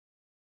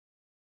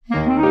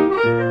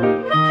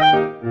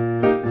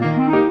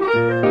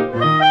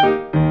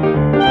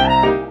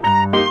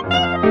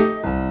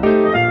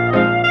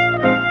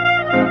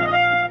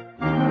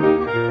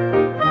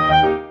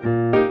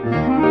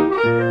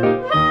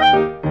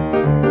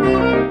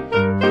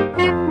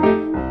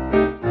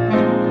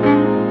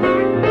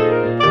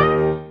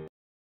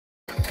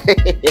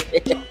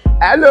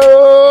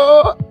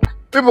Hello,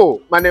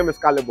 people. My name is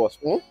Kali Boss.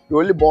 The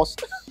only boss.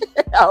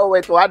 Oh,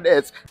 wait, what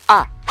else?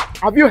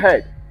 Have you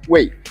heard?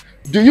 Wait,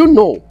 do you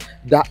know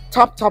that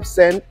Tap Tap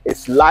Send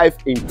is live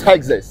in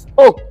Texas?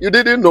 Oh, you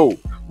didn't know?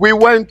 We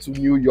went to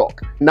New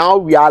York. Now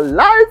we are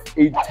live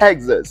in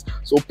Texas.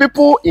 So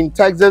people in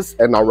Texas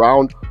and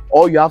around,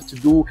 all you have to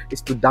do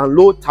is to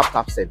download Tap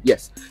Tap Send.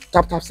 Yes,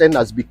 Tap Tap Send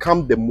has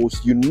become the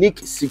most unique,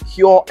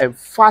 secure, and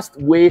fast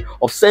way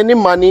of sending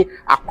money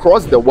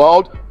across the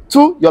world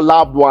to your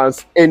loved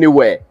ones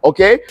anywhere.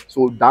 Okay,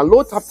 so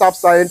download Tap Tap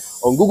Send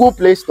on Google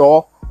Play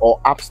Store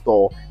or App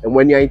Store, and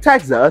when you're in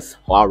Texas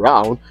or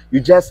around, you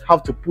just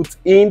have to put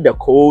in the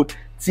code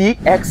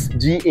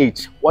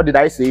TXGH. What did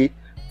I say?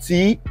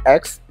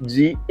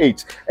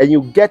 TXGH, and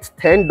you get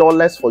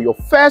 $10 for your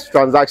first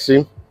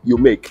transaction you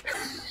make.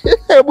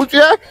 But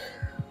yeah,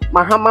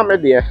 Mahama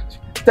media,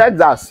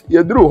 Texas,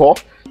 you drew her.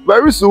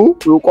 Very soon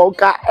we'll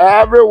conquer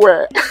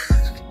everywhere.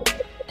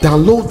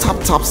 Download Tap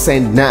Tap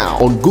Send now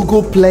on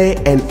Google Play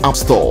and App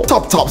Store.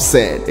 Tap Tap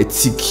Send, it's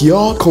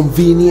secure,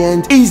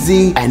 convenient,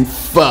 easy, and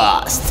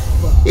fast.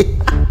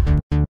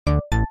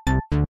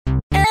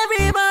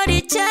 Everybody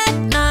check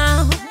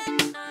now.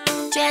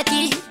 Check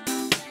it.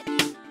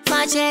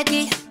 Check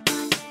it.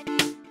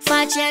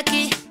 Check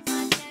it.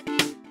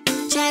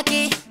 Check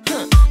it.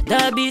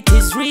 The beat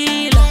is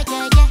real.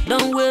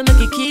 Don't wait, make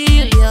it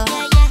kill ya.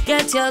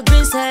 Get your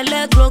green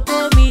select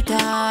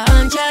glucometer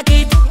and check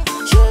it.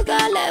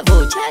 Sugar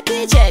level, check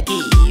it. Check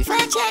it.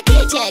 Check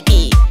it. Check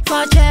it.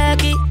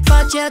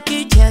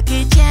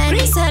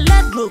 Green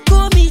select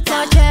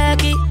glucometer.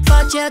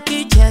 Check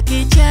it.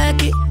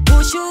 Check it.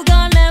 Put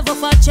sugar level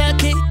for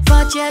check it.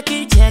 Check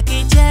it.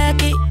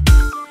 Check it.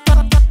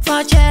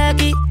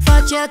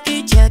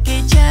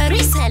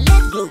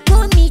 Reselect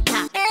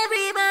glucometer.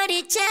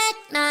 Everybody check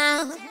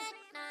now.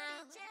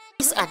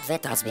 This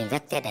advert has been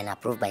vetted and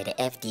approved by the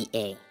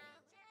FDA.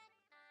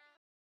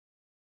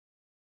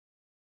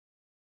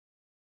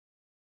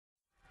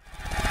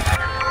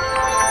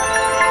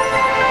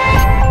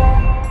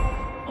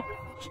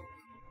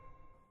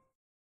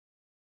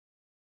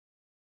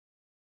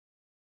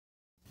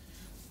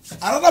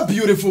 Another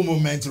beautiful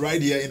moment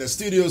right here in the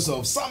studios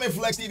of Sammy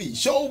Flex TV,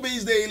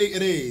 Showbiz Daily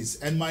it is,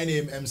 and my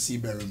name MC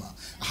Berima.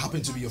 I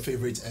happen to be your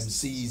favorite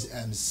MC's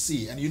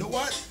MC, and you know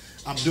what?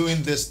 I'm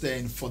doing this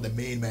thing for the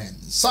main man,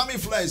 Sammy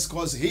Flex,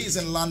 because he's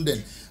in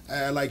London.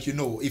 Like you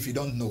know, if you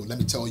don't know, let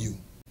me tell you,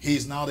 he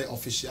is now the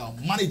official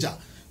manager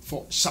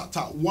for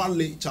Shatta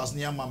Wale Charles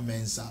Nyama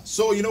Mensa.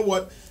 So you know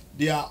what?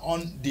 They are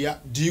on their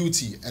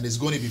duty, and it's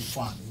going to be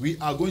fun. We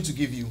are going to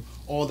give you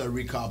all the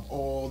recap,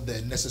 all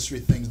the necessary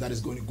things that is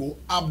going to go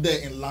up there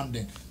in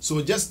London.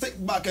 So just stick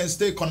back and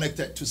stay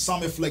connected to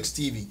Sammy Flex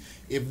TV.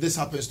 If this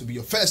happens to be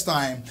your first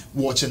time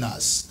watching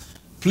us,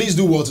 please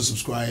do well to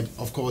subscribe.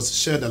 Of course,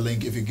 share the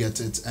link if you get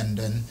it, and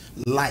then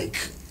like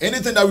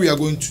anything that we are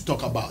going to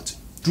talk about.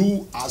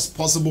 Do as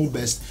possible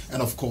best,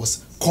 and of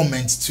course,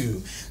 comment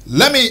too.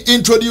 Let me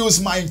introduce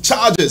my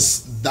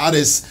charges. That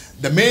is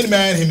the main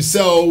man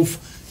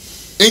himself,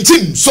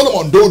 Team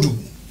Solomon Dodu,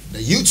 the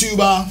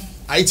YouTuber,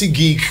 IT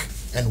geek,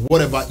 and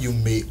whatever you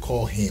may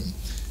call him.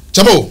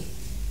 Chamo,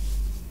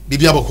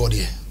 Bibi Aboko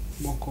de.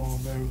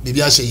 Bibi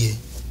Asheye.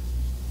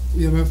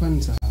 We have a fun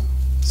sir.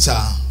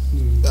 Sir,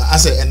 I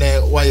said,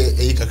 and why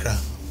a kakra?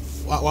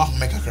 What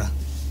make kakra?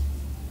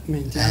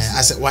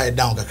 I said, why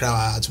down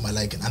kakra to my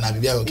liking? And I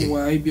be okay.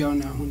 Why be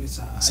on a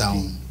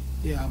sound?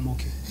 Yeah, I'm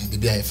okay. And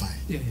be fine.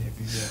 Yeah.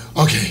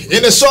 Okay,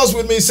 in the shots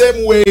with me,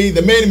 same way,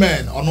 the main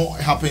man, or no,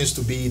 happens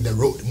to be the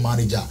road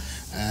manager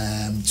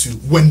to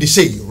when they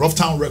say Rough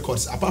Town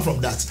Records. Apart from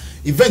that,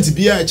 event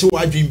be a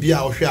dream be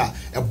out here,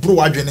 a bro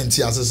adrenaline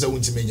as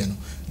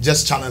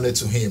just channel it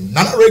to him.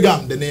 Nana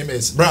Regam, the name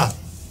is Bra.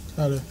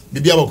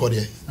 Bibi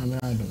Abokode.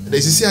 They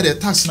see the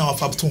tax now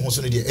of up to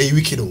a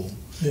wicked old.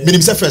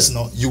 Meaning, first,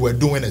 no, you were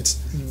doing it,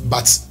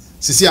 but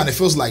see, and it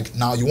feels like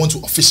now you want to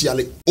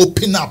officially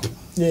open up.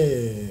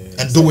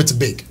 And do it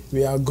big.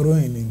 We are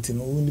growing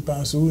into only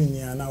past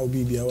now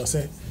be our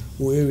say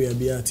where we are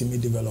being to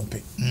develop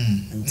it.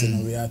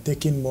 And we are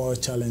taking more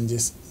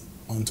challenges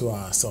onto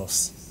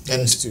ourselves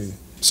and to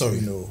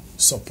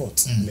support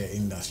the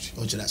industry.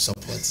 Oh, that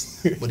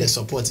support. But they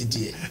support it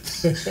here.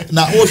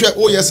 Now,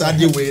 oh yes, I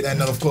did wait, and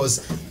then of course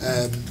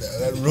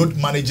road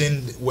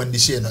managing when the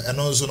share and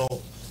also no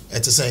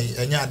to say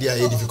any idea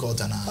difficult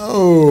and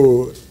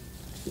oh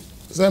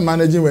so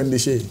managing when the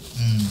share.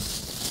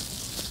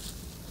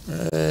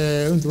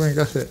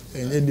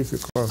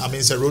 Difficult. I mean,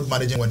 it's a road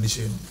managing when the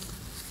shame.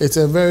 It's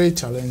a very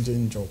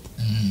challenging job.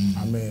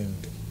 I mean,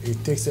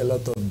 it takes a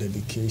lot of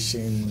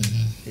dedication,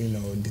 you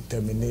know,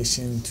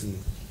 determination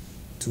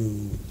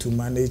to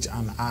manage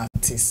an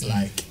artist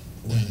like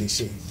Wendy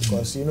Shea,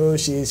 because you know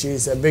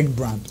she's a big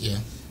brand. Yeah.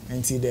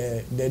 And see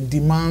the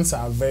demands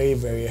are very,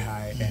 very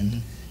high,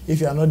 and if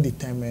you are not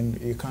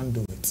determined, you can't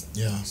do it.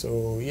 Yeah.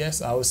 So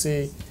yes, I would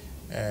say,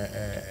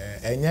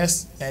 and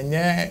yes,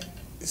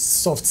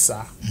 soft,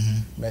 sir,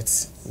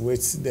 but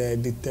with the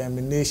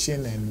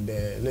determination and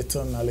the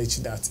little knowledge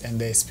that and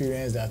the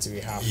experience that we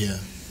have,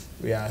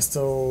 we are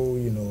still,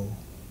 you know,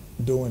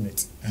 doing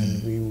it,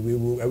 and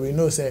we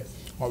know say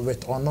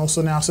with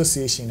also an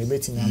association a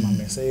bit in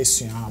my say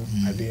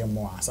idea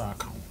more as our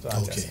account.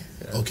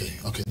 Okay,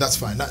 that's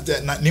fine.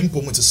 That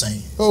Nimpomo to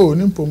say. Oh,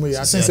 Nimpomo,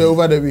 I think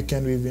over the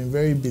weekend we've been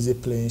very busy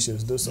playing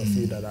shows. Those of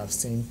you that have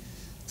seen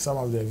some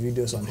of the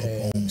videos on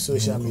her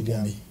social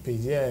media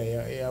page,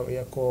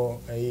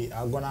 call a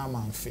Agona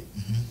Manfi,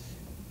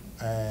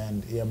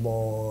 and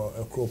bought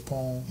a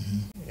Cropon,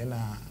 and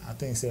I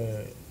think it's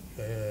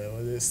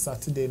was a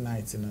Saturday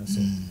night, and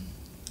so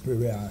we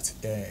were at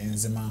in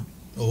Zima.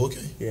 Oh,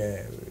 okay.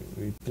 Yeah,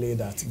 we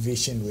played at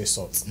Vision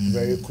Resort,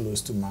 very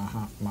close to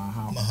Maha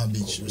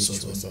Beach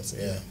Resort.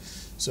 Yeah.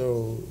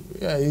 So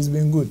yeah, it's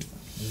been good.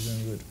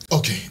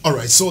 Okay, all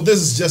right. So this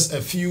is just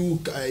a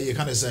few, you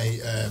kind of say,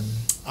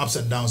 ups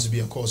and downs to be,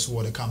 of course,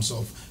 what it comes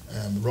of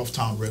Rough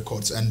Town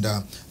Records. And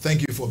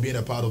thank you for being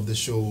a part of the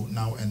show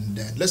now and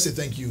then. Let's say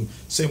thank you,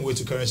 same way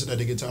to Currency,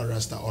 the Guitar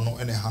Rasta, or no,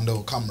 any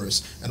handle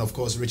cameras. And of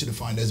course, Richard the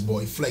Finest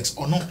Boy, Flex,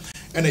 or no,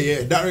 and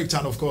a director,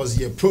 and of course,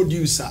 yeah,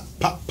 producer,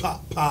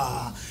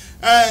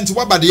 And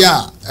what about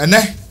ya? And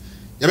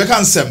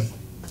Yabekan Sem,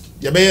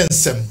 Yabeyan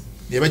Sem.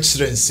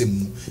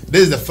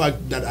 This is the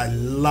fact that I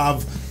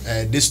love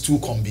these two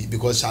combi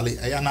because Charlie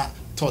Ayana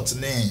taught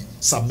ne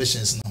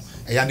submissions no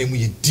Ayana mu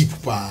deep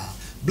pa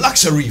Black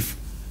Sherif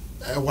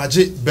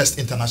waje best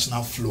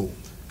international flow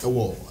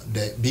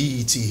the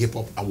B.E.T hip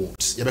hop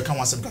awards you can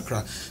want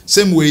kakra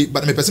same way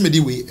but me person me di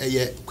way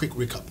a quick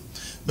recap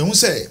me who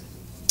say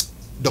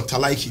Dr.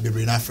 Likey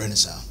be na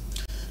friends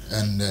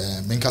and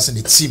me nkase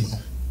the team no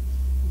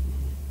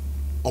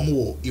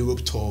omo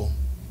Europe tour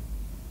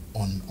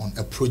on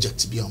a project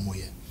to be on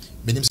moye.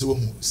 Menim se wo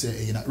hu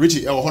say you know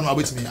Richie e wo ho no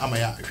abetimi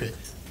amaya hwe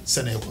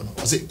se na ekono.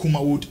 O say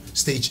Kumawood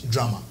stage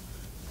drama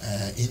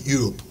in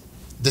Europe.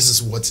 This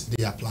is what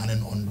they are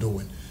planning on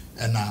doing.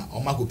 And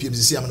omako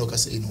PMC am no ka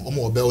say no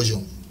omo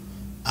Belgium.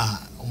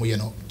 Omo ye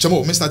no.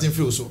 Chemo me starting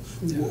feel so.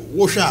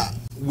 Wo hwa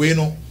we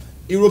no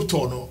Europe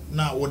tour no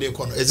na what they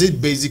call is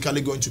it basically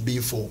going to be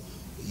for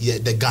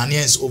the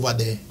Ghanaians over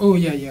there? Oh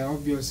yeah,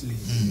 obviously.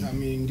 I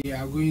mean, they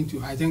are going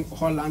to, I think,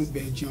 Holland,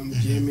 Belgium,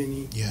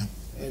 Germany,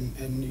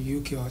 and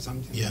UK or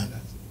something like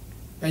that.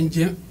 And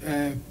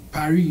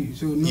Paris,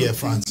 so no.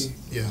 France. UK.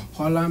 Yeah.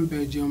 Holland,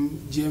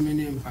 Belgium,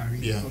 Germany, and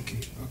Paris. Yeah. Okay.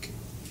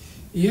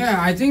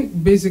 Yeah, I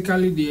think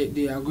basically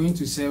they are going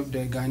to serve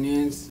the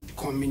Ghanaian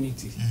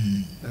community,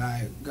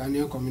 like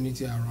Ghanaian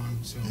community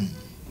around. So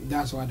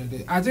that's what it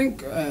is. I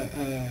think.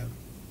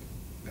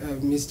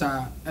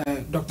 Mr.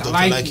 Dr.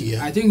 Likey,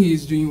 I think he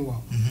is doing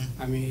well.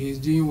 I mean, he is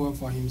doing well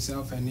for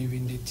himself and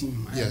even the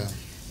team.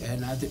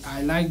 And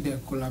I like the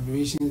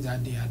collaborations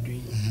that they are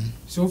doing.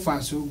 So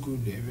far, so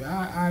good.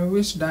 I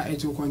wish that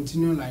it will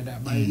continue like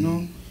that. But you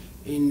know,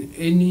 in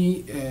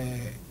any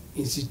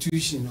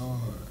institution or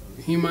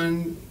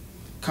human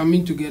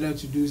coming together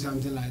to do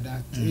something like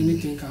that,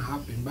 anything can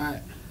happen.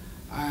 But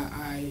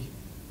I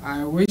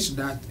wish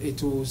that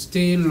it will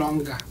stay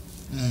longer.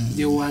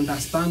 They will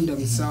understand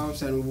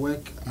themselves and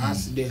work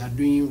as they are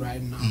doing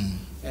right now.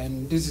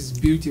 And this is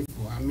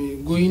beautiful. I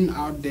mean, going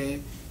out there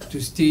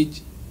to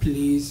stage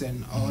plays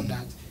and all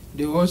that,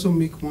 they also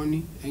make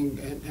money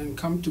and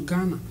come to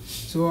Ghana.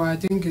 So I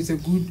think it's a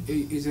good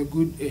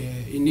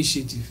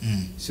initiative.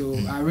 So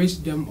I wish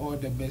them all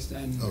the best,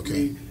 and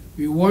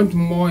we want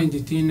more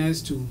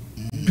entertainers to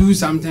do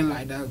something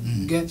like that.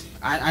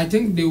 I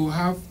think they will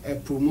have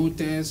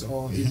promoters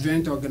or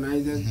event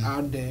organizers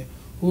out there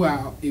who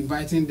are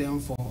inviting them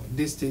for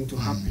this thing to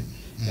happen.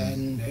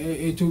 And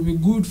it will be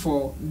good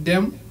for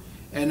them.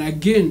 And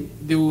again,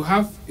 they will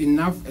have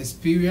enough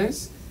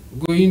experience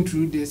going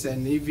through this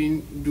and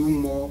even do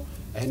more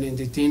and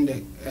entertain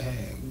the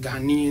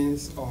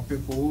Ghanaians or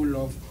people who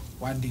love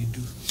what they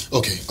do.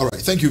 Okay, all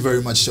right. Thank you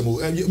very much,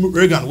 Shamu.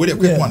 Regan, wait a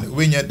quick one.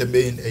 When you're the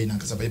main,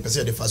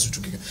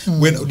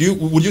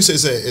 would you say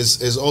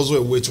is also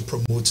a way to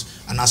promote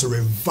and also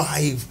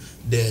revive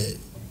the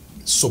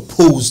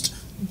supposed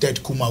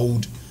dead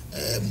Kumawood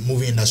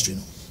movie industry?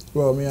 No?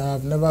 Well, I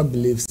have never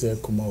believed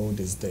that Kumawood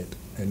is dead.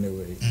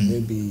 Anyway,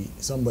 maybe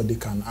somebody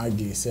can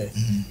argue say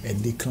a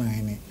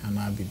decline and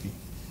RBB.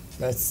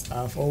 But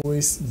I've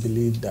always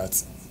believed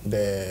that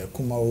the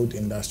Kumawood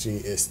industry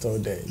is still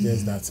there,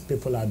 just that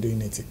people are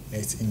doing it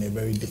in a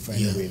very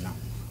different way now.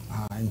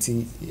 And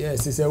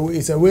yes,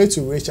 it's a way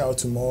to reach out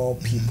to more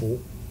people,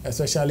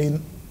 especially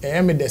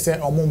they say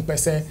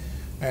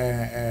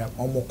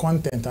more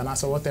content and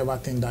also whatever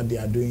thing that they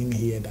are doing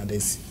here that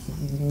is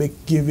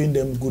giving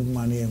them good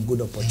money and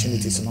good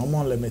opportunities. No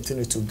more limiting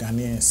it to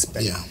Ghanaian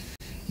spec.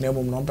 And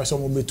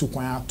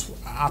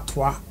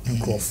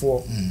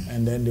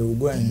then they will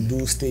go and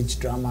do stage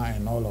drama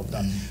and all of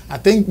that. I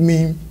think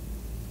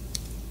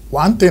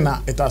one thing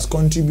it has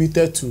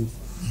contributed to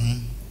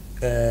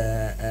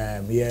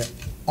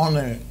on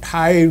a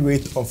high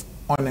rate of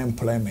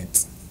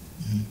unemployment.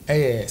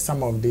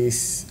 Some of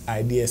these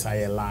ideas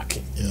are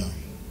lacking.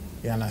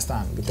 You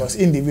understand? Because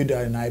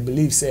individually, and I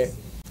believe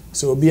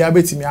so be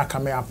able to me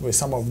coming up with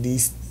some of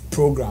these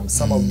programs,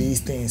 some of these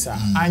things are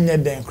anya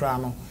den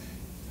krano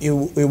it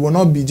will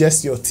not be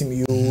just your team.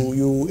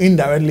 You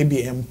indirectly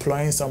be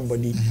employing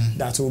somebody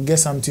that will get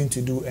something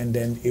to do, and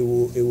then it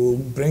will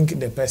bring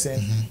the person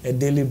a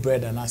daily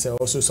bread and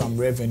also some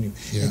revenue.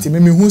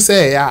 And who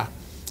say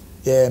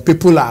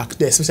people are,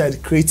 especially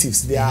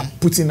creatives, they are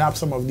putting up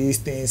some of these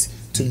things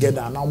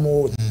together. Now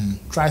more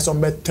try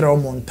some better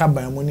on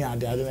taba money at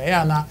the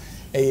na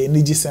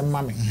niji sem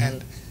mami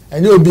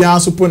and you'll be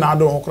also put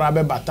out on crab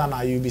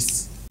batana, you'll be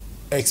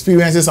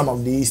experiencing some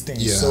of these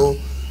things. So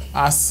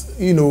as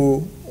you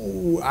know,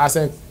 as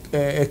a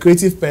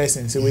creative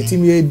person, so we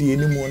team here the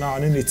anymore now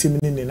and the team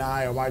in the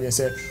eye of imagine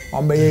say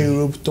on by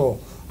Europe tour,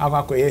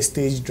 I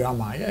stage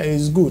drama. Yeah,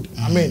 it's good.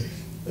 I mean,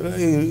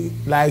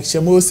 like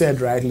Shemo said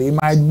rightly, it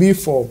might be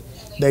for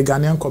the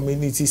Ghanaian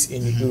communities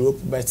in Europe,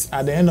 but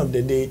at the end of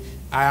the day,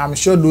 I am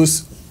sure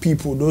those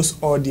people,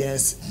 those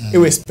audience,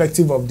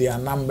 irrespective of their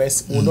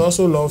numbers, would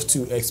also love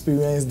to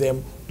experience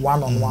them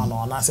one-on-one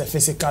or as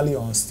physically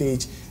on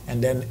stage,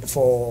 and then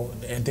for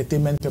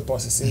entertainment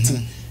purposes.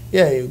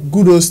 Yeah,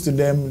 kudos to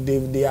them.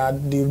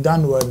 They've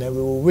done well, and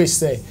we will wish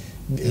say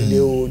they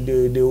will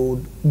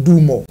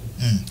do more.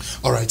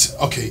 All right.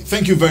 Okay.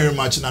 Thank you very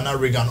much, Nana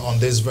Regan, on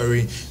this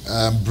very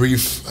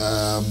brief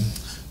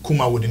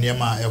Kuma with the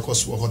Niema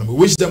Elkos. We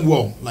wish them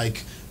well.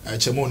 Like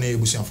Chemone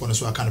Busian Fono,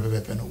 so I can't be.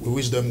 We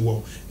wish them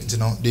well. You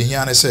know, they hear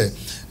and say,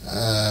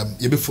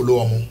 you be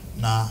follow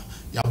na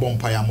ya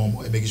bompa ya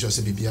mom make sure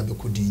say bibia be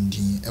kudin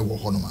e wo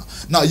honoma.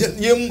 Now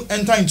you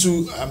enter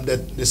into the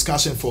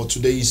discussion for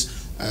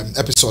today's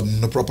episode,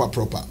 no proper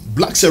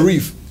Black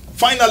Sherif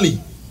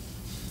finally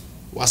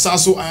was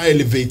also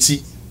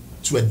elevated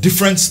to a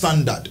different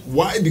standard.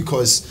 Why?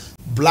 Because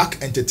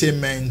Black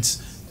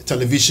Entertainment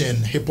Television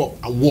Hip Hop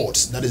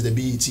Awards, that is the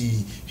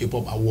B.E.T Hip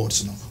Hop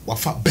Awards, were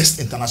best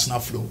international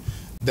flow.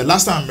 The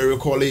last time I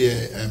recall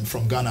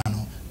from Ghana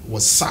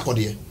was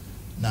Saturday.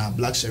 Now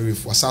Black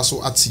Sherif was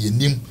also at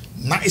the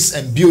nice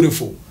and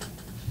beautiful.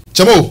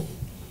 Chamo.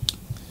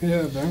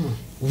 Yeah,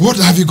 what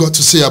have you got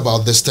to say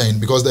about this thing?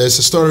 Because there is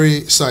a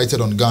story cited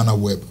on Ghana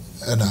Web,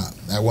 and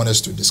I want us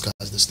to discuss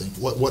this thing.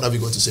 What have you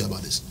got to say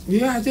about this?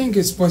 Yeah, I think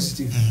it's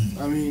positive.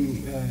 I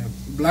mean,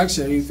 Black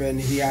Sherif, and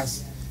he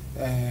has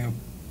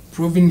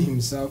proven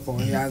himself, or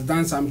he has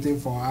done something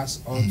for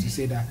us all to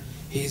say that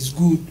he's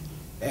good,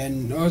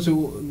 and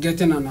also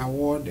getting an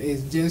award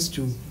is just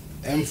to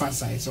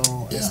emphasize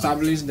or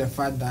establish the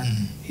fact that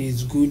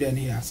he's good and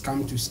he has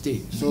come to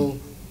stay. So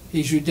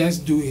he should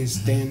just do his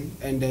thing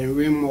and then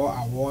win more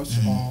awards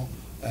or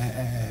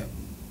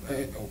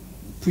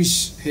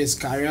push his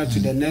career to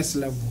the next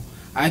level.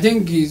 I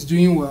think he's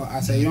doing well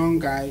as a young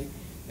guy,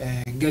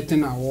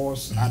 getting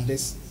awards at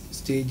this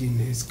stage in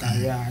his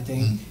career. I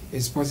think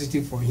it's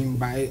positive for him,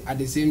 but at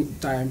the same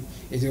time,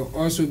 it will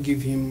also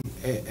give him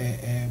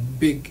a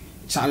big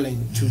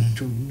challenge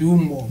to do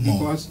more,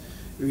 because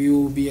we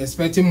will be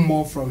expecting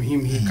more from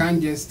him. He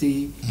can't just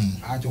stay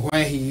at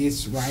where he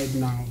is right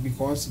now,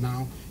 because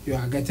now you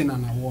are getting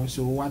an award.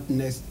 So what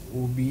next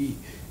will be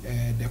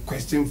the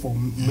question for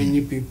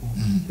many people.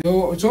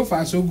 So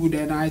far so good,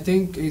 and I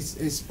think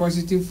it's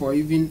positive for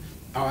even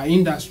our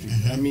industry.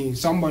 I mean,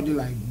 somebody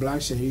like Black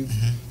Sherif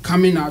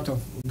coming out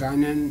of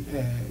Ghanaian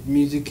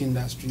music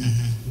industry,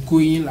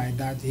 going like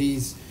that,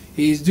 he's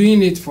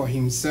doing it for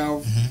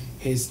himself,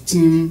 his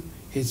team,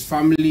 his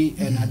family,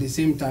 and at the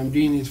same time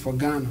doing it for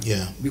Ghana.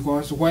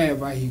 Because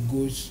wherever he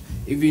goes,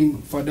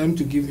 even for them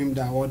to give him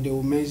the award, they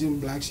will mention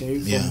Black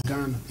Sherif from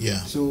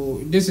Ghana. So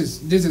this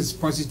is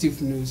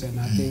positive news, and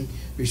I think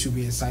we should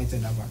be excited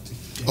about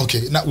it.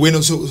 Okay,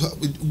 now so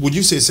would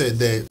you say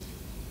the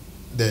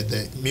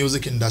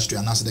music industry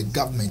and also the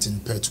government in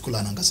particular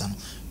in Angasano,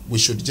 we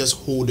should just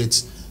hold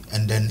it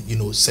and then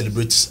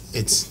celebrate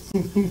it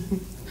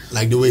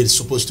like the way it's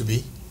supposed to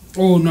be?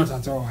 Oh, not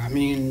at all. I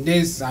mean,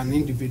 this is an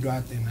individual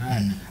thing.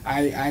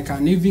 I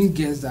can even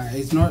guess that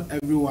it's not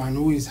everyone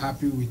who is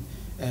happy with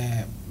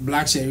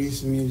Black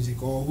Sherif's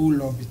music or who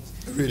love it.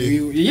 Really?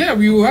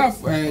 We will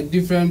have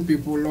different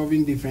people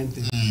loving different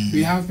things.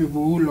 We have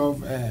people who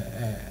love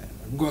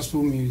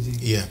gospel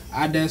music.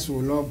 Others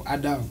will love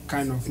other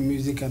kind of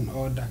music and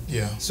all that.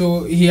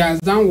 So he has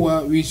done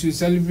well. We should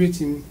celebrate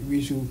him.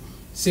 We should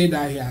say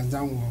that he has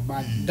done well.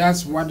 But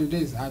that's what it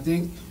is. I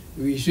think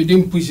we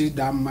shouldn't push it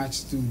that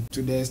much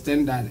to the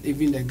extent that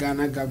even the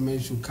Ghana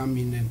government should come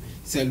in and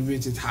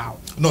celebrate it. How?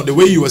 No, the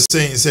way you were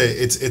saying,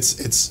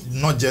 it's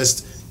not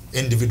just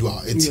individual.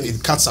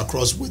 It cuts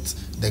across with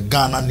the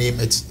Ghana name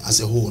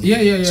as a whole.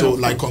 So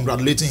like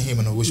congratulating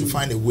him, we should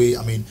find a way.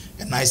 I mean,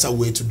 a nicer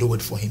way to do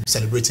it for him,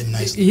 celebrate him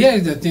nicely.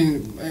 Here's the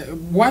thing: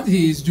 what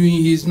he is doing,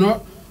 he's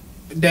not.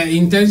 The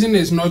intention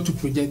is not to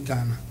project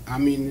Ghana. I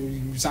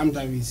mean,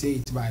 sometimes we say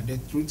it, but the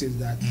truth is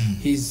that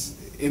he's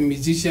a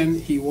musician.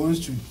 He wants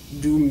to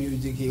do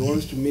music. He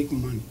wants to make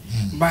money.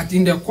 But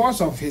in the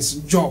course of his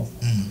job,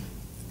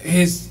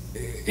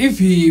 if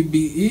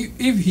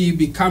he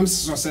becomes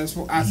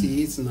successful as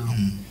he is now,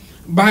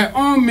 by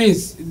all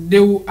means they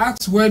will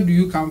ask, where do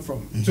you come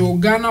from? So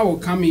Ghana will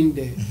come in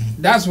there.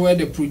 That's where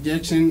the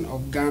projection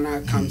of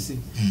Ghana comes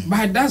in.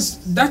 But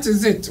that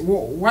is it.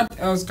 What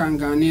else can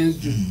Ghanaians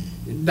do?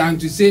 than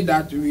to say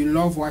that we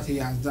love what he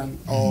has done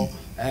or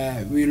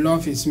we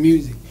love his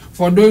music.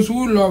 For those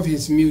who love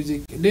his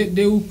music,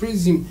 they will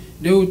praise him,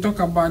 they will talk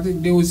about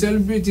it, they will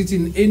celebrate it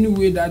in any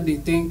way that they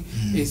think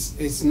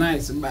is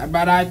nice.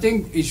 But I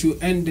think it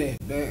should end there.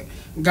 The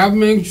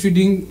government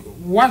shouldn't.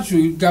 What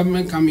should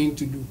government come in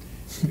to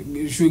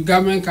do? Should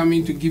government come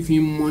in to give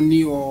him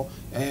money or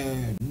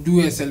do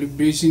a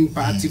celebration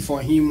party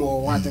for him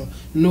or whatever?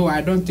 No,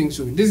 I don't think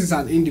so. This is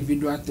an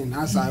individual thing,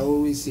 as I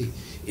always say.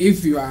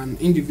 If you are an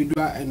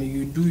individual and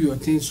you do your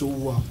thing so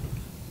well,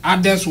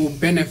 others will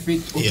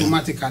benefit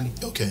automatically.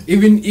 Okay.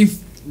 Even if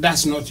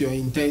that's not your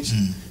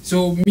intention.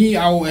 So me,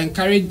 I will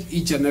encourage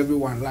each and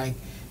everyone. Like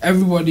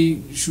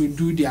everybody should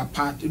do their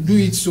part. Do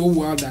it so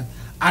well that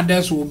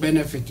others will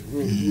benefit,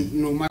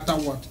 no matter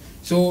what.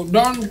 So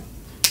don't.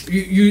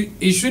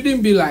 It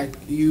shouldn't be like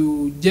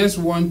you just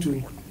want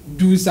to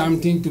do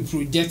something to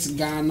project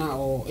Ghana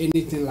or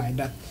anything like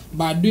that,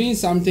 but doing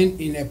something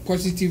in a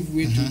positive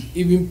way to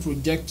even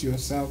project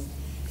yourself.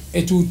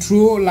 It will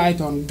throw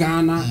light on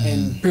Ghana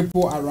and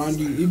people around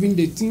you. Even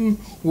the team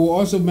will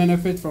also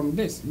benefit from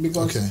this,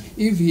 because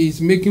if he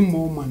is making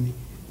more money,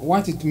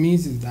 what it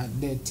means is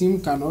that the team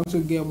can also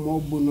get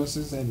more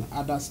bonuses and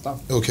other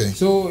stuff.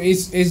 So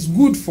it's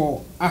good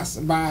for us,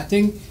 but I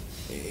think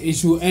it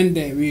should end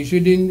there. We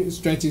shouldn't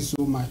stretch it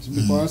so much,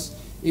 because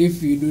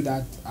if you do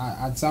that,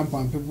 at some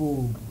point people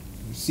will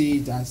see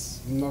it as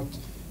not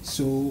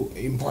so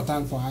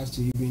important for us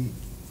to even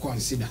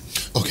consider.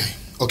 Okay.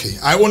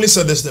 I only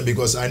said this thing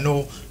because I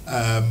know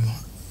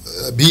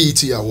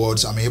B.E.T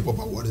Awards, Hip Hop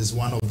Award, is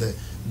one of the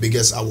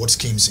biggest award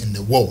schemes in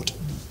the world,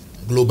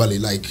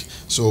 globally. Like,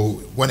 so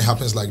when it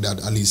happens like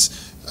that, at least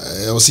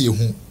I'll see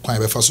who quite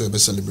be first be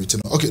celebrating.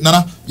 Okay,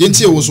 Nana,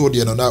 yenti also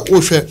there no that o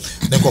hwe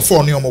the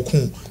nkofo ne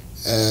omoku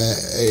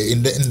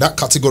in that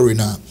category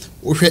now.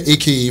 O hwe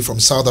AKA from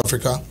South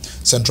Africa,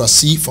 Central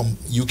C from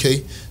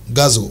UK,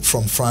 Gazo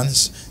from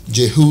France,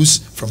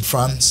 Jehus from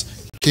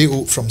France,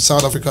 KO from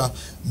South Africa,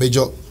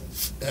 Major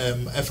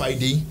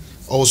FID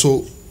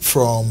also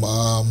from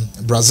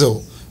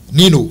Brazil,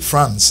 Nino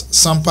France,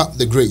 Sampa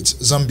the Great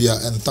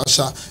Zambia, and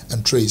Tasha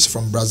and Trace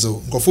from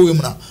Brazil.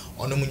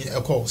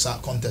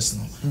 Contest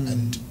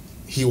and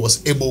he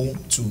was able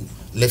to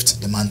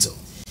lift the mantle.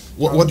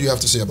 What do you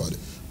have to say about it?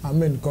 I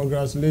mean,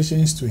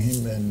 congratulations to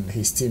him and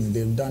his team.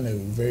 They've done a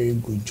very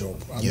good job.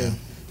 I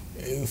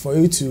mean, for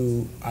you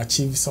to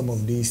achieve some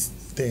of these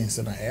things,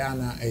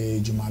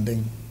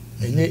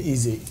 it's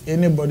easy.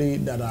 Anybody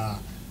that are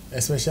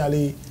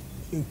especially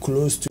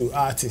close to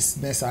artists,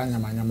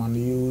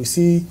 you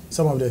see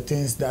some of the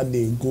things that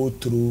they go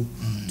through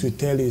to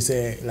tell you,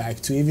 say, like,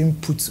 to even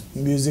put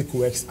music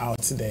works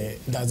out there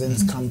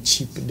doesn't come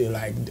cheap. They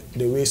like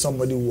the way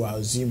somebody will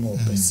assume or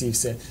perceive,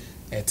 say,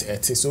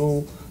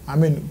 so I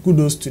mean,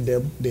 kudos to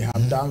them. They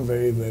have done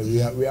very, very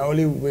well. We are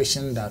only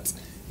wishing that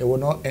it will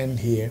not end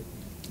here,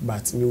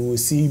 but we will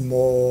see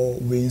more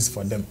wins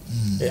for them.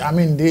 I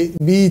mean, the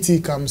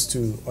BET comes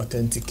to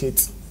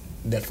authenticate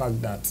the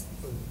fact that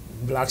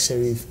Black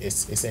Sherif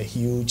is a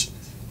huge,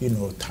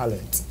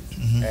 talent.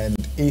 And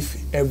if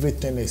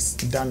everything is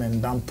done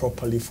and done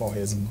properly for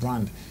his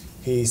brand,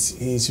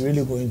 he's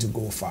really going to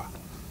go far.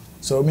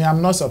 So me,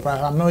 I'm not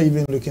surprised. I'm not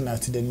even looking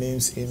at the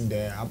names in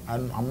there.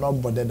 I'm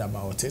not bothered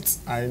about it.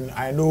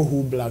 I know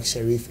who Black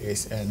Sherif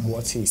is and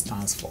what he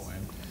stands for,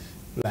 and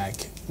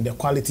like the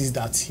qualities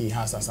that he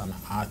has as an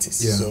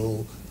artist.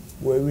 So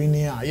we're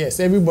winning. Yes,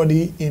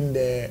 everybody in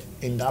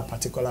that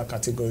particular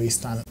category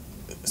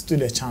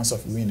stood a chance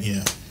of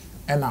winning.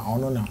 And I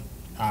honor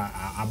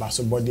about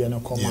body and a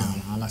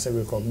command and as a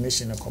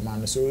recognition a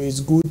command. So it's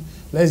good.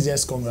 Let's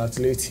just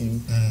congratulate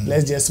him.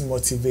 Let's just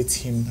motivate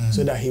him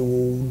so that he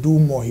will do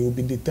more. He will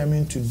be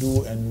determined to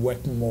do and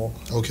work more,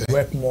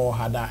 work more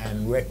harder,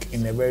 and work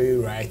in a very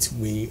right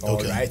way or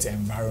right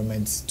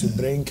environment to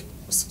bring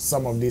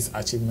some of these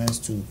achievements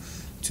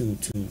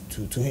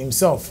to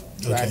himself.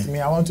 Right? I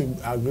mean, I want to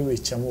agree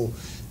with Chemo,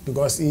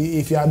 because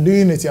if you are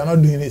doing it, you are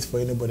not doing it for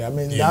anybody. I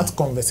mean, that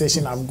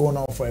conversation have gone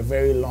on for a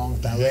very long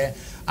time, where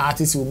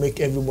artists will make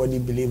everybody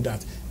believe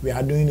that we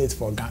are doing it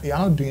for Ghana. You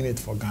are not doing it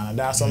for Ghana.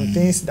 There are some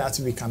things that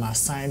we can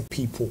assign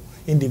people,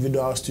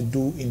 individuals, to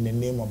do in the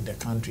name of the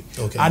country.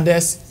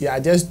 Others, you are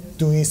just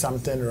doing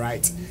something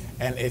right,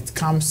 and it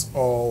comes,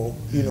 or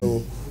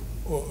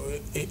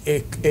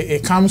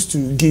it comes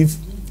to give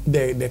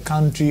the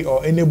country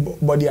or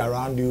anybody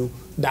around you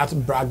that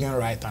bragging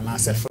right and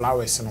as a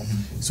flowers,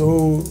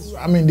 So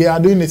I mean, they are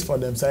doing it for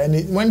themselves,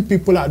 and when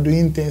people are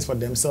doing things for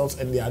themselves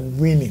and they are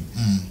winning,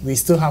 we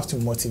still have to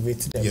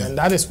motivate them, and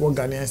that is what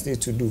Ghanaians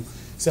need to do.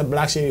 Say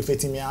Black Sherif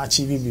etimi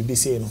achieve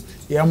BBC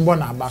yembo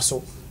na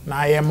abaso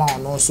na yema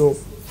ono so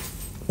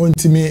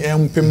ontimi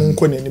empem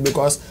nkoneni,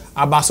 because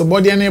abaso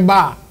body ne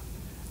ba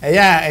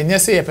enye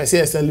say ye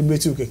pese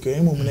celebrate ukeke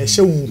emu na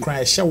hye wo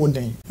nkran hye wo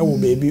den e wo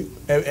baby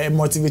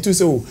motivate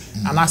say o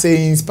and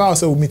say inspire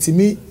say o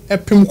mitimi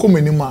epem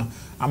komani ma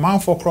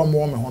amanfo krom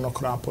wo me hono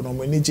krapo no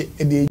mani je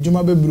e de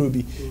adwuma bebro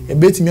bi e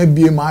betimi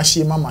abie ma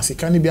ahye ma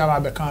masika ne bia ba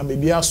be kan be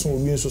bia so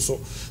obi nso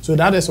so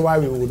that is why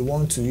we would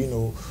want to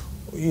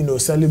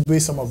celebrate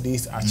some of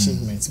these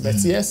achievements. But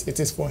yes, it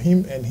is for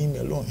him and him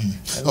alone,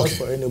 and not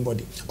for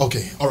anybody.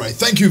 Okay, all right.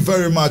 Thank you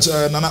very much,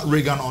 Nana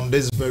Reagan, on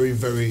this very,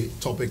 very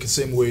topic.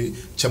 Same way,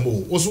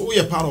 Chemo. Also, we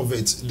are part of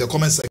it. The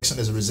comment section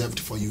is reserved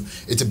for you.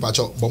 It's a batch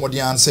of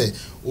Bomodian say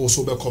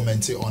also be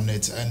commenting on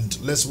it, and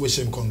let's wish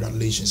him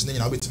congratulations.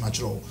 Then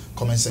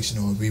comment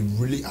section. We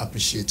really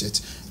appreciate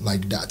it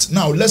like that.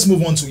 Now let's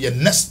move on to your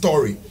next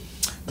story.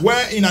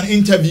 Where in an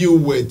interview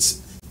with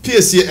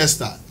PSC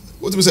Esther,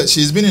 what we said,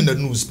 she's been in the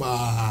news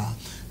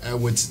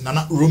with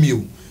Nana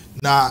Romeo.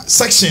 Now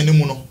section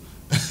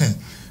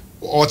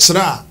or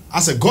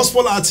as a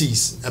gospel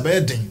artist, a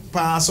bedding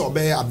pass or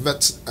bear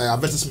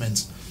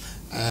advertisement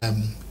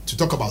to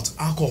talk about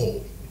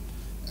alcohol,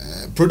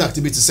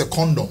 productivity, say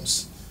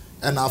condoms,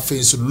 and our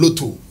face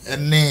lotto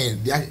and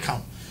then the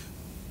account.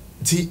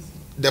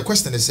 The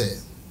question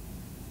is,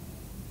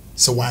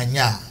 so why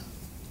nya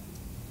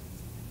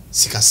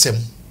sikasem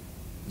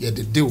ye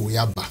the deal we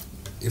have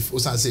if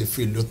us say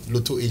free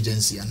lotto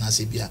agency and I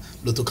say be a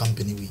lotto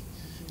company we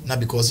not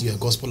because you're a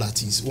gospel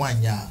artist why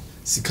nya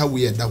sika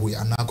we that way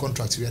and our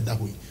contract we that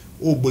way.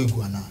 Oh boy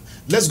guana.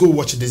 Let's go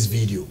watch this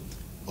video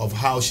of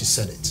how she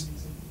said it,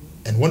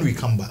 and when we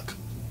come back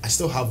I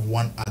still have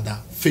one other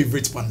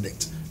favorite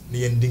pundit.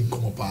 We'll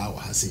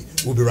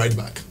be right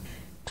back.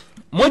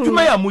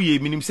 Mojuma ya muye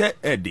minim se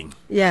eding.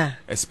 Yeah.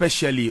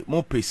 Especially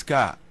mo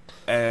peska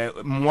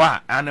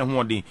mwa ane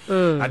hoden.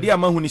 Ade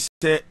ama huni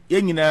se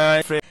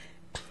yenyina fre.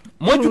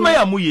 Mojuma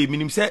ya muye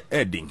minim se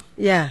eding.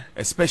 Yeah.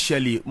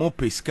 Especially mo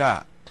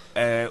peska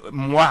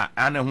mwa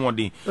ane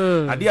hoden.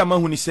 Ade ama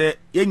huni se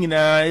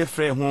yenyina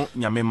fre ho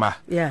nyamema.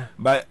 Yeah.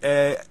 But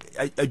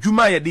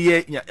adwuma ye de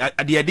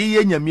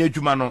ye nyame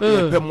adwuma no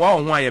ye pe mwa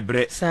ho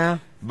ayebre. Sir.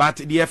 But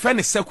the friend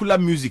is secular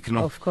music,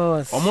 no? Of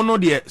course. Omono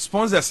the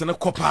sponsors na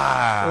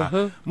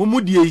kopa. Mo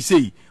die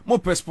say, mo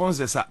per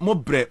sponsors mo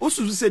bre.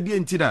 Osusu se die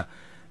ntina.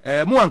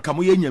 Mo anka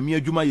mo ye nyame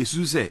adwuma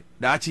yesu se.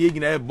 Da achi ye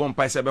gina e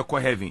bompa se be ko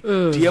heaven.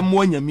 Tie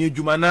mo nyame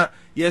adwuma na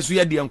yesu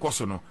ye de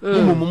enkoso no.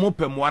 Mo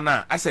per mo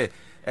na ase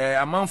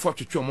amanfo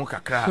twetwe mo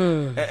kakra.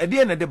 E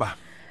de na de ba.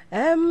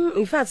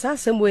 In fact,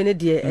 asem we ne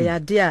de e ya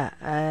de a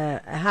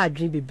ha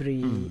adwen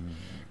bebre.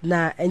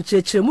 Na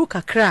enchechemu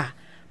kakra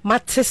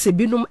matese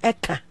binum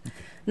eka.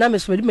 Na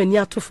mesomedi mani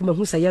atofo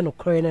mahu sa ye no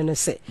kore ne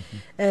se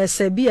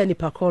se bia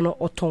nipa ko no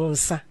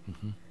otonsa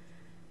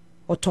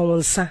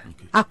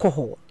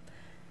alcohol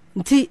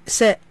nti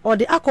se or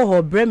the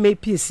alcohol bre me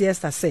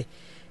PCS se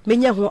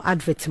menya ho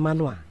advert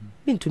mano a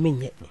mintumi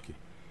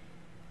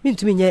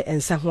nye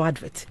ensa ho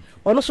advert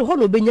ono so ho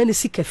no benya ne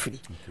sika free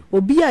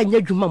obi a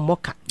nya dwuma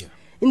moka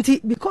nti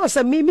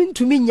because me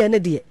mintumi nye ne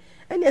de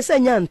ene se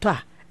nya nto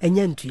a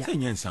enya ntua se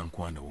nya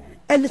nsanko ana wo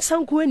and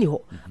sanko ani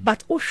ho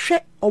but o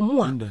hwe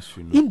omo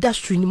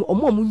industry ni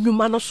omo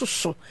nnwuma no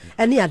soso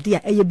ene ade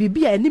a eye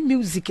bibia ene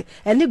music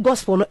ene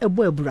gospel no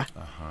ebo abura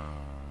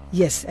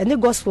yes ene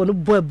gospel no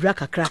bo abura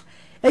kakra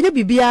ene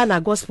bibia na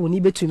gospel ni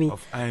betumi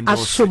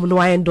asom no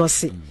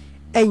endorse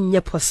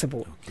enye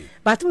possible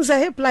but we say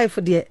help life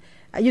for the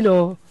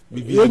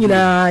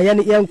yenyina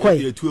yan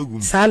kwai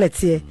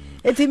sanete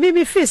eti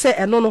mi feel say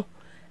eno no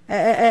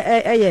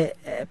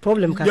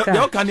problem kaka.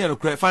 You can hear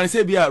the fan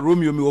say be a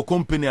Romeo me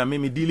company and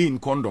me dealing in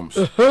condoms.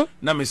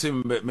 Na me say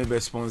me be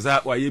sponsor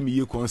why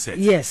me concert.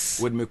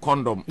 Yes. With me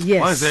condom.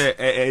 Yes. One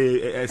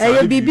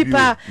say bibi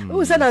pa.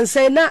 Who said and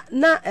say na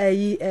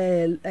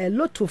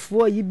lot of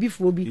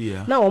before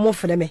bi. Na omo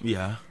frɛ me.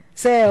 Yeah.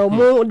 Say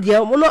omo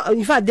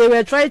in fact they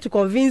were trying to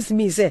convince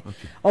me say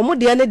omo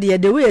de na de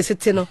the way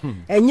sit no.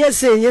 Enye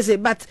say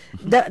but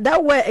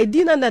that way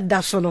edina na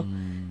daso no.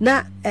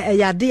 Na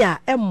yade a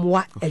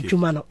emwa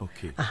adwuma no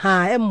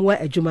emwa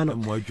adwuma no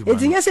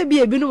etinye se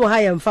bia binu ha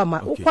ye mfa ma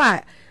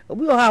wokwa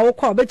obi ha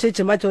wokwa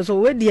obecheche ma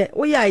so we de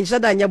we ya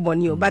inshada nya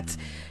boni o but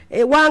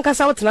wan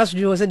kasa wotena so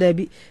dwo se da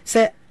bi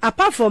se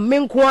apart from me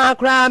nko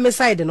akra me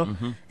side no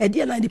e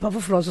de na di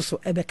pafoforo so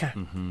ebeka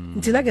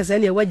nti na kese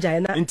na e wagya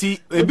na nti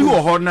ebi wo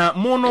ho na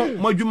mo no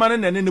madwuma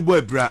na ne bo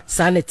abra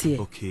sanity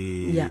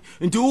okay yeah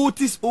nti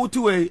uti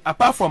we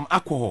apart from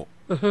alcohol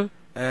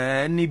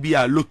ni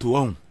bia lotto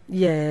on.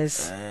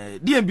 Yes.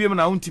 DMBM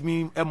na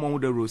untimi emo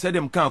the rule. Say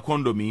them can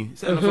condomi.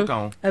 Say no so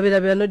kan. Abi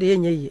no de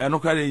enye yi. No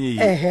kra de enye yi.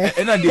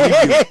 E na de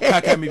video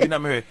kaka mi bi na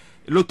me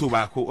lotto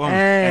ba ko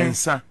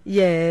ensa.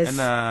 Yes.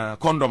 Na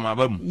condom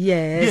abam.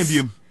 Yes.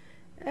 DMBM.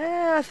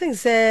 I think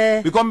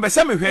say because be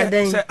say me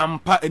hwe say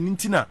ampa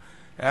enintina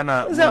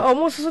na say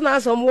almost so na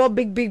some more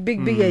big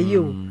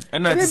you.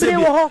 And na say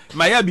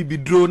my bibi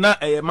dro na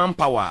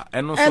manpower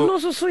eno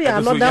so ya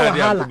no da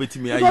wahala.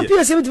 Because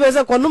people say me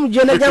say konom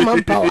je na ga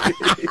manpower.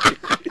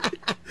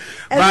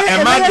 But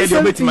am I get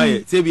obeti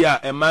my say bia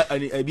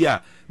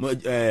bia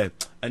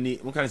ani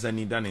mo kan say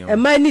ni dane e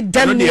ma ni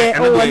dane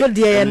o no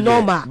de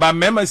normal. But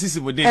member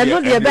sisi mo dey e no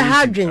de be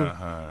hardwin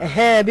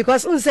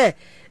because un say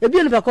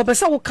ebi no be ko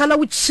pesa wo kana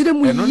wo chire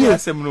mu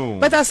yie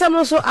but asem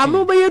no so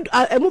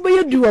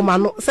amobe du o ma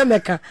no se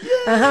meka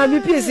mi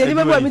pese ni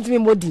be bo mi timi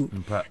modin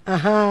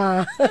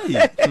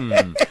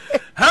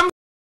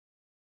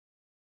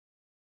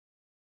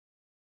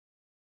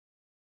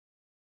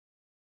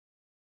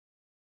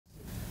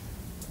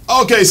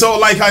Okay, so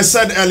like I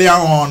said earlier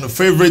on,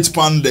 favorite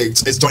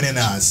pundit is joining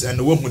us, and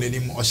the woman in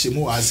him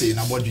Oshimu I say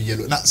na what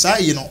yellow. Now,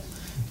 say you know,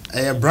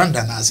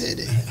 Brandon I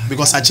said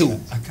because I chill.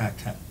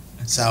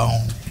 So,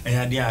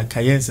 and yeah,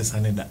 Kayenses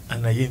and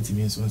I ain't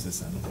means one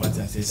son. What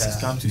I say has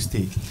come to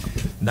stay.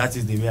 That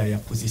is the way I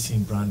am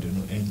positioning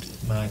Brandon, and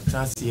my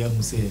trans here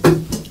who say,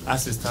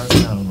 as it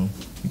stands now,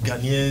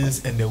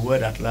 Ghanaians and the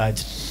world at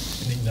large,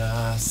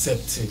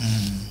 accept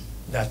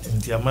that in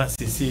the mass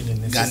is seen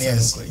in the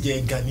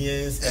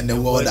Ghanaians and the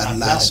world at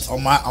large.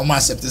 Oma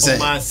accept to say,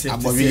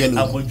 some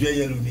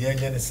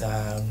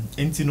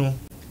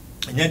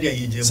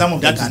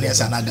of the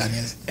Ghanaians are not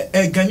Ghanaians.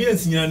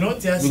 Ghanaians, you know, not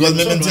just because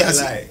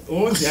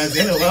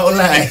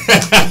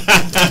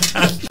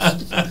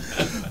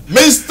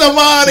Mr.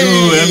 Money,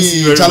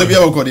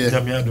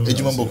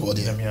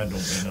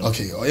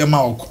 okay,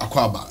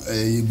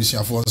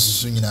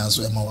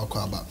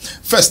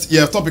 first,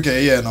 yeah, topic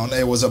here on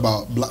it was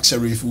about Black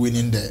Sherif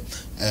winning the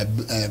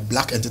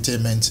Black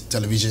Entertainment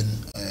Television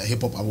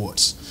Hip Hop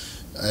Awards.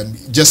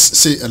 Just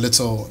say a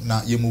little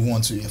now. You move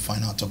on to your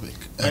final topic.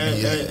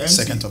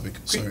 Second topic.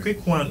 Sorry.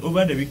 Quick one.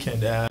 Over the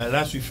weekend,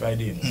 last week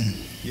Friday,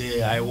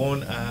 yeah, I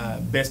won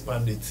Best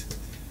Pundit.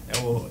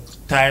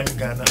 Time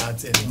Ghana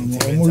Arts and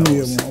Entertainment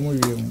Awards.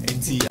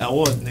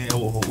 Award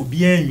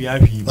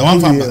the one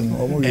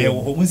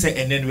from say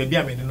and then we be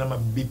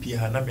BP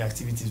and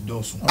activities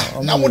those.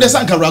 Now what the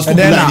sanka rascal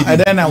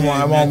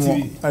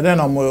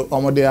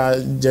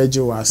judge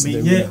was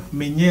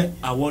me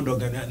award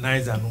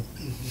organizer no.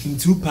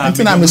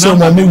 Until I'm so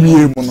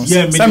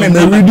Sammy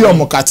may read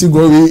your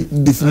category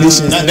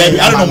definitions. I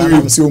don't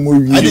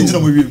know. I didn't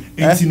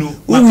know.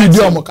 Who read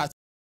your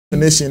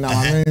definition now? I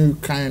mean,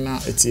 kind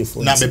of it's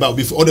for now.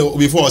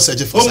 Before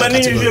search for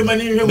category.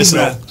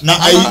 Now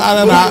I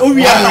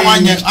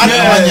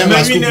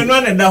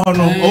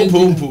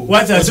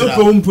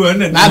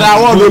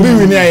want to be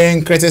winning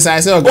and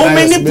criticize. Oh,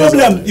 many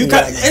problem. You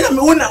can.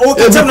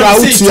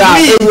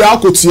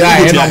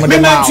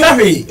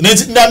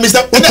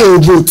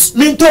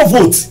 Minto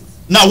vote.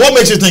 Now, what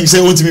makes you think say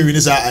want to be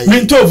winning?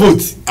 Minto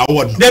vote. I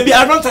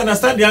don't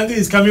understand the angle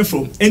is coming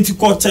from.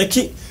 Anti-court check.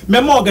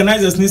 Memo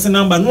organizers listen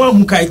number no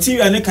one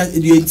criteria and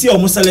the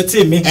almost select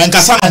me and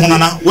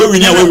Cassandra. Where we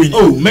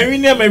oh,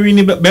 Marina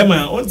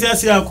Bema, on the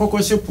Asia Coco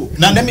Shepo.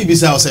 Now, let me be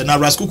say, now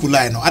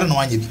Rascukulino. I don't know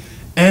why you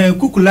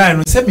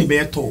Kukulino send me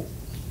bear talk.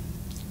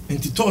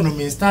 And to turn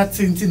me start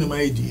thinking my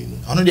idea.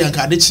 I know the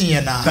Ankadichi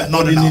and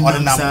not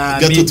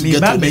get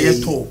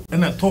to talk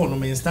and I told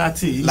me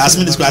start last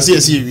minute class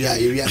area.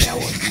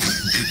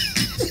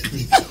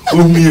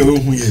 Come here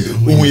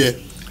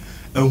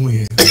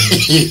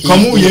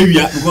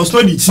because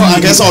no the I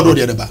guess all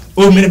the other.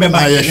 Oh, me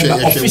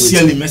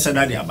officially message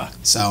that the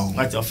so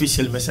what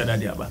officially message that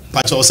the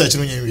patch all search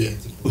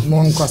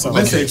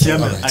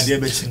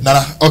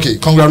okay,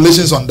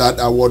 congratulations on that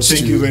award.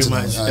 Thank you very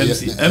much.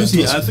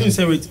 MC I think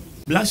say with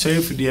Black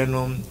Sherif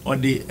or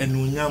the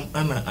enunyam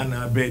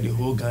ana bread the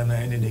whole Ghana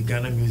and the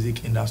Ghana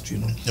music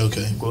industry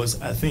okay,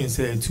 because I think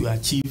say to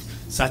achieve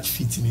such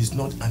feat is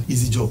not an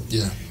easy job.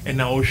 Yeah,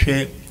 and I will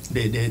share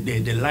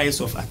the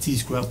lives of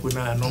artists who are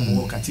no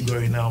more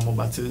category now, more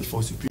battle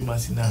for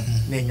supremacy now.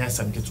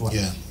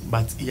 Yeah.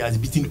 But he has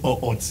beaten all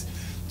odds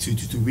to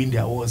win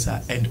the awards.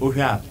 And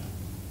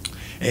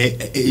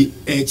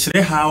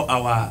how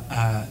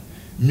our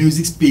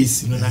music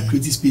space, our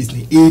creative space,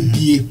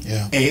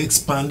 ABA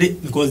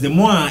expanded because the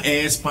more I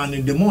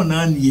expanded, the more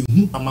now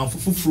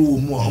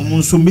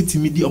more so meet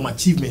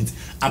achievement.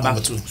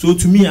 So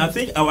to me, I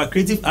think our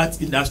creative arts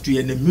industry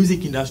and the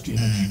music industry,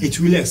 it's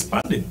really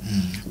expanded.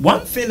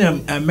 One thing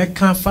I make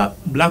for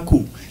Black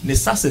Hole, the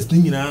success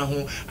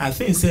I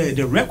think say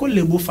the record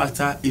label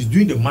factor is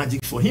doing the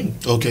magic for him.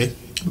 Okay.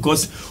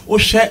 Because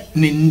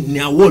ni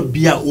award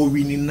be a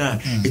winning now.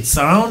 It's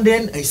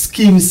surrounding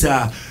schemes.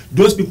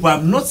 Those people,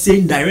 I'm not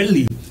saying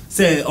directly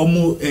say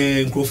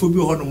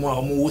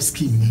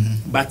scheme,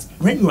 but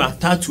when you are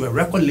attached to a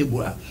record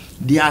label,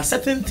 there are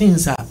certain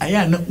things are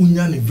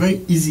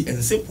very easy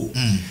and simple,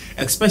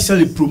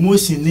 especially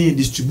promotion and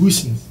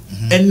distribution,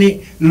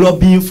 any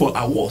lobbying for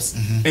awards.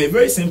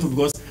 Very simple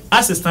because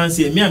as a stance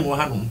here, me and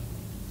Mohamed.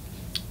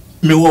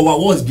 Me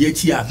was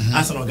B.E.T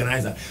as an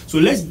organizer. So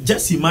let's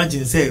just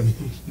imagine say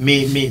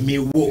me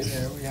wo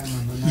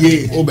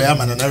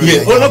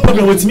no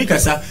problem with me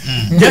kasa.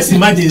 Just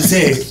imagine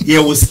say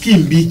was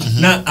scheme be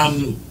now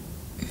I'm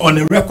on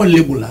a record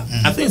label.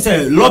 I think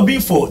say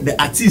lobbying for the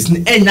artists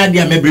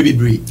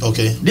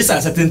okay. These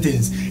are certain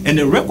things and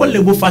the record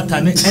label factor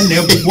and the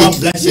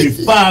Black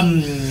Sherif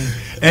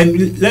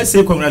and let's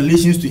say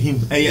congratulations to him.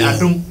 Okay.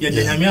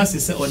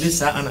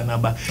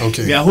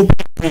 We are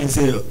hoping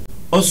say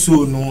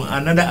also no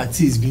another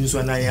artist being so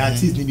another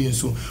artist being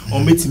so or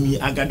make me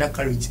I gather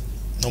courage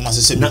no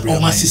massive but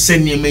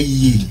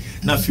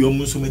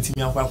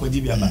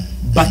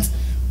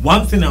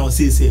one thing I will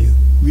say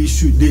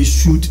they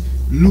should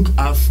look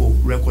out for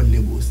record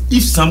labels.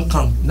 If some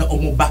come na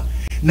omoba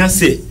na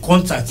say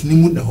contact ni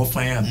mu na ho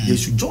fan they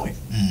should join.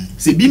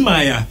 Say be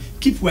my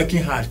keep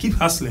working hard, keep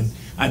hustling.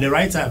 at the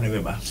right time,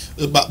 never.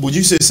 But would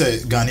you say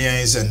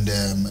Ghanaians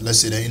and let's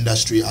say the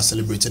industry are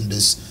celebrating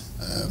this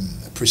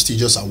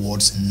prestigious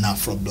awards now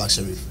from Black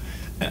Sherif?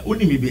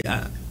 Only maybe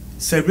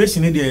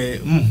celebration there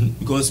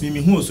because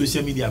me who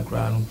social media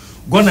crowd.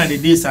 Gone are the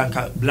days and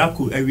Black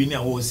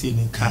arena was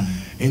saying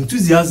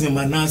enthusiasm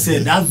and I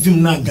said that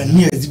film now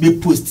Ghanaians be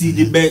posted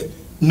the be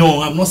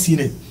no, I'm not seeing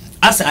it.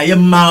 As I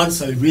am mild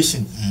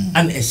celebration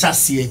and a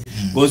chassis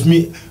because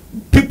me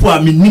people are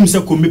me names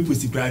are come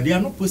posting they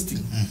are not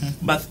posting.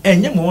 But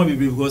any more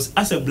because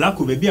as a Black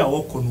baby I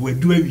walk on we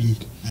do we.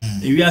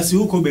 If you are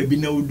so baby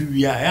now do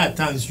we are at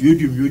times you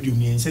do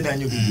me and said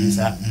you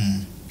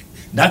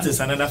that is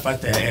another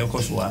factor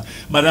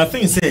but I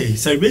think say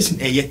celebration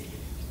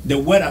the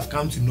world have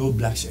come to know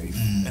Black Sherif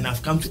and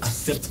have come to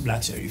accept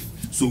Black Sherif,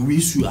 so we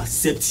should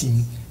accept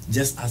him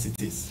just as it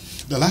is.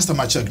 The last time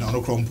I checked, now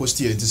no post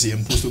here to say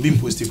post to be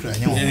posted. All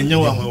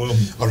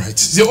right.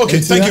 So okay,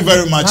 thank you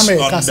very much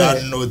on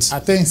that note. I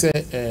think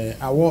say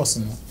awards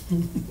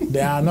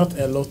there are not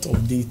a lot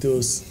of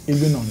details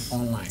even on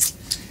online.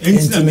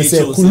 Inti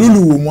say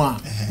kululu mo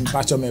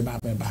mpacho meba.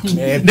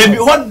 Dem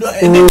what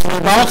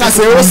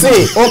o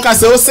say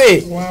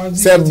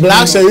say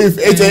Black Sherif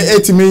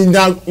 8 million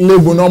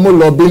label no mo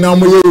lobby no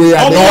mo yewe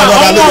ade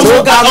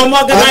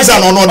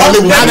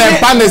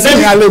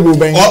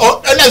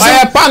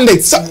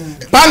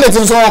Pandit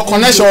nso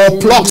connection or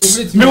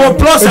plugs. Me will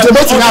plus it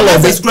bet na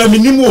lobby.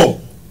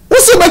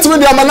 What's the bet me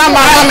the number?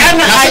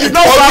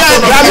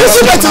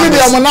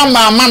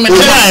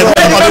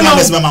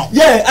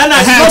 Yeah, and I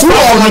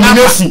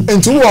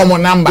into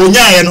one number.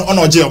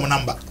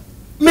 Number.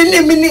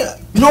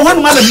 No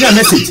one man me a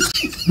message.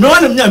 No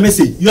one me a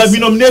message. You have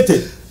been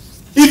nominated.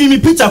 Even me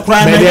picture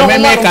crying.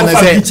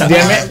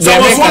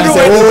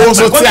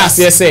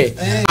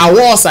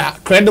 Awards are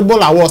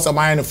credible awards are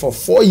mine for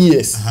 4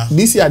 years.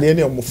 This year the end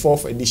of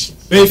 4th edition.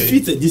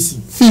 Fifth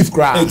edition. Fifth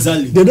crowd.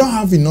 Exactly. They don't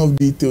have enough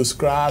details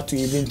crowd to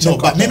even check. No,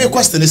 but maybe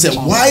question is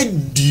why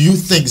do you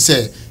think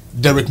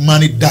Derek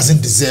Money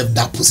doesn't deserve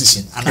that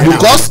position?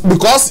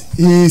 Because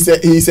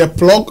he's a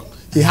plug.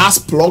 He has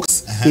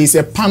plugs. He's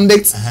a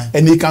pundit,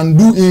 and he can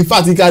do. In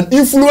fact, he can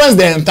influence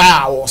the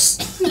entire awards.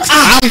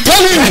 I'm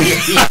telling you.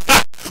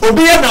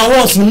 Obiya na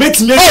awards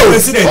makes me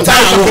president. What are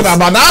you talking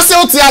about? Now say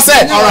what you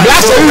say.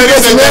 Black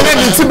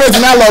Sherif is Tibet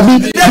na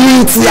lobby.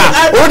 B.E.T.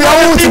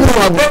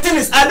 The thing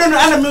is, I don't know.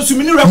 I don't know.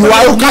 You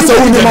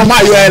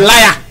are you a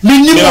liar. Do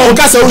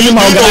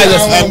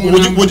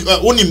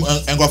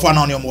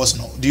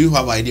you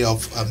have idea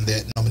of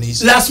the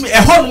nominees? Last me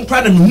a whole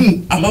crowd of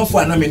whom a man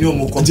for an amino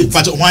more complete.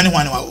 But one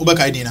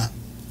Ubaka Idina.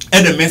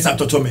 And the mess up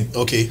to Tommy.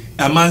 Okay.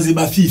 A man's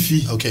ba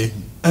fifi. Okay.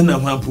 And a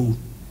mampu.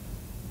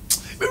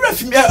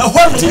 Let's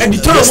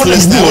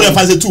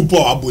two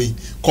poor boy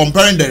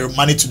comparing the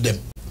money to them.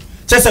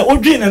 Just a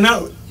old and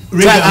now.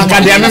 They are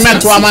coming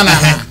to a man.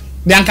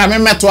 They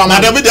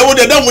want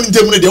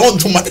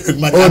to money.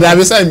 Oh, that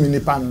is a mini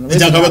pan. But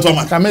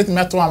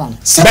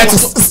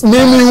me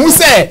who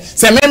say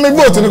me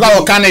go to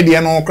the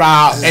Canadian or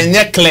crowd and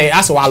yet clay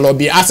as well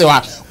lobby as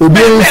well. No.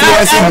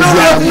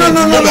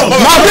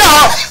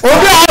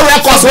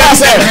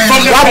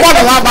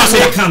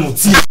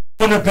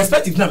 From the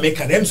perspective now, make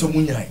them so much.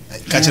 Me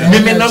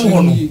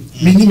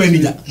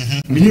manager,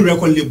 me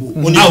record label.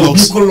 Now you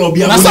call lobby.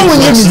 Now someone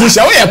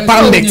musician, we are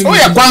pandit, we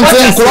are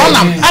quantum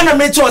corona. And I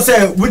made sure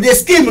say with the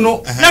scheme,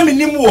 no, let me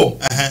name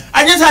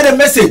I just had a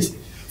message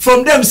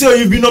from them say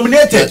you've been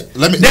nominated.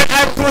 Then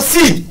I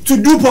proceed to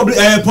do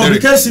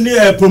publication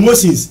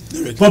promotions,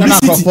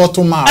 publicity,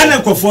 and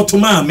then for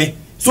tomorrow.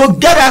 So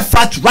get that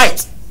fact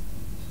right,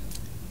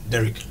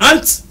 Derek.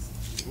 And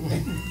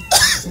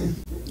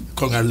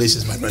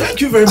congratulations, my brother.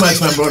 Thank you very much,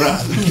 my brother.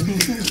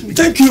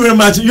 Thank you very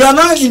much. You are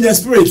now in the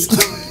spirit.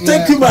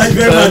 Thank you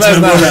very much, my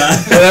brother.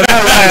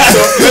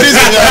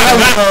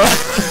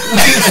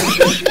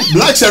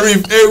 Black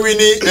Sherif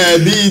winning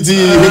B.E.T.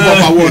 Hip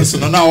Hop Awards.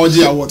 No, now OG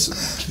Awards.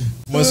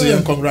 Most of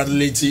you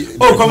congratulate you.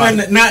 Oh, come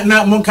on.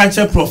 Now, mon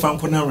catcher prof and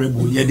Kona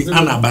Rebu. You're the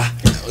Anaba.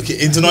 Okay,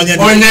 into no.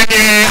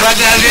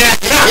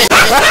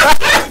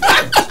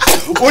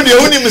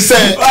 Unim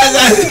say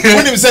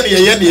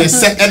ye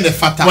set and the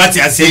fatter. What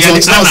you say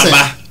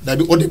Anaba? That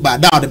be odi ba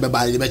down the be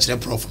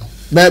prof.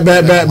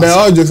 But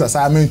all jokes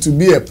aside, I mean to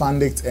be a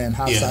pundit and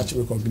have such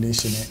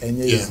recognition and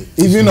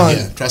even on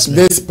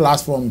this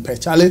platform,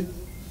 Pechale,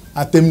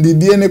 at them the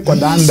DNA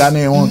kodanda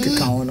na won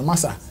keka on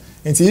masa.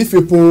 And if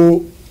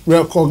people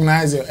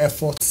recognize your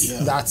efforts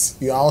that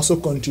you are also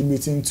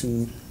contributing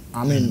to,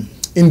 I mean,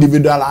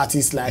 individual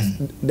artists like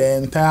the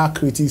entire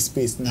creative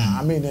space now.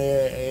 I mean,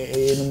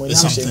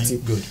 it's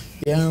something good.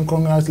 Yeah,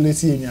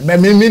 congratulations. But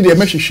me the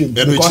message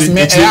because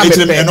me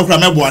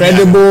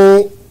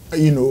credible,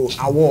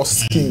 award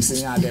schemes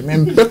in there.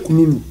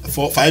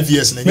 For 5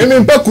 years.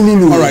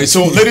 All right,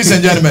 so ladies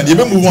and gentlemen, you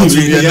move on to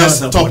the next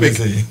topic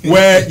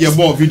where you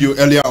bought video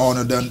earlier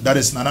on. Then that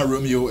is Nana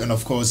Romeo and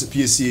of course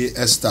PSA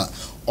Esther.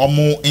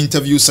 Omo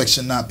interview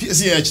section now.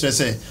 PSA actually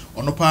say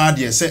on the part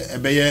they say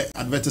a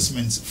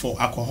advertisements for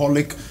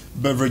alcoholic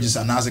beverages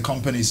and other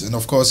companies and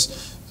of course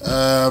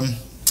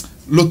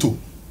Lotto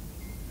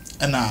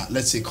and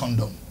let's say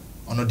condom.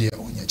 Or not there.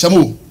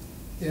 Chamu.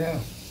 Yeah.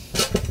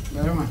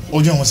 Very much.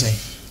 What do you want to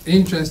say?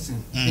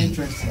 Interesting.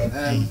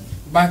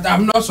 But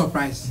I'm not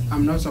surprised.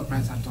 I'm not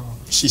surprised at all.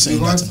 She's saying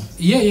because,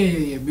 that.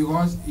 Yeah.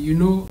 Because you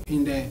know,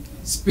 in the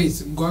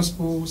space,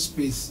 gospel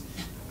space,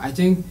 I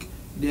think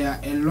there are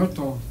a lot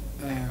of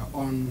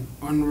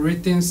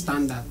unwritten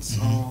standards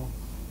or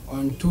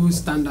untold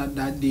standards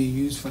that they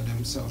use for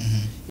themselves.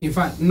 In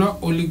fact, not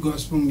only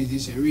gospel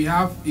musicians, we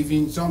have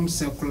even some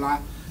secular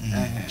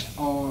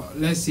or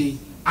let's say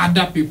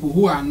other people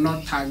who are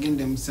not tagging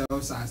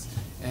themselves as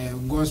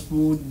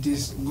gospel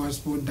this,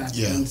 gospel that,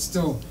 and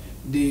still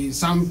they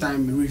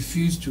sometimes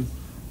refuse to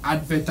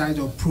advertise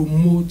or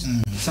promote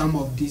some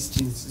of these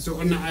things. So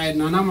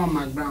Nanama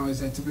McBrown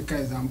is a typical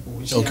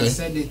example. She has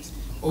said it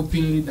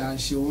openly that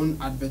she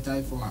won't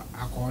advertise for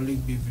alcoholic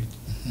beverage.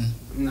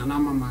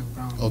 Nanama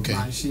McBrown,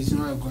 but she's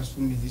not a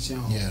gospel musician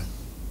or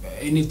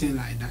anything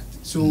like that.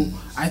 So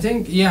I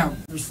think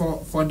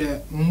for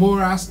the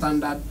moral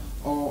standard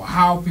or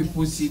how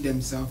people see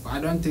themselves, I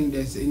don't think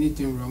there's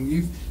anything wrong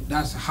if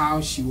that's how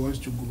she wants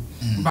to go.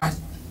 But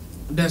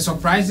the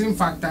surprising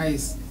factor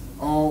is,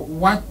 or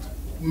what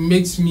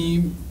makes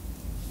me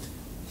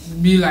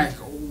be like,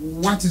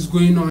 what is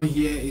going on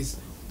here is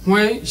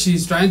when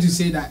she's trying to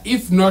say that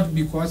if not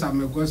because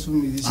I'm a gospel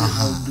musician,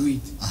 I'll do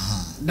it.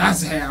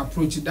 That's her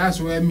approach. That's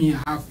where me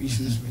have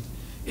issues with.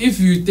 If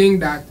you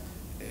think that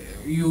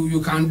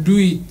you can do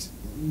it,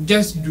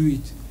 just do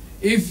it.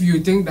 If you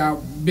think that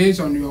based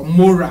on your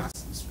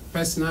morals,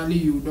 personally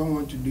you don't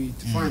want to do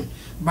it, fine.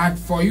 But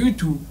for you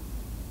to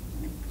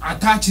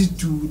attach it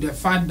to the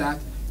fact that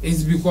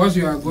it's because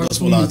you are a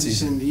gospel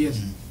musician,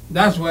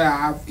 that's where I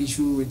have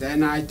issue with.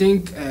 And I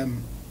think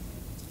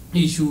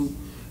you should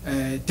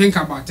think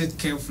about it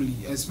carefully,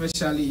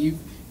 especially if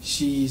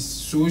she is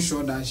so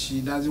sure that she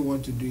doesn't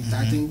want to do it.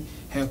 I think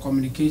her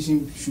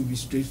communication should be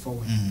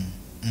straightforward.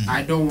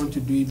 I don't want to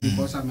do it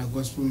because I'm a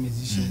gospel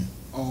musician,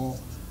 or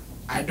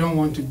I don't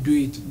want to do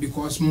it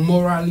because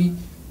morally,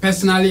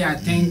 personally, I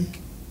think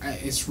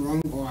it's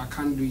wrong or I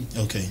can't do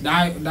it.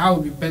 That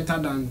would be better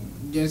than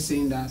just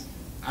saying that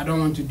I don't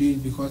want to do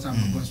it because I'm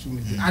a gospel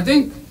musician. I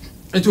think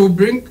it will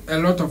bring a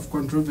lot of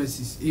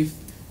controversies if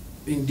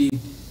indeed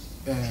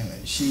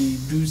she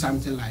do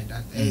something like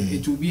that.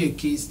 It will be a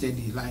case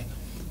study. Like,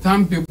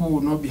 some people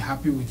will not be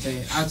happy with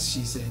her, as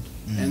she said,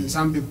 and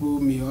some people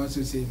may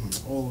also say,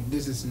 oh,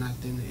 this is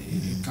nothing,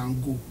 it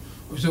can go.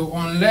 So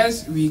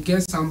unless we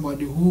get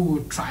somebody who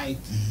will try it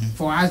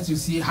for us to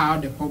see how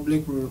the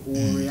public will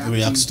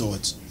react to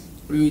it,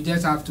 we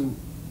just have to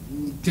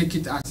take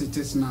it as it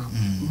is now.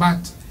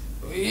 But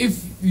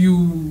if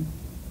you,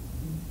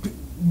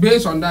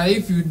 based on that,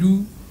 if you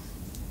do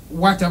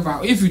whatever,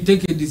 if you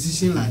take a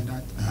decision like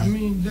that, I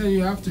mean, then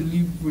you have to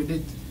live with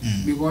it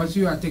because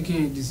you are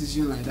taking a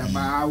decision like that.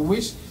 But I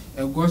wish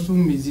a gospel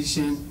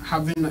musician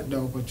having the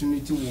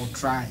opportunity will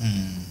try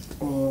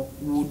or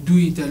will do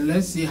it, and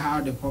let's see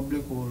how the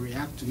public will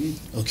react to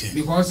it.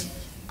 Because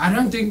I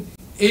don't think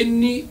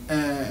any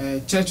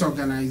church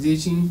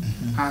organization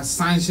has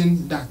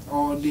sanctioned that,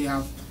 or they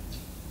have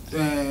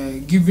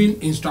given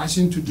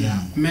instruction to their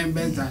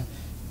members that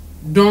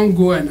don't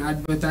go and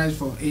advertise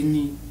for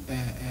any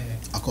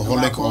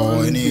alcoholic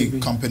or any baby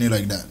company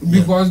like that.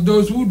 Because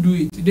those who do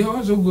it, they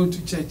also go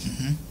to church.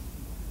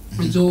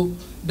 And so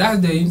that's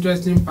the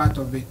interesting part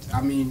of it.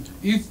 I mean,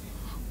 if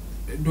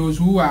those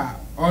who are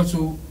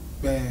also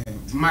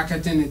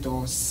marketing it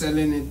or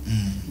selling it,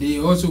 they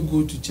also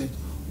go to church,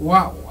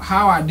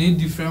 how are they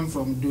different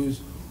from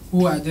those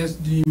who are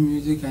just doing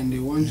music and they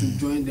want to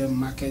join the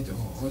market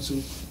or also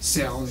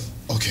sell it?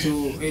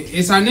 So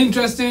it's an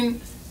interesting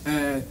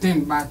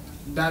thing, but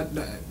that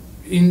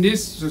in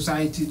this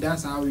society,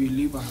 that's how we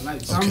live our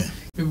life. Some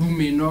people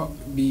may not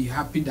be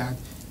happy that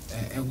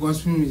a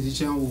gospel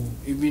musician will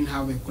even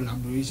have a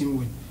collaboration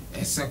with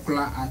a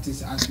secular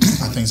artist. I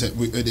think that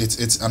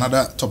it's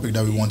another topic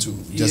that we want to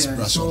just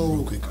brush on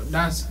real quick.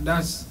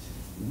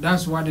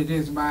 That's what it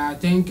is. But I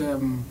think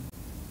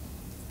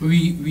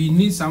we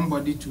need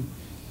somebody to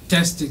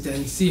test it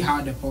and see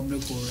how the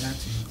public will react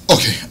to it.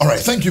 Okay, all right.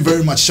 Thank you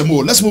very much,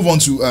 Shamo. Let's move on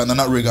to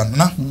Nana Reagan.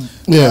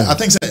 Nana, I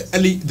think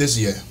early this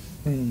year,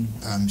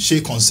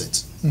 Shea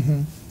concert,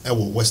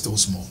 we're still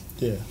small.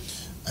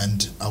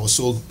 And I was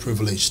so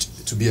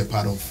privileged to be a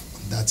part of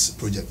that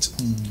project.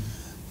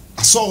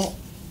 I saw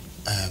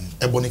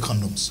Ebony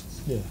Condoms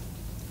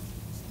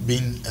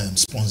being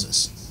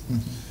sponsors.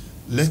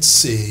 Let's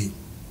say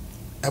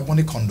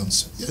Ebony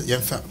Condoms,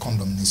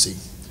 condom, they say,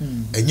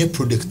 and your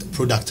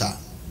product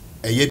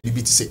a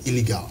B.E.T say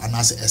illegal, and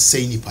I say a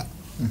say nipa,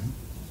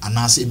 and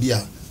I say be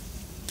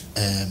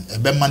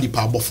a money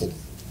power buffalo.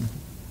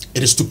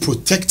 It is to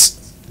protect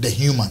the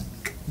human.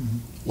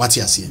 What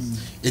you are saying?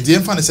 It the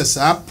infant says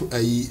a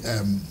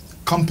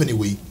company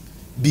way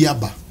be a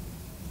bar.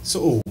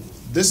 So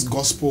this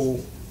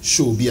gospel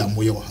show be a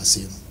moyo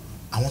hassaying.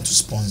 I want to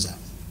sponsor.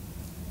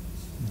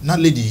 Not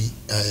lady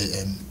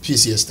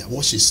PCS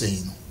what she's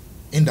saying.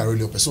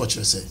 Indirectly, person what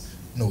she say.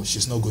 No,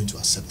 she's not going to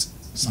accept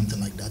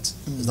something like that.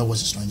 Is that what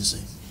she's trying to say?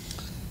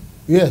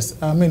 Yes,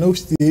 I mean, hope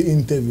the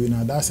interview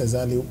now, that's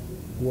exactly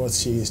what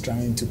she is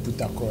trying to put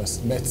across.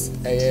 But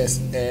yes,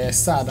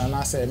 sad, and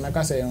I say, like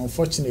I say,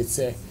 unfortunate,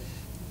 say,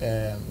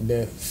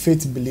 the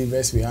faith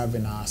believers we have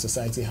in our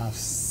society have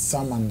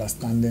some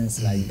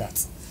understandings like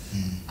that.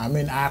 I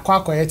mean, I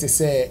quite quiet to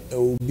say it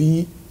will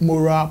be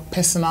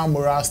personal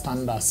moral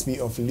standards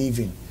of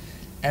living.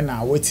 And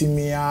I wait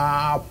me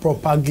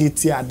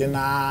propagate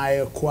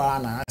adena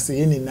kwana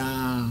say any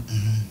na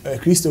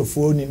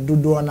Christopher ni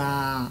dodo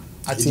na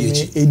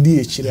atimi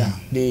ADHD.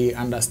 They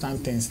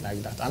understand things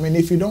like that. I mean,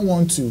 if you don't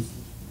want to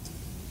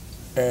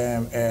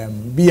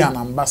be an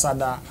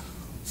ambassador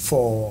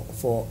for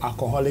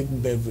alcoholic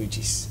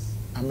beverages,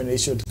 I mean, it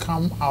should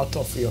come out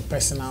of your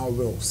personal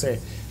will. Say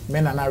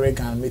men and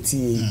American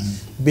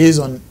based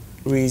on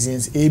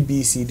reasons A,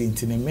 B, C, D,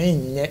 into the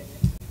main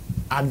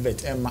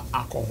advert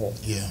alcohol.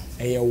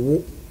 A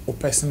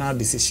personal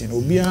decision.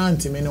 You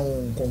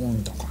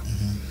understand?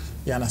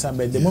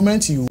 But the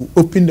moment you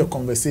open the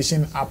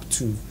conversation up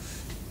to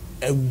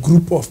a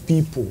group of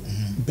people,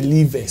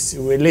 believers,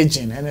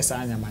 religion, and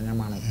some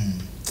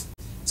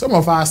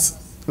of us,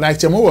 like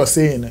Chemo was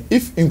saying,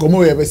 if in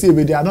Komo ever say,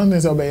 I don't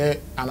think so be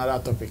another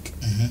topic.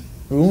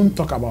 We won't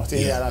talk about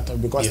any other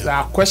topic because there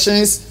are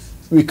questions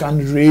we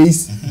can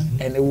raise,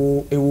 and it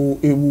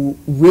will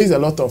raise a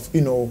lot of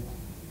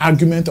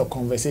argument or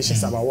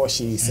conversations about what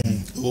she is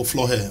saying. It will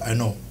floor her, I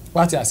know.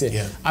 What I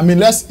say. I mean,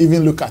 let's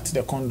even look at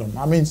the condom.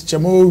 I mean,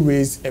 Chemo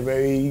raised a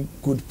very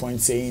good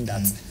point saying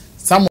that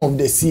some of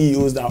the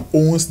CEOs that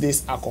owns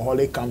these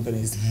alcoholic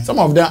companies, some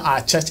of them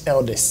are church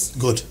elders.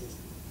 Good.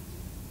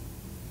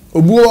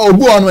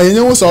 Obu ono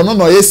yenye so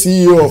no ye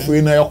CEO of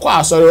we na yakwa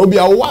asore obi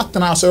a what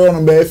na asore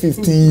no be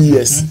 15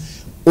 years.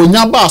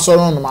 Onyaba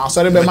asore no ma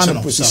asore be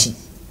man position.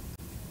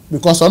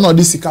 Because ono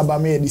this sikaba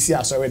me this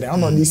asore there.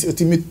 Ono this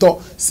ultimate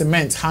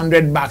cement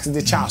 100 bags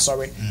the cha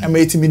asore. And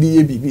me ultimate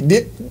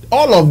the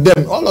all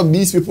of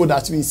these people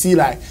that we see,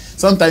 like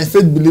sometimes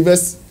faith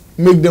believers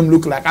make them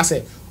look like I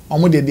say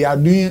they are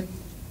doing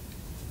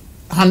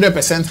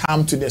 100%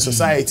 harm to the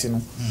society.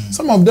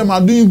 Some of them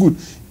are doing good.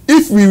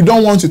 If we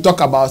don't want to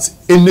talk about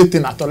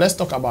anything at all, let's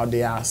talk about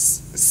their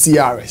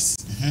CRS.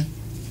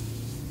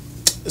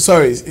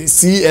 Sorry,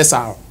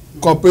 CSR,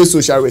 corporate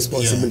social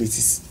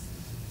responsibilities.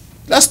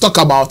 Let's talk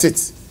about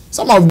it.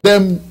 Some of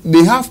them,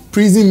 they have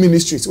prison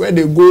ministries where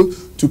they go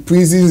to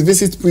prisons,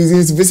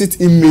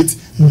 visit inmates,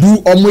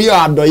 do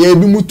omoya adoye,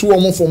 be mutu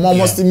omo for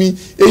mama stimi,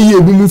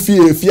 eye be mu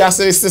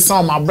fiase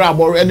some abra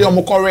already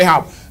omo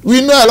rehab.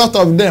 We know a lot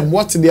of them,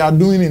 what they are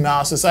doing in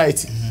our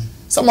society.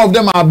 Some of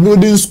them are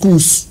building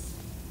schools.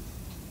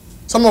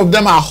 Some of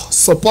them are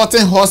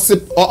supporting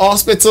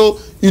hospital,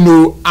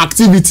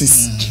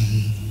 activities.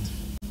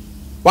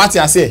 What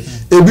you say?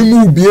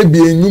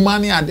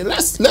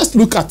 Let's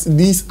look at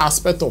this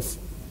aspect of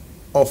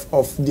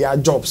their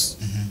jobs.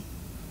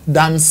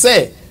 Than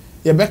say,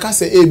 Rebecca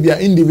say,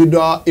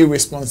 individual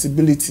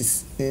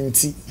irresponsibilities.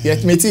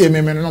 Yet me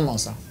no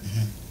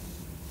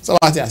so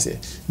what you say?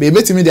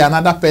 Baby to me, the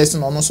another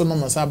person also no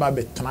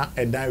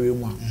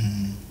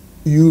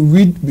you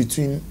read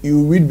between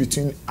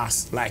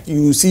us, like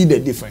you see the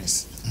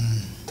difference.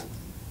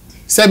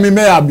 Say me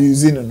may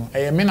abuse no.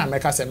 I mean I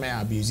make us say may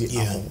abuse it.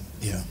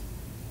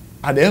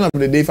 At the end of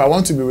the day, if I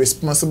want to be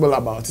responsible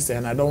about it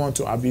and I don't want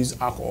to abuse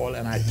alcohol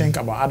and I think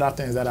about other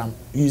things that I'm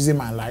using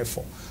my life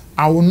for,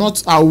 I will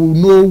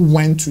know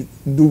when to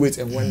do it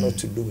and when not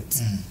to do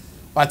it.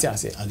 What you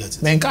say? I get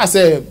it. Then can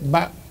say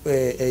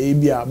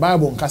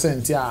Bible can say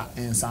and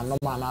some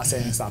normal and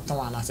say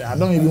I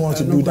don't even want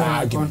to do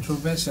that argument.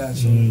 Controversial. I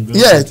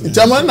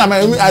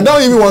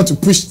don't even want to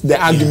push the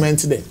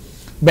argument there.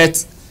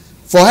 But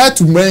for her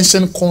to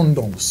mention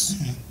condoms,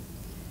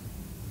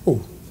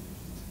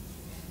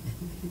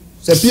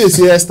 so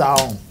PCS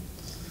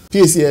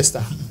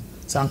star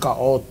sanka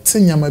or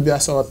tinyama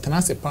biasa or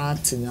tenase pan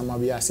tinyama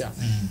biasa.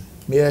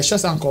 Me sure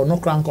sanka no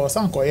crank or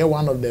sanka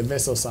one of the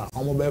vessels are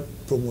almost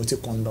promoting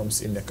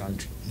condoms in the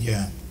country.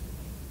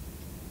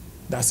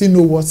 Does he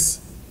know what's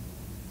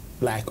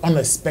like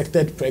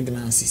unexpected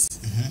pregnancies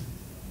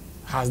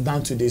has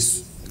done to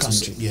this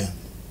country?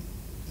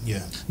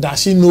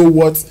 Does she know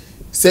what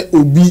say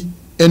obi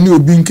any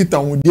obi nkita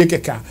wodie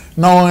keka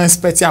na on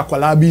expect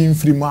akwala bi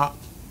mfrima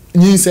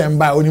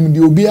nyinsemba onim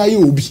de obi aye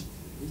obi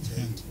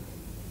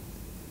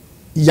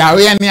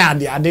yare ne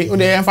ade o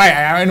de enfa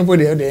yare no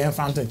de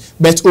enfa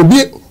but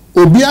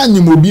obi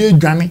anyim obi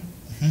adwane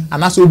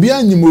anaso obi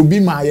anyim obi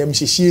ma yam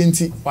hyehye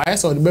enti why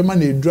so de be ma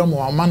na edura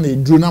ma na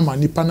eduro na ma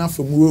nipa na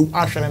famu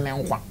ahwere ne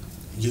nkwa.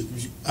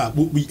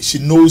 She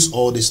knows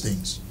all these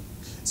things.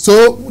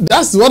 So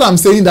that's what I'm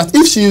saying, that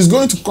if she is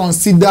going to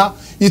consider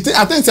it,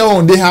 I think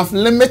they have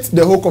limited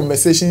the whole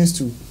conversations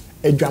to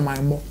a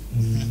drama more.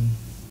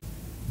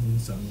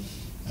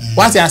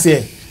 What I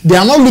say, they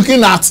are not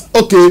looking at,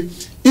 okay,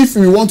 if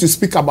we want to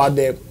speak about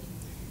the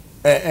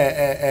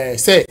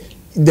say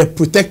the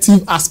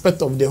protective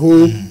aspect of the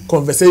whole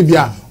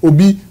conversation,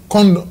 obi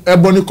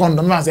ebony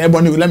condom,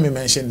 let me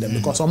mention them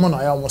because someone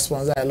I almost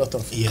sponsor a lot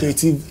of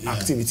creative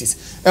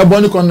activities.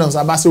 Ebony condoms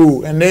are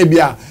and they be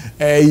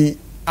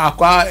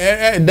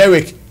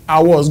Derek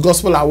Awards,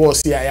 Gospel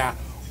Awards here,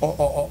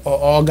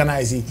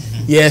 organizing.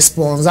 Yes,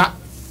 sponsor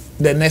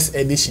the next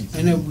edition.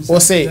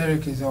 Or say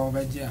Derek is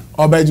Obeji.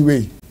 Obeji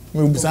way.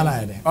 We be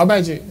sana there.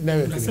 Obeji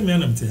Derek. That's me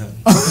and I'm telling.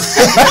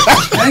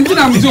 Anything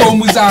I'm doing,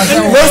 Musa.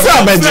 What's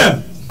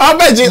Obeji?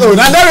 Obeji, oh,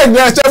 na Derek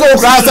dey chemo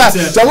class.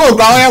 Chemo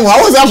class I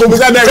was up with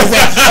Derek say,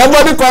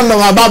 everybody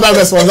condom about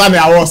the sponsor the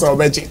awards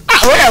Obeji.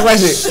 Ah, where your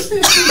question?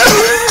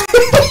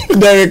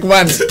 Derek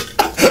man.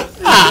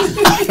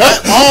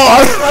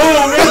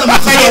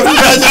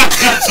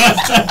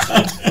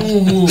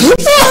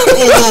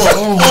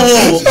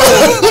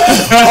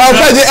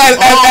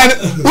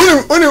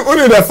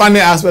 Only the funny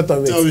aspect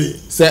of it.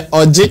 Say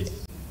Oji,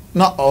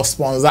 not our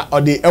sponsor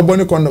or the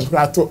Ebony Condom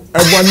Plateau,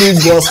 Ebony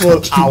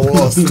Gospel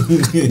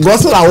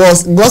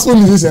Awards. Gospel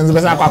musicians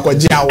better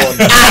Oji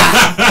Award.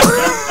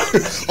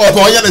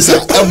 Oh, yeah, say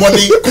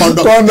Ebony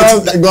Condom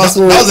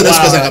Gospel. That was the next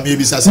question I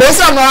maybe say.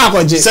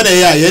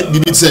 Said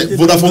B.E.T say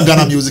Vodafone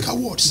Ghana Music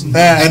Awards.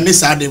 And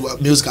this are the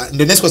music.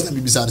 The next question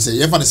B.E.T say,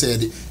 you have say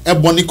the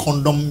Ebony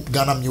Condom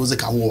Ghana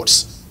Music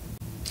Awards.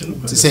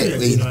 To say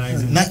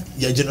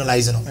you're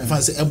generalizing. If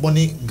I say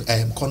Ebony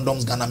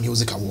Condoms Ghana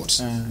Music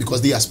Awards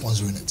because they are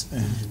sponsoring it.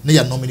 They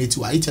are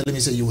nominated. Are you telling me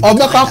say you would?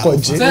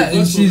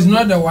 She's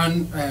not the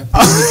one.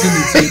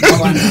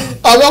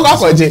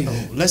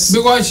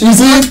 Because she's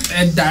not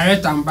a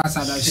direct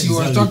ambassador. She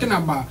was talking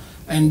about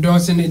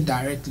endorsing it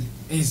directly.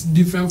 It's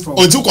different from.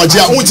 Any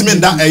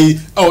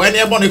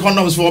Ebony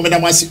Condoms for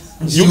Madam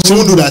she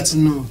won't do that.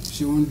 No,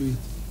 she won't do it.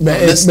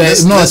 But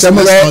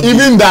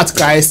even that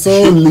guy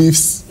still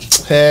leaves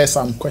her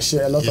some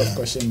question, a lot of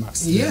question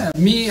marks. Yeah,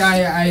 me,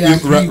 I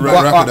agree.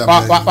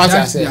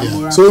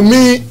 So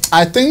me,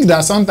 I think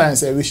that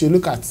sometimes we should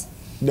look at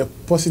the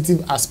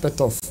positive aspect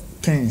of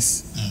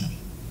things.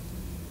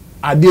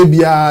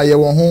 Adebia, you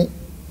want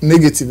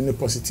negative and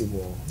positive.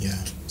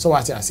 Yeah. So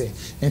what I say,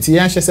 and the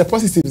answer is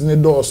positive is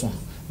not also.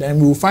 Then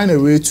we will find a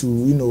way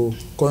to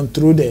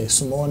control the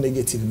small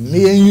negative. Me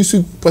use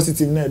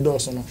positive na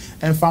also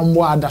and find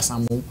more other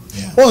some.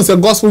 Once a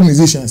gospel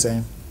musicians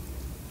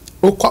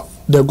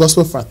the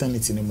gospel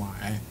fraternity anymore.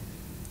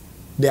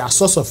 They are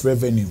source of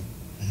revenue.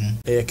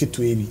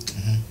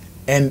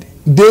 And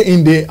day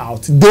in day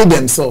out, they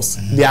themselves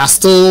they are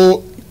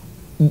still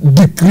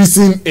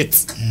decreasing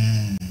it.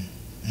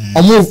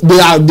 They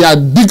are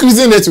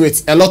decreasing it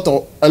with a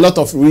lot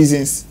of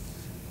reasons.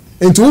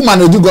 Into who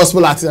manage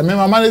gospel artists? I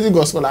remember managing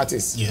gospel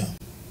artists. Yeah.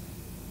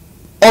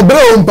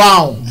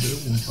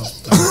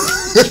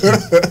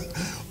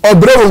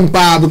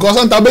 Because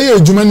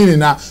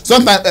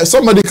sometimes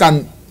somebody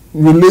can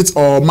relate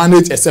or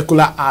manage a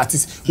secular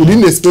artist within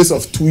the space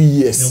of 2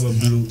 years.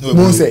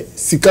 Don't say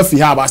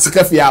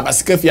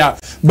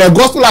but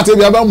gospel artists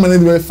we have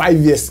managed 5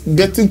 years,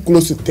 getting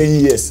close to 10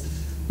 years.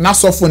 Now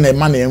suffer a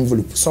money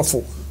envelope,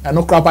 suffer. And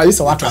no crap, this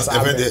is what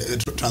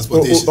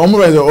transportation. Or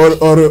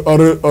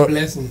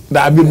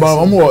that be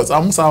almost.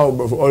 I'm sorry,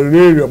 or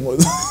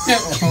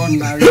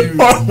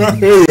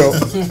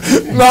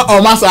no,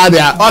 or master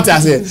there. What I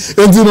say,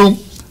 and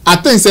I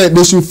think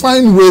they should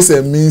find ways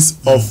and means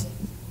of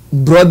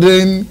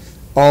broadening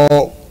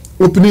or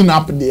opening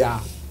up their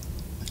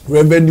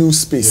revenue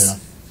space.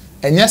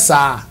 And yes,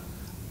 sir,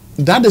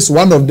 that is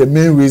one of the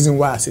main reasons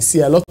why I see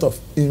a lot of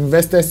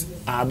investors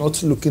are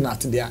not looking at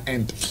their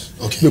end.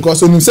 Okay.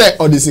 Because when you say,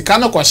 oh, this is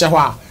kind of question, you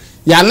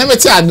are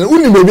limited.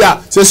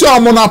 So,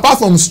 apart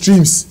from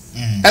streams,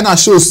 and I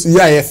shows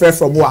yeah, fair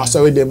from what I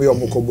saw with them, your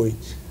Mokoboy.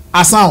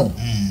 A sound.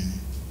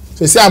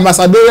 So, say,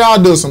 ambassadorial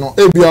dose, no,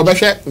 a be a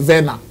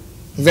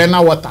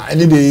Vena water,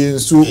 any day,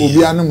 so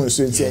Obianum,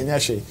 so it's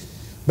a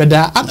but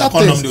there are other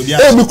things.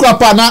 Oh, be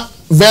crapana,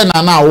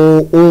 Vena now,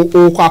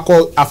 oh,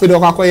 Quaco, a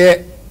fiddle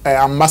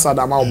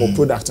ambassador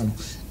product.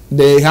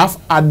 They have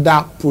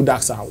other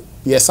products out.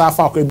 Yes, I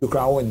found could be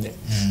crowd there.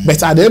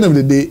 But at the end of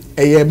the day,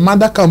 a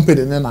mother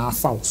company then I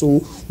found. So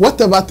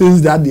whatever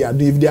things that they are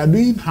doing, if they are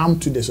doing harm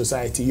to the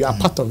society, you are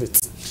part of it.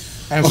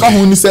 And come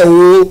when you say,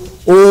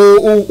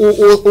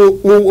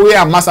 we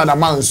are ambassador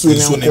man soon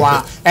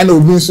and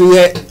Obi so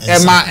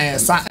Emma and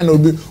San and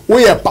Obi.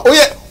 We are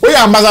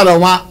ambassador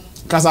one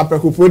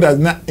Casapeco product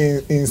not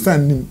in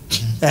standing.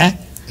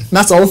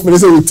 That's all for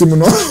this with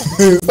Timono.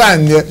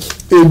 Stand here.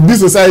 This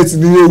society,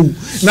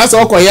 that's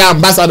all.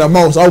 Ambassador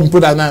Mouse, I will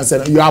put that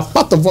answer. You are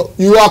part of.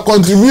 You are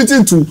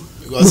contributing to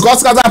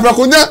because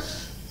Casapeco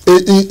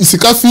is a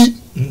coffee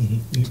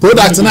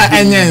product na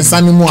enye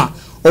sanimua.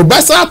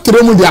 Obesa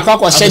tremu di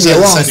akwa share the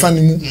one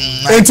sanimu.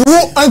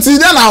 Until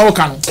then I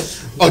can.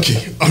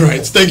 Okay, all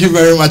right. Thank you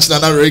very much,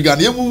 Nana Reagan.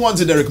 You move on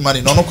to Derek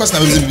Money. No question. I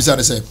was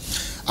beside say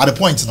at the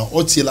point now.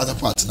 What's the latter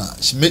part now?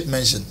 She made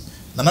mention.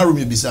 Nana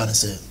Rumi beside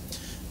say.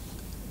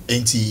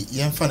 Enti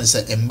yemfa ne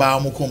say emba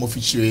mo ko mo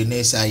fichire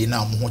na say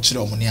na mo ho kire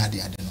o mo ne ade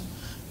no.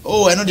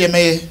 Oh, I know dey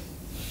may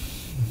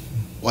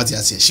what you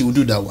say. She will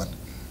do that one.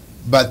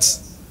 But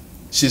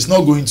she's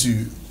not going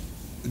to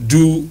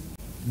do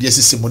the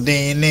system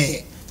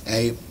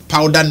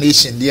powder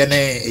nation there na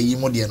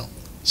eyimo there no.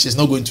 She's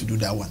not going to do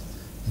that one.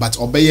 But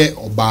obeye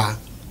oba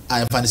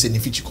I find say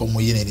nifichi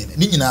komo yene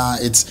ni nyina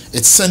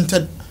it's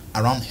centered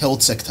around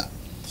health sector.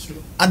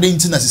 True. And the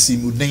internet is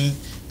muden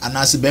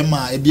anase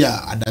bema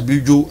ebia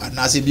adabridwo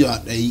anase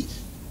bia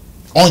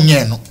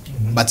onye no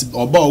but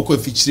oba okọ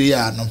feature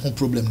ya no ho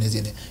problem na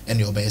zene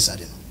any oba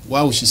yesade no.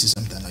 Why would she see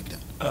something like that?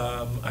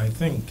 I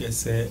think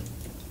it's a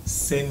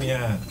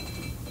senior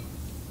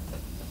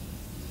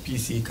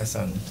PC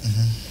Kasano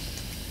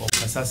or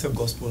Kasase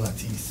gospel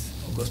artist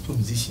or gospel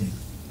musician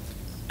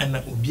and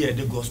that would be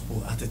the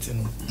gospel at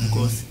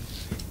because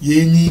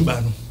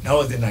that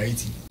was the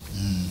narrative.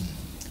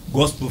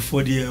 Gospel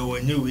for the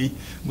way,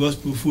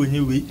 gospel for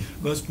any way,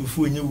 gospel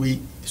for any way.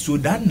 So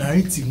that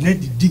narrative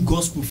need the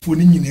gospel for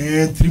any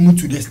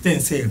to the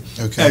extent say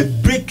a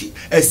break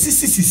a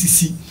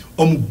CCCC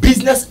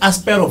business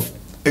aspect of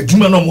a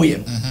human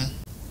way.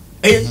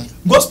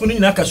 Gospel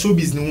in a show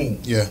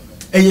business. Yeah.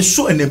 A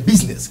show and a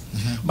business.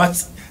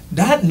 But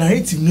that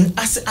narrative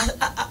as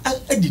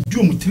the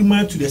doom 3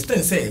 months to the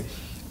extent say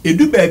a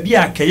do be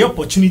a key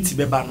opportunity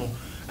bebano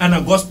and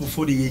a gospel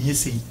for the you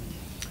say.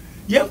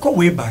 Yeah, go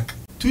way back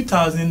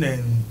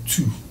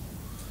 2002.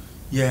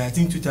 Yeah, I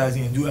think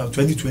 2002 or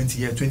 2020.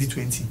 Yeah,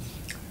 2020.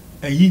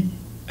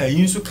 I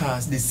used to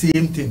cast the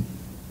same thing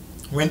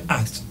when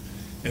asked.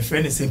 A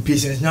friend is saying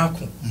patience now.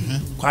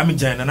 Kwame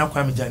Jan and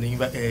Kwame Jan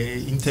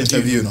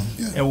interview. No,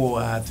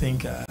 yeah. I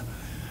think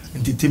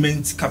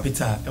entertainment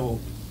capital.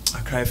 I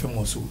cry for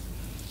also.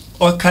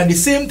 Or can the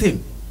same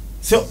thing?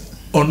 So,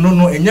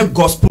 no, any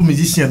gospel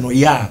musician no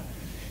yeah,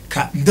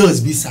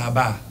 does be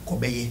saba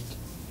kobeye.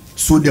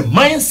 So the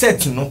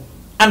mindset no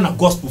and a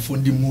gospel for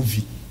the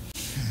movie.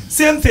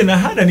 Same thing. I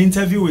had an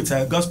interview with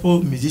a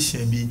gospel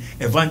musician, be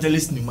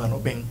evangelist Nimano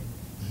Beng.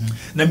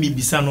 Na mi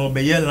bisano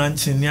be ye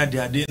lunch near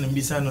the day na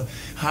bisano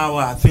how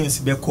are things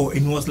be called,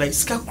 and it was like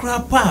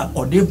skakrapa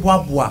or de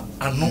boa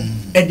and no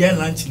e dey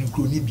lunch in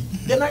kroni bi.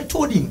 Then I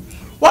told him,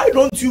 why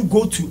don't you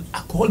go to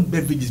alcoholic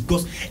beverages,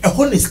 because a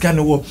whole is kind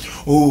of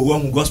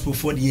one gospel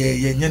for the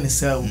year and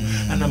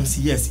I'm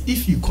saying yes,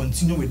 if you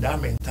continue with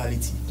that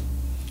mentality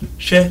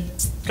share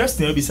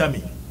question be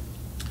Sammy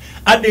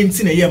I didn't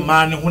see a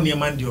man who near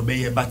man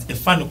obey, but a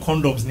fan of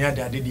condoms near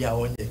the idea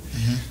on ye.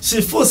 She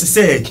first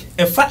said,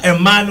 a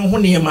man who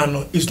near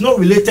man is not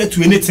related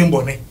to anything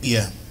bonnet.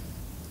 Yeah.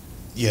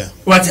 Yeah.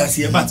 What I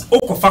see, but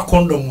Okofa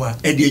condom wa,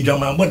 Eddie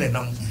Jama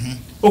Bonenam,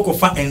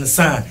 Okofa and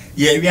San,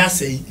 yeah, we are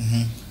saying.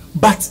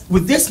 But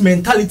with this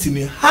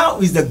mentality,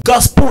 how is the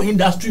gospel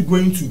industry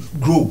going to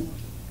grow?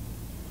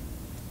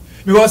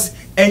 Because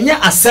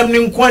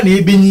assembling when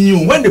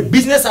the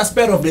business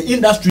aspect of the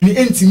industry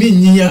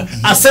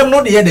assemble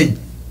not the heading.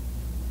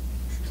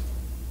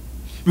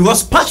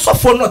 Because pastor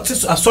for not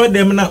I saw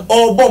them now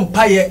all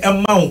bumpire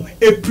amount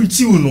a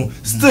pretty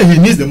still he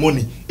needs the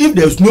money. If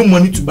there's no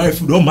money to buy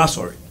food, oh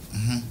sorry.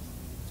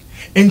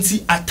 And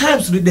see at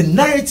times with the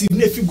narrative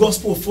if you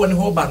gospel for the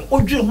whole band,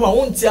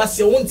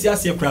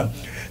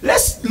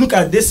 let's look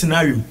at this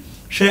scenario.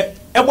 Share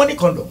Ebony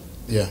Condom.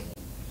 Yeah.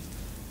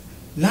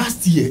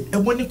 Last year,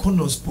 Ebony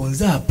Condom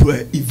sponsor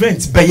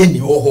events by any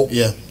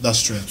yeah,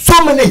 that's true.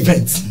 So many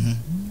events,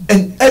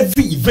 and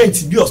every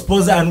event you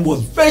sponsor and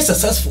was very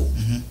successful.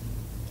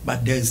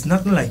 But there is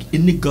nothing like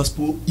any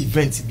gospel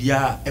event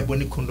via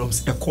Ebony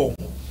Condoms a call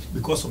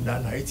because of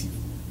that narrative.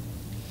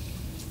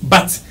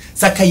 But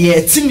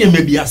Sakaye Tinya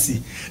maybe I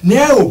see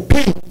now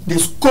pay the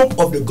scope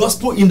of the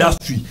gospel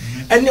industry.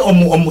 Any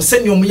almost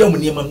send your name,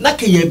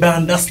 Nakaye by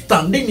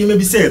understanding you may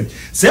be said.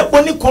 Say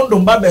Ebony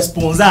Condom Baba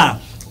sponsor.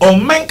 Or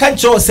man can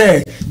show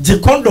say the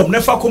condom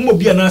never come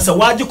be an answer.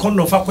 Why the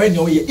condom for when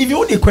you're here? If you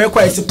only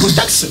quite it's a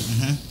protection.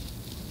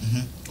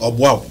 Or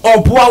wow.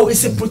 Or wow,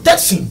 it's a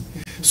protection.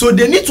 So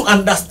they need to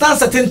understand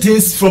certain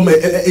things from an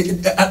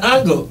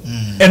angle.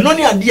 And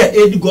only idea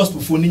aid the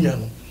gospel for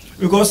Ninyano.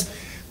 Because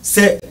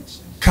say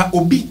ka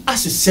obi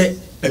as say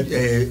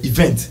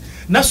event.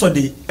 That's what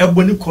the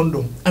Ebony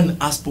Condom and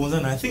as sponsor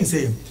and I think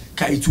say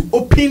ka it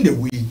will open the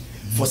way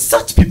for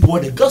such people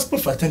the gospel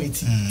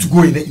fraternity to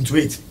go into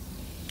it.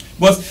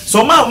 But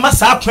so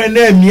massa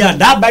pioneer me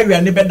that by we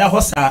are never that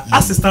horse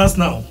assistance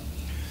now.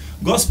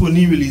 Gospel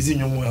need releasing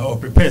you or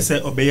prepare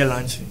say obey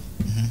lunch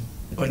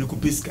or the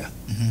kupiska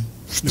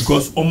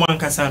because Oman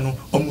Kasano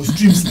almost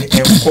streams the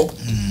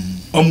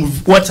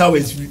enco watch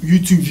hours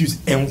YouTube views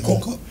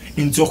enco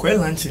into a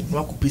lunch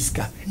no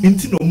kupiska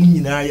into no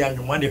munina ya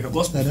no one the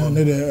gospel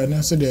and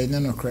I said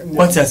no correct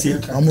what I say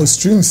almost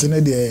streams in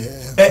the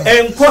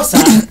enco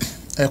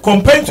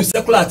compared to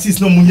secular artists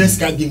no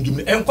munyeska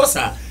game enco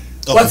sir.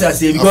 Okay. What I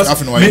say because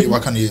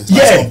what can you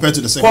compared to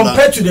the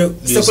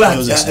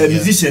secular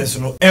musicians,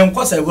 you know, and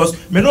because I was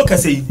no can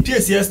say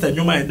PCS that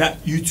you might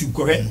that YouTube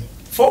correct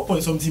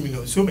 4.something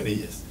million so many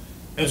years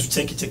and so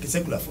check it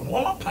secular phone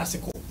one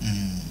particle.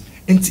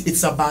 And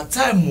it's about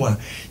time one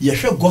you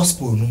share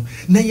gospel no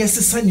na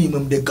yes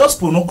name the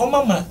gospel no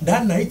mama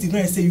that night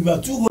you say you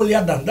are too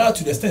holier than that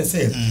to the extent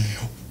say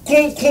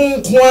kun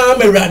kwa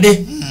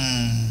merade.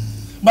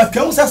 But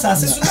can we say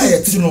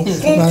you know?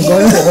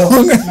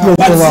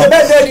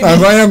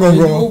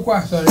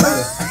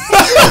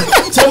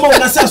 Tell me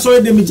when I say sorry,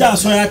 the media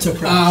sorry at your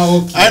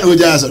crowd. I know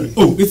sorry.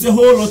 Oh, it's a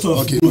whole lot of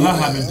okay.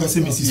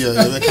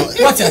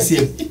 What I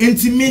say,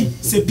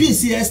 intimate, say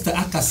PCS to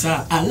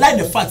Akasa. I like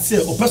the fact say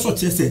or person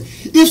say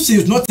if she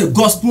is not a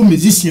gospel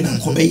musician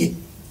and obey,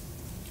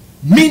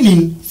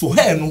 meaning for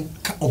her no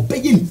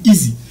obeying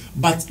easy,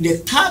 but the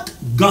tag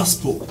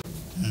gospel.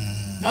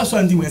 That's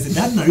one thing when I say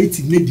that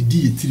narrative made the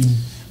D3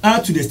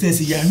 to the extent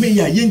say ya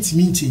yent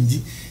mean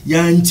change.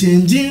 Yan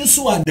changing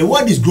so the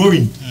world is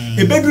growing.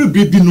 A bedroom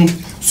baby no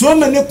so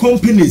many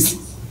companies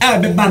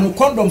be ban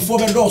condom for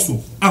the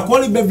dosu. A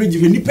quality beverage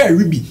when you pay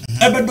ruby.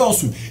 Ebe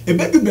dosu. A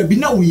bedroom baby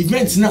now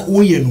events na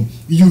no. You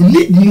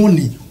need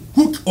money,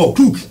 hook or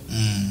crook.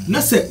 Now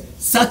say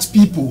such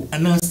people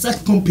and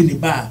such company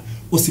bar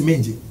or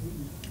semenje.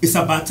 It's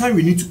about time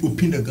we need to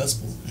open the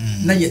gospel.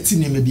 Now yet see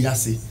name be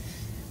say.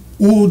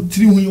 Oh,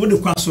 3 when you the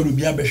cross or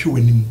be a show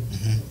when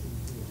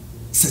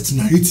set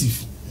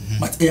narrative.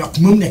 But there are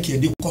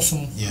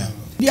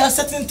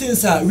certain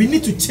things we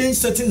need to change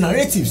certain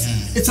narratives.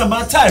 It's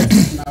about time.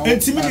 And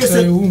to me,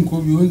 say,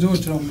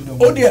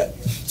 oh dear.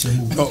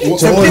 Exactly.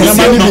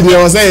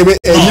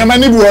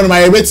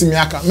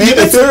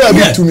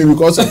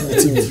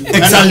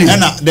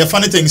 And the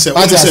funny thing is,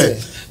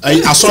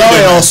 I saw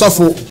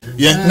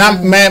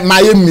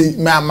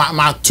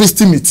my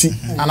twisting me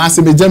and I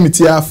say the jam me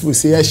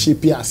say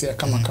shape say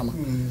come.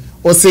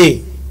 Or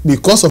say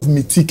because of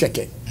me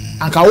keke.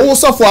 And ka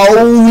also for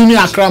our winning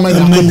akrama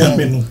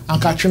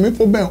and ka tweme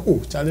po ben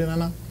oh chale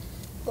nana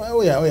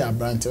oh yeah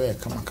brand oh yeah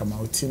come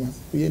out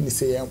we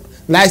say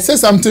like say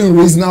something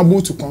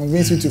reasonable to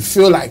convince you to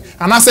feel like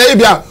and I say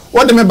bia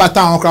what dem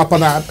bata okra pa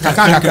na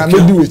kaka me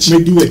do echi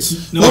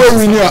no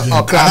winning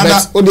okra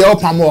but o dey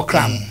up am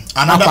okra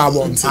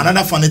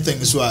another funny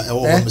thing is what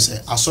I say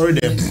I sorry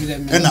them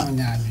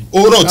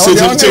oh no say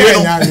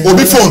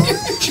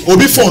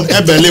obi phone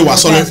e bele wa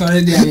sorry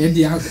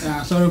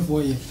sorry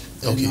for you.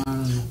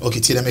 Okay,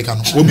 tell them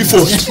can. Obi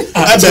phone.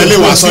 I barely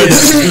was sorry.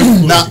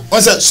 Now,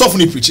 once a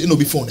softly preach, no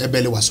be phone. I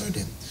barely was sorry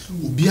them.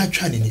 Obi a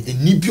training. A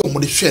nibi or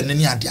more share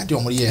any idea. They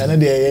are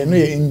no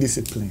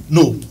indiscipline.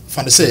 No,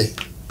 fan say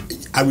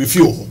I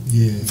refuse.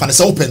 Fan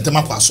say open.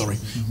 Tema kwa sorry.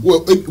 We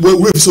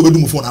so we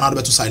do phone another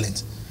better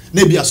silent.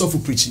 Maybe a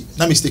softly preaching.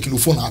 Now mistaking the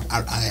phone.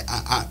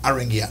 I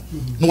ring here.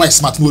 No, I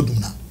smart mode do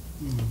now.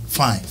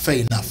 Fine, fair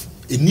enough.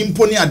 A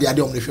nimponi idea.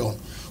 They are phone.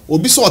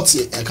 Obi sort.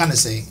 I can't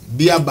say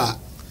be about.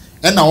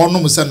 And now one no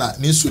musana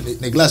needs to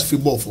the glass free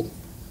ball for.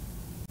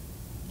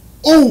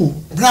 Oh,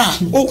 bra.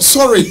 Oh,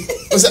 sorry.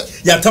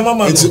 Yeah,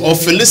 tamama. It's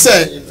of Felice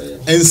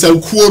and so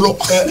cool.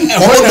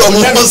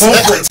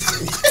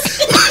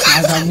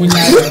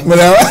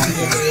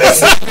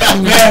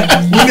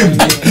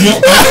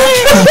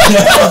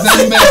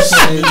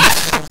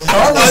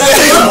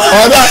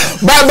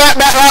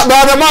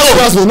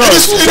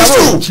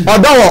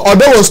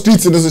 Although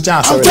streets in the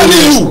chance. I'm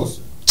telling you.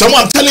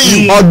 Someone telling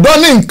you.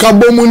 Ordonning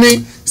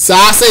Kabomuni.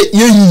 Sa say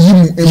ye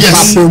mu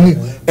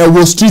e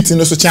wo street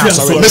no so chance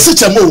sorry me se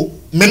chemo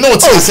me no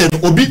ti say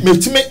obi me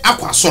ti me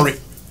akwa sorry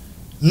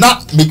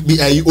na me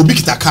obi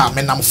kita car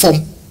me nam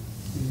fom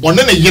one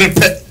na yire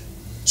pe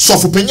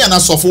sofo panya na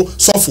sofo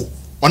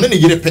one na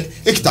yire pe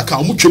e kita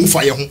car mu twem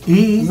fa ye ho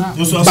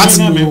but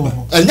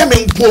enya me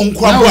mpo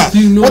nkwa bro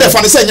wo de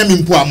fa ne say enya me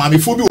mpo ama me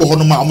fo bi wo ho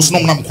no ma omo so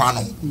no nam kwa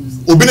no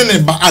obi ne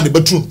ba a de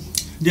batru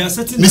there are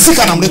certain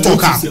Nisika na mreto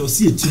ka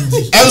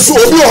enso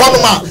obi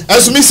ohonoma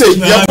enso mi say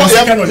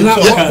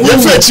ye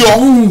fetch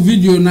yo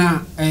video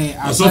na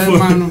asofo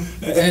no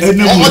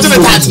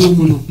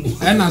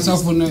and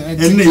asofo no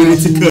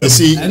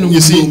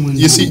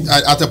you see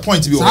at a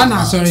point be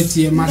na sorry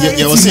tie ma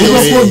you say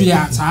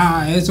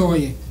eso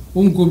ye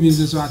unko bi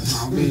so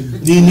atna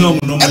baby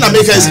and na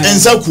make us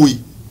ensakui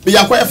be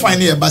yakwa fine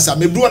here basa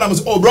me bro na me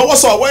oh bro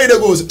what's up where you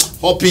go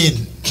hop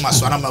in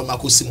maso na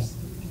makosimo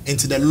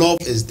into the love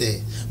is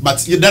there.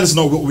 But that is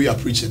not what we are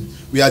preaching.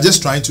 We are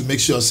just trying to make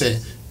sure say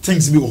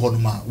things be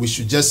we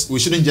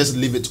shouldn't just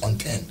leave it on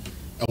 10.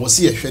 And we'll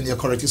see if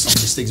correcting some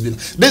mistakes.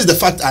 This is the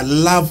fact I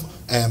love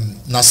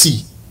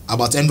Nasi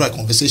about Android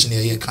conversation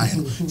here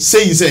kind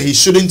saying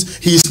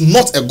he's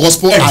not a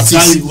gospel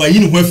artist or a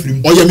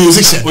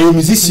musician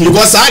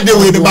because I deal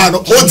with the band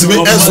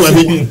ultimate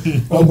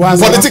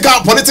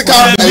political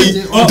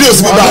deals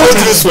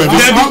with the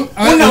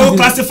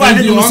classify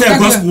you say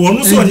gospel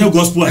no so on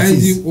gospel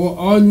artist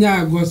on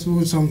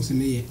gospel songs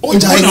in here or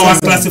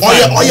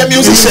your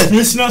musician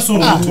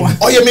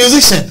or your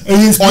musician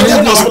on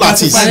your gospel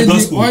artist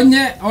on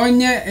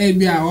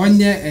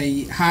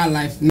a high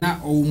life na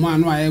o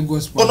man no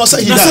gospel no,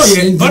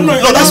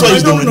 that's what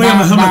he's doing.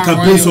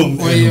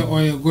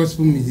 Or a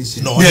gospel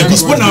musician. No, yeah,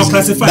 gospel now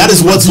classified. That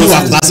is what you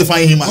are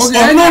classifying him as.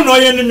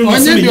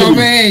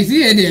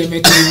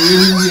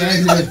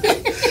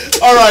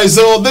 All right,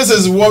 so this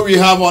is what we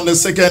have on the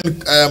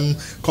second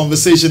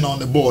conversation on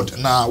the board.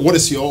 Now, what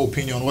is your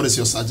opinion? What is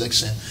your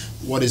suggestion?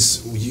 What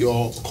is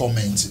your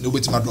comment?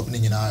 Nobody might drop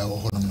in your eye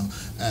or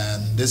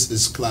and this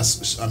is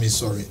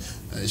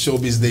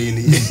Showbiz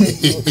Daily.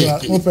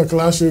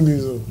 Class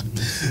Showbiz.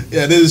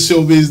 Yeah, this is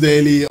Showbiz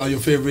Daily on your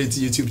favorite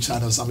YouTube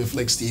channel, Sammy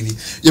Flex TV.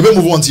 You better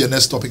move on to your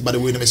next topic. By the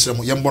way,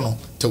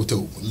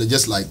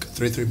 just like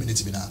 3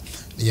 minutes.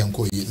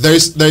 There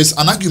is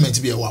an argument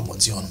to be a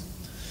wabontion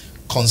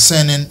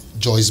concerning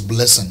Joy's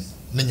blessing.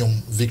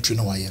 Victory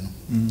no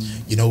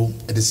You know,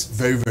 it is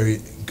very, very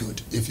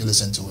good if you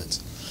listen to it.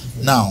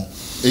 Now,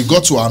 it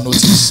got to our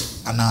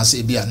notice and I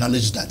say be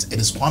acknowledged that it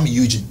is Kwame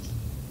Eugene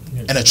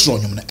and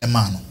a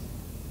man.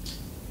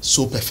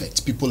 So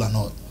perfect. People are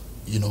not,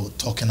 you know,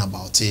 talking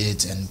about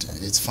it and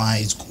it's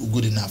fine, it's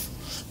good enough.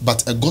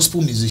 But a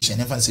gospel musician,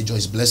 if I say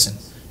Joy's blessing,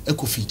 it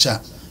could feature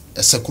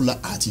a secular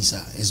artist.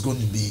 Is going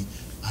to be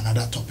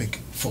another topic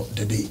for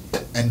the day.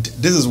 And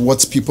this is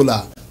what people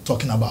are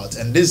talking about.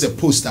 And this is a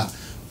poster.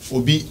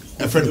 Obi,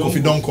 a friend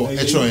Kofi Donko,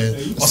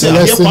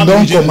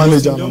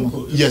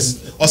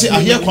 yes.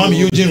 I hear Kwame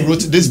Eugene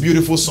wrote this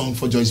beautiful song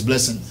for Joy's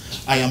blessing.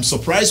 I am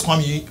surprised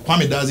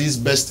Kwame Dazi's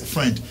best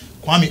friend,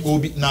 Kwame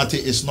Obi Nate,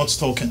 is not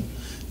talking.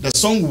 The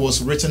song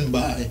was written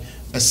by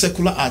a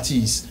secular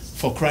artist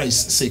for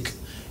Christ's sake.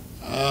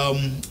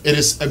 It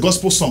is a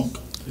gospel song.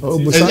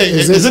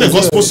 Is it a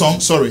gospel song?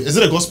 Sorry, is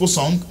it a gospel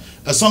song?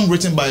 A song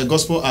written by a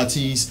gospel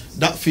artist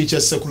that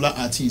features secular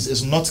artists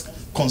is not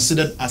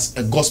considered as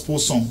a gospel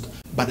song.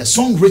 But a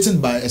song written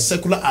by a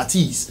secular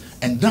artist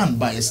and done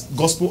by a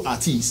gospel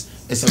artist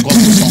is a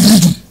gospel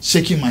song.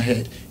 Shaking my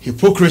head.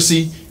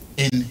 Hypocrisy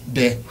in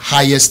the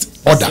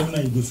highest order.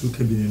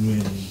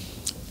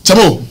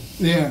 Chabo,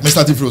 yeah.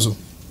 Mr. Tifroso.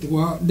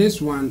 Well,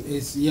 this one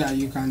is,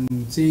 you can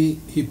say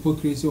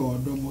hypocrisy or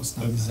double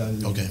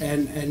standard. Okay.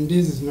 And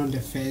this is not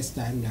the first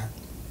time that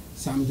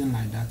something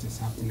like that is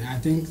happening. I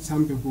think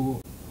some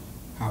people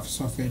have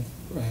suffered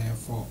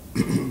for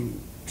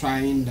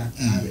trying that.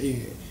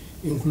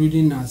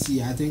 Including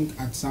Nasi. I think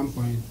at some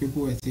point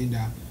people were saying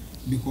that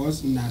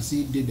because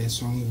Nasi did a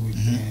song with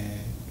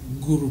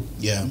Guru,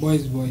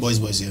 Boys,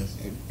 yeah.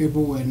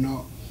 People were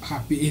not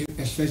happy,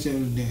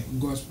 especially the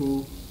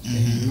gospel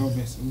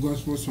lovers.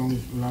 Gospel song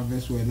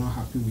lovers were not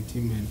happy with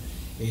him, and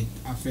it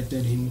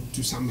affected him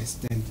to some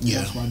extent.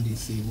 That's what they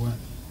say. Well,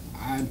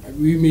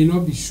 we may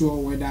not be sure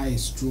whether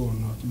it's true or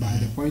not, but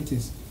the point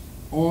is,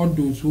 all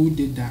those who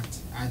did that,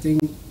 I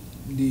think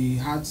they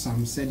had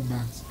some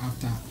setbacks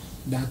after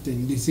that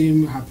thing. The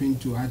same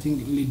happened to, I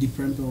think, Lady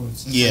Prempe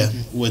was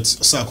with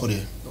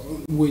Sarkodie.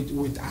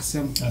 With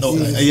Asem. No,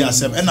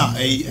 Asem. And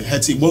I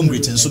had a bomb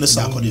written, so the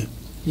Sarkodie.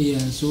 Yeah,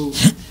 so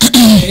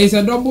it's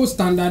a double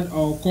standard,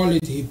 or call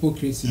it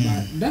hypocrisy.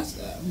 But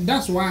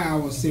that's why I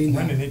was saying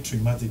that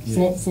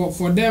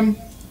for them,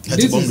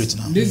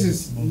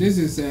 this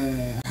is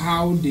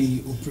how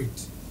they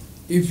operate.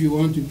 If you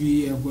want to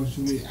be a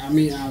gospel, I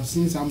mean, I've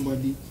seen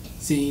somebody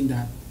saying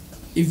that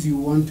if you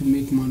want to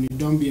make money,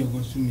 don't be a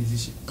gospel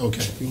musician.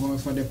 Okay.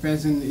 Because for the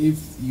person, if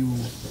you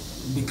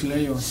declare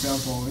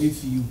yourself or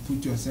if you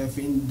put yourself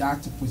in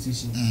that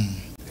position,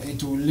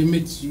 it will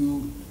limit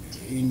you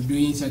in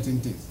doing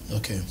certain things.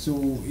 Okay.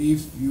 So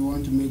if you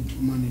want to make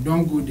money,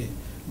 don't go there.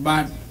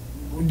 But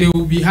they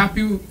will be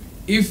happy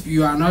if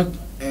you are not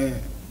a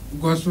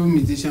gospel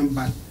musician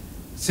but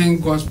sing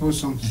gospel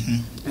songs.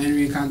 And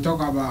we can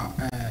talk about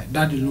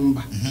Daddy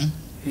Lumba.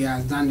 He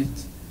has done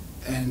it.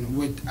 And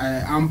with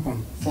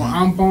Ampon. For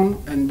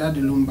Ampon and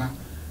Daddy Lumba,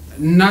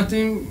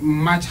 nothing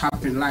much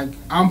happened. Like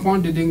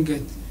Ampon didn't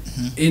get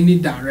any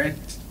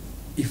direct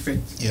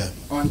effect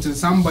until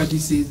somebody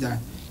says that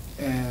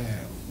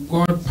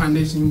God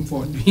punished him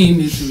for doing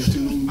it with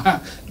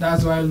Lumba.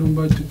 That's why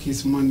Lumba took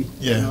his money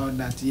and all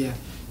that.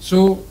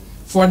 So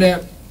for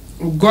the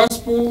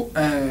gospel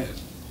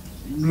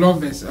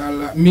lovers,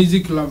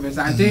 music lovers,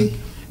 I think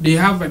they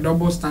have a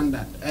double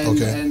standard.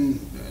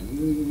 And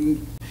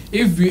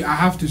if I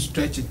have to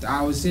stretch it,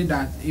 I would say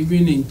that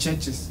even in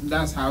churches,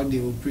 that's how they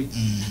operate.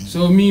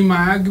 So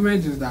my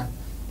argument is that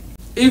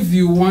if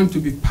you want to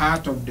be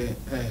part of the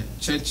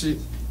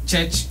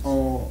church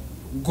or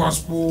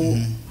gospel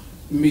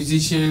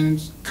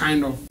musicians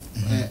kind of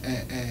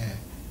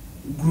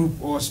group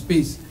or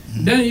space,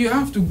 then you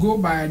have to go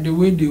by the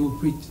way they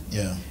operate.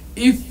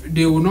 If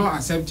they will not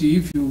accept you,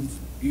 if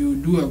you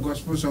do a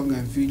gospel song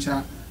and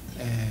feature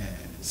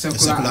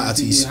secular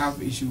artists, they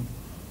have issue.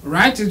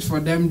 Write it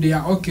for them, they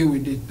are okay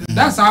with it.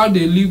 That's how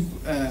they live,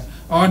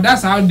 or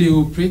that's how they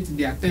operate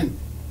their thing.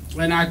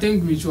 And I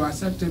think we should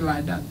accept it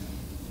like that.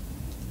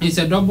 It's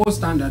a double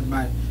standard,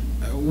 but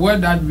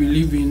what that we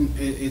live in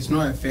is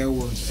not a fair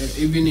world.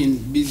 Even in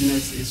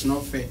business, it's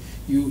not fair.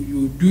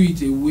 You do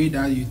it a way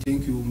that you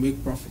think you will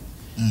make profit.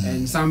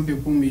 And some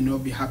people may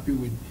not be happy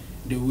with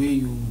the way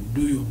you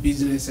do your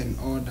business and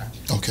all that.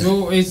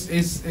 So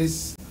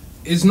it's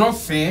not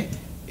fair.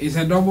 It's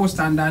a double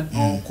standard,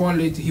 or call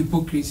it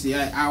hypocrisy.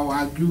 I will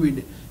agree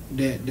with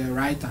the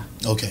writer.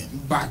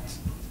 But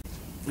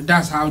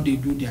that's how they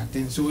do their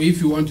thing. So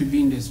if you want to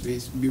be in the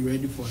space, be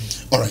ready for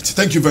it. All right.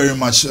 Thank you very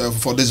much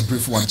for this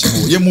brief one.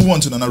 Yeah, move on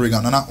to another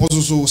regard. And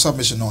also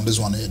submission on this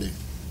one here.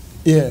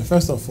 Yeah,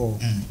 first of all,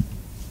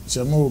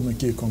 Chama will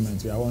make a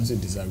comment. I want to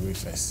disagree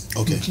first.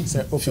 Okay.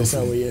 Say,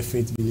 Professor, we are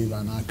faith believer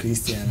and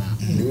Christian.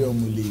 We all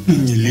live.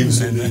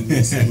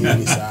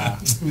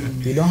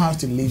 You don't have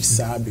to live,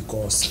 sir,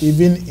 because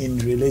even in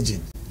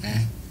religion,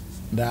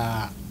 there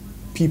are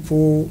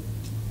people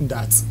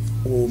that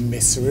will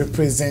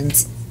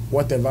misrepresent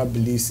whatever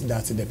beliefs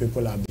that the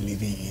people are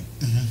believing in.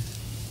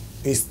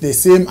 It's the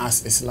same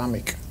as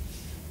Islamic.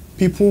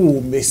 People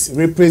will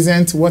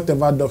misrepresent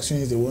whatever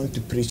doctrines they want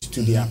to preach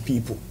to their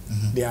people.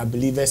 They are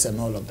believers and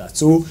all of that.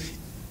 So,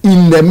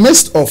 in the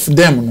midst of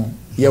them, no,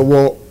 you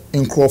were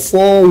in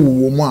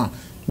woman,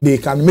 they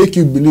can make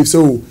you believe.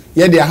 So,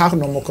 yeah, they have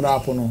no more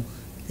crap, no,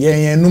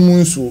 yeah, no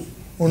munsu,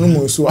 no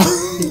munsu,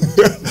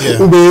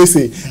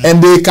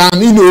 and they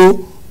can, you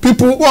know,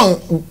 people want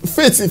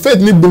faith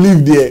need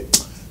believe there.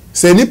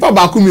 Say nipa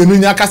bakum you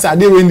nunya kasa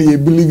dey when you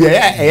believe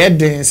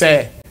there,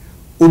 say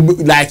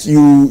like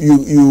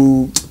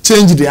you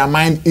change their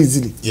mind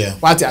easily. Yeah.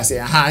 What I say,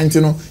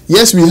 you know,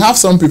 yes, we have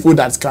some people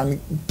that can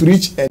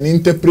preach and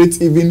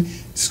interpret even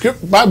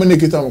script. Bible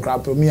nekita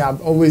crap. Me,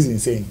 I'm always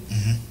insane.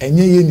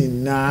 Enye ye ni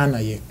na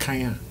ye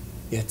kanya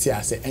ye ti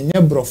ase.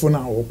 Enye brofo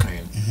na wo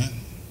kanya.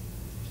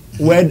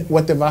 Where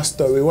whatever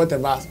story,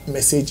 whatever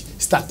message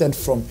started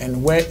from,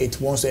 and where it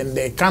was, and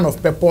the kind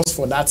of purpose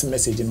for that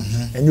message, you know,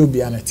 and you'll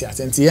be an etias.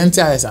 And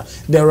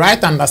the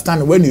right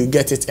understanding when you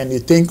get it, and you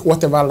think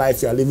whatever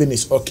life you are living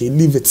is okay,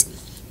 live it.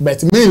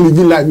 But me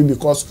living life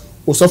because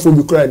also for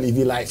be cry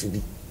living life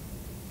be,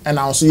 and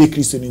I also a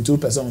Christian in 2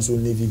 persons who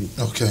live it.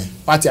 Okay.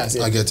 What I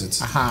say? I get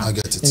it. I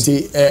get it.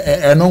 Nti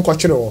non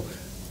cultural.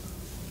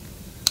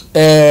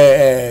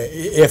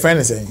 A friend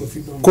is saying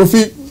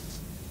Kofi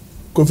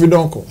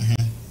Donko.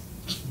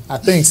 I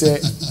think say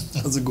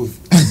that's a good.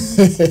 I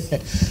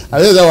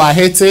think that I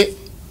hit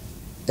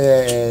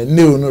it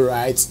no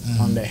right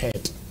on the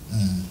head.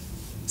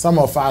 Some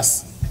of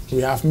us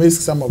we have made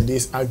some of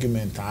these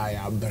arguments I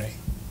abre.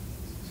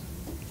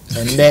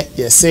 And then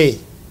you say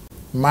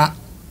ma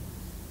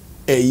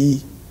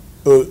a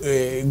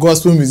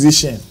gospel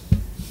musician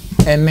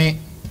any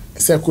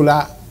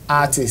secular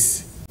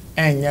artist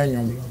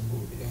and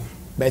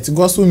but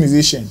gospel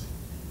musician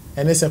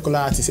any secular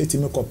artist it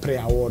make a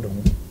prayer award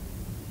on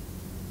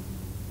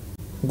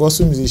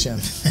gospel musician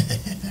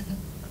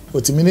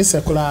but many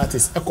secular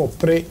artists echo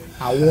pray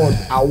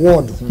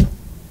award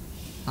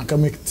and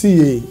can make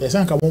tea yes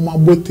and can mama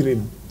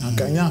botrin and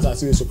can answer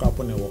to so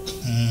kapon e wo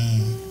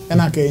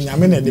and I can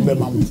nyame na de be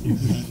mam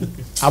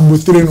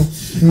abotre no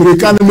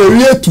mreka no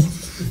mewietu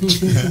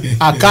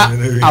aka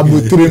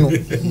abotre no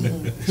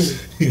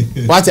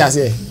what I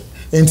say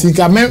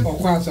entinka men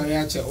kwasa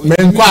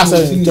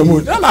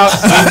temu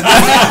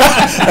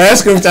na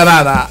scripture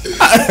na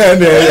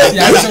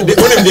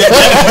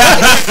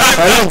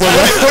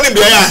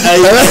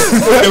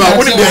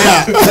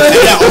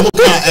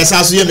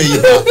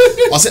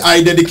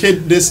I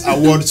dedicate this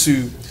award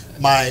to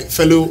my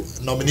fellow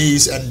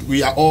nominees and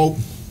we are all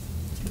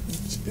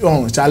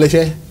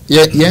challenge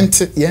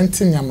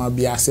yent nyama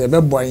bia se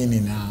be boy ni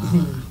na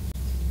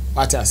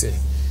what I say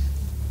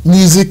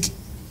music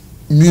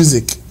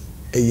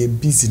a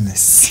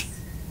business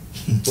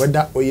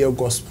whether oye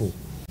gospel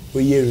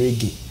oye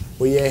reggae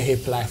oye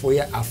hip life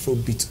oye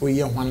afrobeat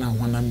oye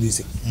wana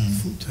music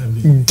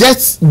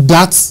get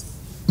that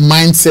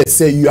mindset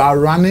say you are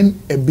running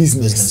a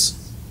business.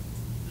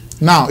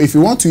 Now if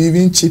you want to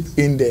even chip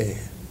in the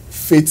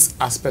faith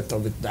aspect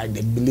of it like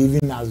the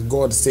believing as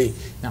God say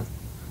now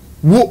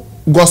wo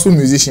gospel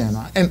musician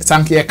and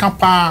sanke e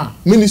kapa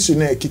ministry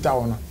na ekita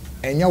wona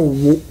enya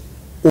wo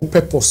o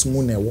purpose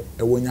mu na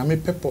ewo nyame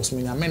purpose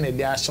mu nyame na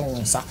de a hye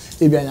wonsa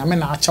e bia nyame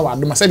na ache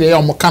wadoma se de ye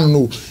omo kan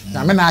no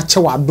nyame na ache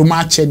wadoma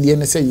ache de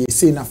ne se ye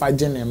sei na fa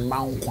je ne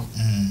ma nkwa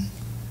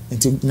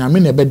nti nyame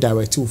na be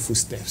direct you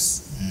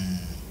footsteps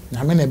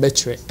nyame na be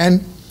chere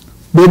and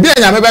bebi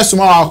nyame be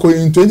soma wa ko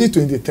in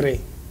 2023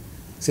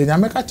 se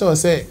nyame ka cho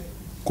se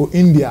ko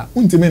India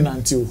untime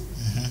nanti o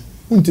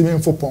untime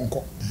mfo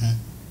ponko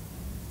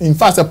in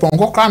fact a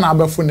ponko kra na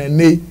abefo na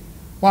nei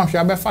wan hwe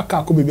abefa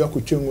ka ko bebi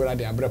akotwa nwura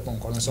de abre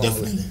ponko no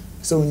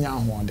so nya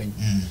ahoden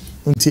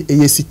nti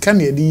eyesika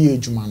na yedi ye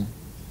adwuma no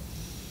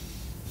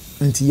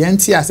nti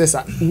yenti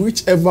assessor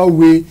whichever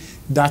way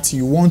that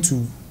you want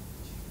to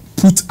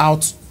put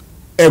out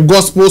a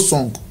gospel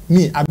song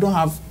me I don't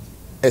have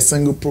a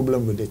single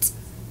problem with it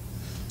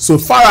so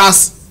far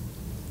as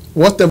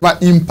whatever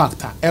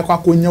impact ekwa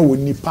konya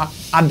wonipa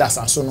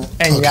adasa so no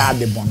enya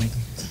ade bone.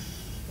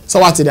 So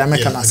what did I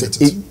make an say?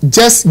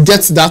 Just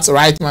get that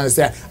right man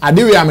say I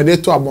do we am dey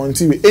to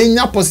abonti we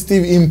enya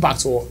positive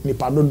impact or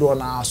nipa do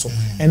na so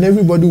and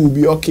everybody will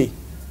be okay.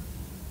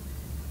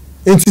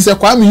 Enti se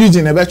Kwame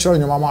Eugene e be choro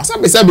nyoma ma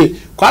sabe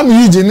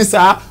Kwame Eugene ni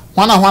sa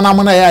hwana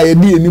mo na ya e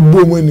di eni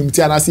bom anim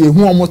ti ana se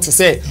ehu omo te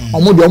se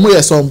omo de omo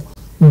ye some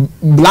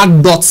black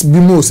dots bi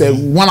mo say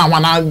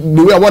hwana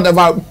the way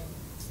whatever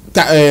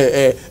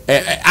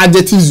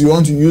adjectives you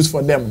want to use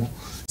for them no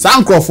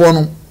san crofo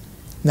no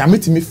nyame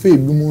timi fe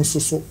bi mu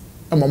so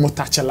mo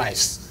touch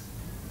lives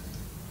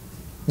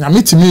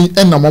nyame timi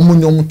na mo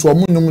nyom to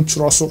mo nyom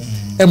chro so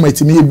e ma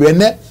timi e bi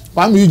ne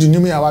Kwame Eugene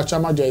me our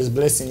chama joy is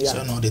blessing ya.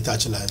 So no they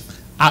touch life.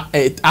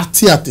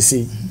 Ati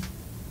say.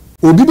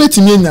 Obi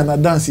betimi nya na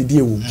dance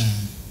die wo.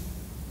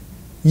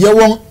 Ye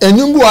won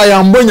enumbu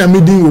ayambo nya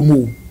medi wo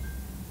mu.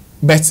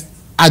 But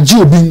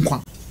aji obi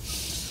nkwa.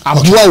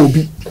 Abua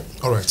obi.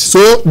 All right.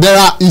 So there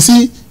are, you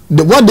see,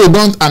 what they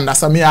don't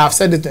understand. I have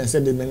said it and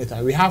said it many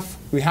times. We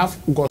have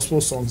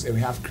gospel songs and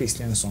we have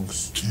Christian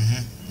songs.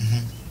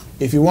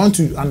 If you want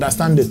to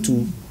understand the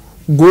two,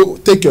 go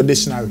take your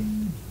dictionary.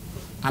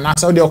 And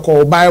that's how they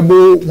call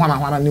Bible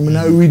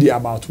one read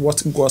about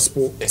what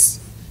gospel is.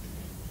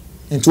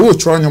 And to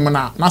try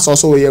that's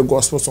also a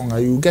gospel song.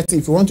 You get it.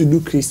 If you want to do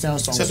Christian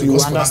songs, you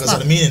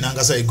understand. The meaning and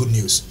say good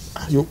news.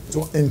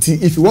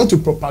 If you want to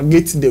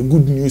propagate the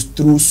good news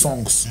through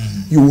songs,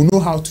 you will know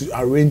how to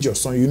arrange your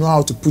song. You know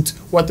how to put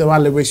whatever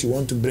lyrics you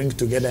want to bring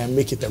together and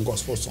make it a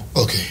gospel song.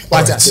 Okay.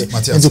 What I say.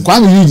 And to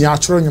Kwame Eugene,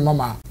 actually, your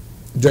mama,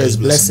 Joy's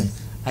blessing.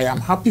 I am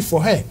happy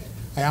for her.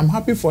 I am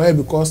happy for her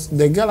because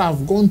the girl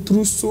have gone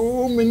through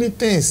so many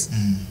things.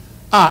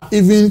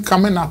 Even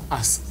coming up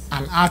as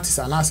an artist,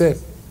 and I said,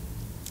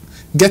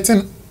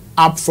 getting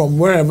up from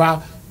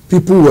wherever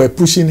people were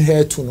pushing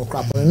her to no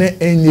crap and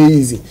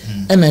easy.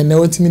 And I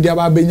know media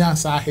benya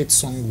sa hit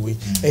song way.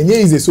 And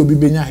easy so be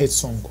benya hit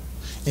song.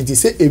 And he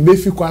say ebe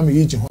fi Kwame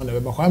Eugene hono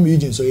be Kwame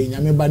Eugene so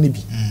enyame ba ne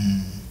bi.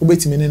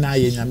 Obetimi na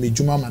ye nyame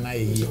djuma ma na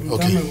ye.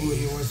 Okay.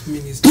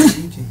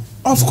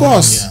 Of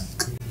course.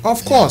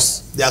 Of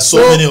course. There are so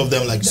many of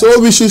them like that. So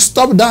we should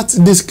stop that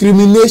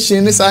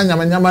discrimination.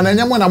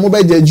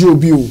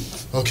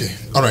 Okay.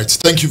 All right.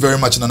 Thank you very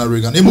much, Nana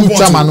Reagan. No.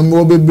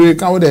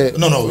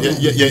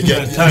 Yeah.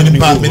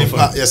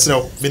 Yes,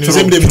 no.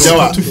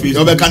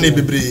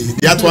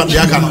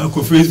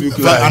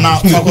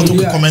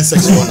 Comment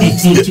section.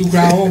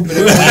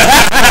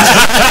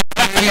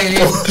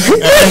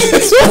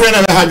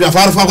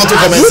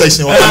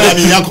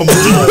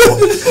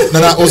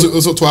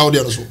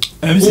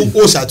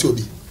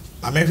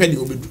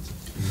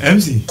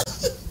 MC.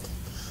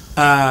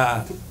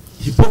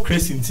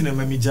 Hypocrisy in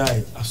cinema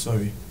mijai.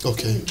 Sorry.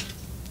 Okay.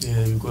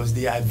 Yeah, because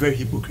they are very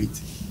hypocrite.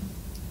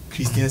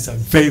 Christians are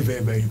very,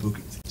 very, very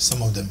hypocrite.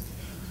 Some of them.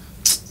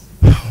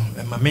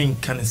 And my main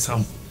kind of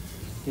some.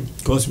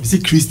 Because we see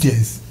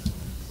Christians,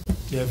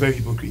 they are very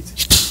hypocrite.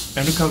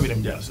 And look how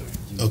with them, sorry.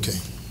 Okay.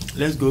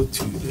 Let's go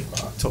to the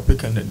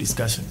topic and the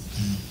discussion.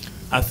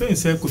 I think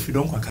it's if you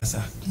don't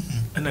kwakasa,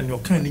 and then you're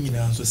kind of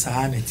answer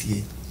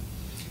sanity.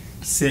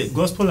 Say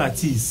gospel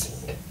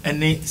artists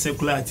and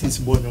secular artists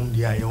born on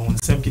their own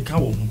same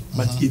kikawo,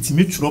 but it's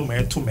me true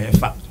my to my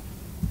fa.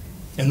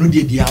 And no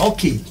they are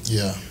okay.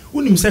 Yeah.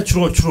 When you say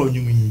true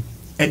you mean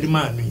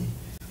Edman.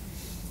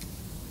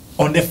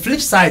 On the flip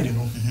side, you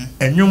know,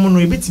 and you know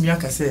a bit me I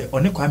say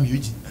on a Kwame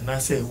Eugene, and I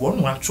say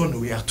one actually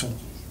we are two.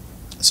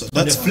 So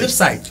on the flip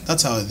side,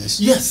 that's how it is.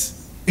 Yes,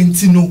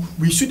 and you know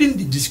we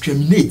shouldn't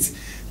discriminate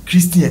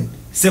Christian,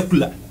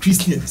 secular,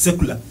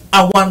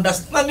 Our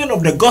understanding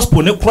of the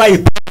gospel ne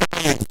cry.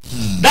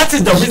 That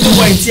is the reason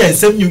why it's here.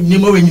 Same you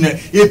name when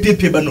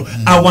you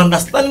our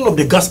understanding of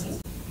the gospel.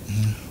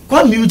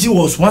 Kwame Eugene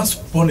was once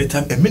upon a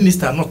time a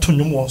minister, not to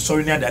know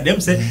sorry near that.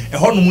 Them say a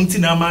hormonti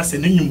na mass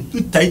and you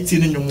too tight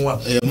in your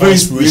very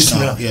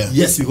inspirational.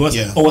 Yes, because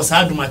I was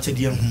hard much at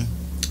him.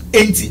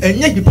 And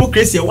yet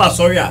hypocrisy was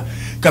sorry.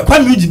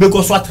 Kwame Eugene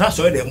because what trust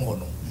or them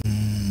no.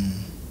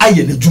 I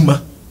am a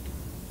Juma,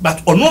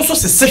 but on also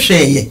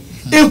say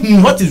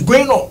what is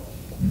going on.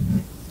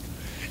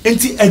 And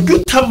a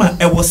good time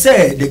I was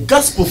say the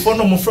gospel from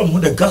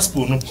the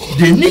gospel no,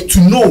 they need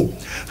to know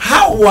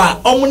how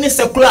our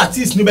secular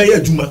artists ni be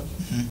Juma.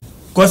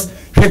 Because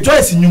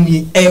rejoice in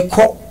you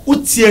eko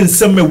utie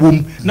nseme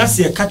wom na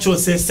se e catch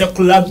say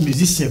secular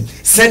musician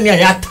send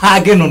ya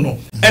tag no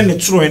and the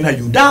true na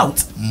you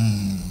doubt.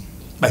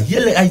 But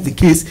here is the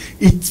case,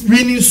 it's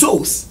winning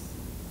souls.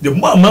 The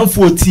more man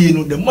for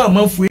no, the more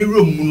man for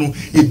room no,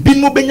 it be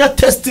no benya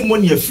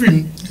testimony a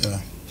film.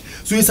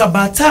 So it's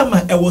about time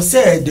I was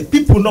said the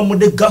people know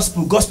the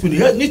gospel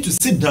they need to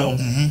sit down,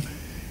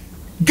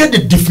 get the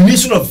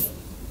definition of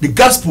the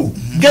gospel,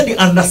 get the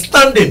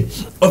understanding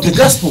of the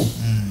gospel.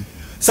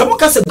 Someone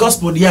can say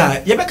gospel,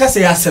 yeah, you can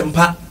say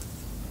asempa.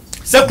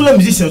 Secular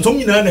musicians, some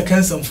you know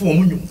can some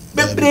form,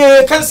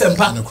 baby can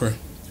sempa.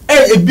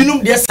 A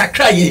binum their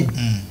sacra.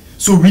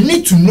 So we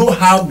need to know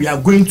how we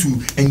are going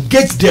to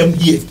engage them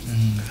here.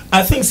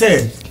 I think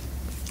say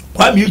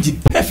Kwame Eugene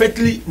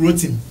perfectly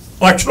wrote him.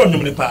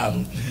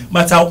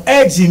 But I'll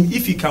urge him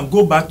if he can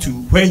go back to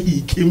where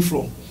he came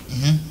from.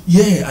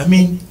 Yeah, I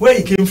mean where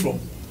he came from.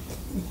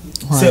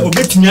 Say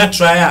obetumi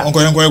try.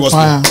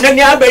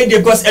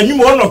 Because and you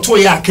one or two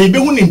year can be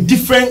in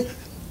different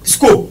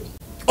scope.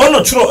 On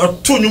a true or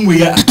two new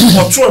way or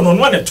true on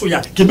 1 or 2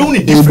 years can be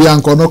in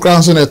different. No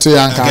crowns on a 2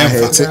 year.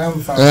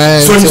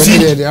 So you see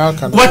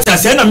what I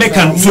said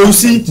American so you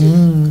see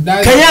can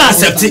you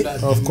accept it?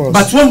 Of course.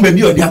 But one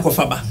baby or the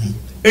akofaba.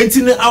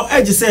 And I'll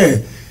urge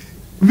say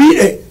we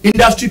the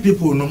industry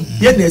people no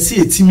yeah they see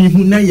a team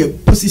who na your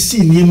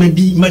position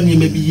maybe money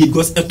maybe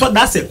because I thought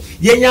that's it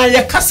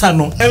yeah kasa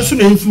no and so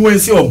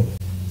influence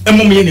and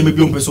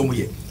maybe on person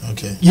here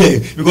Okay. Yeah,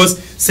 because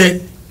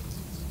say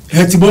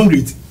healthy bone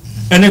rate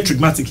and a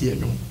traumatic here.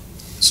 No.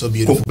 So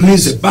beautiful.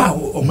 Please a bow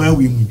or my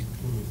women.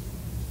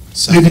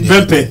 Lady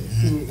Pepe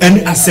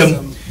and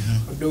Assem.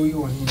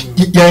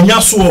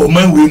 Yanya so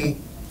my women.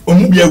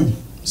 Omubia.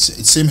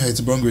 Same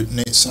healthy bone rate.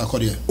 Ne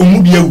Sarkodia.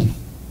 Omubia.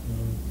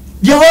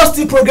 They are all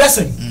still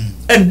progressing.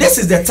 And this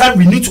is the time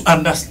we need to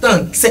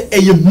understand. Say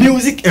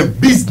music and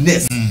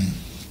business.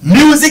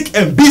 Music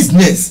and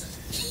business.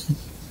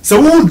 So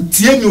who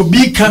tie no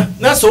bi ka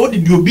na so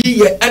did you be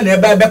here and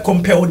ebe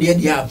compare with the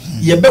idea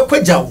ye be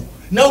kwajaw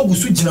now go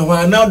su gina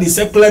wa now the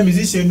secular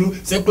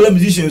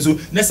musicians so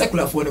na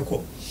secular for the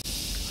call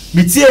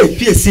me tie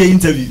PSA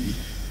interview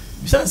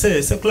we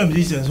say secular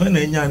musicians when na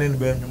nya na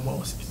be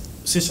nwom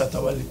say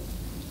Shatawale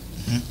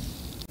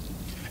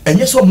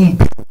enye so mo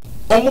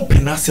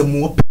pena se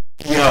mo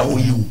ya o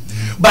you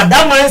but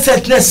that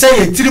mindset na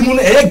say tirimu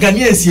no e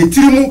Ghanaian si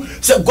tirimu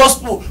say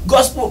gospel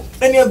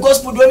any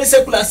gospel do any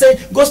secular say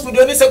gospel do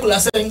any secular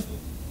say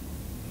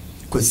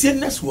because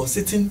CNS was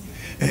sitting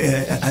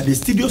at the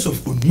studios of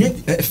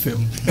Oniet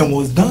FM and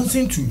was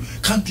dancing to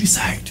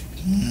Countryside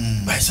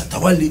by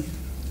Shatawale.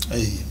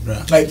 Hey, bro.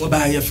 Like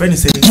by your friend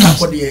saying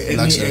for the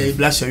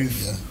Black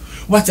Sherif. Yeah.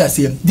 What I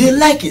say, they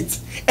like it.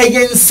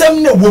 Again,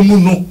 some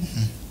woman no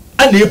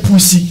and they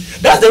pussy.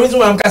 That's the reason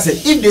why I'm gonna say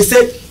if they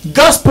say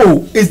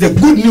gospel is the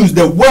good news,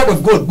 the word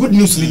of God, good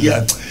news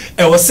media.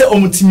 I was say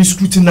omutimi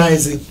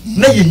scrutinizing.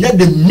 Now you know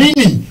the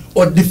meaning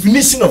or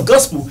definition of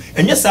gospel.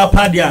 And yes, our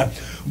party are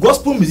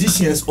gospel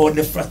musicians or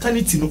the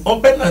fraternity no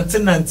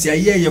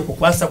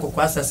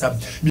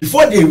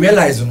before they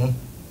realize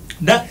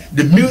that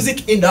the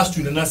music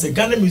industry and as a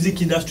Ghana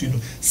music industry,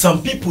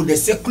 some people the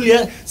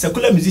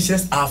secular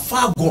musicians are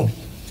far gone.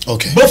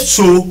 Okay. Both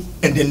so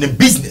and then the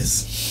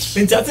business.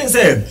 And I think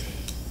say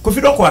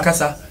Kofido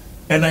Kwakasa,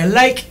 and I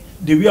like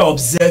the way I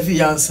observe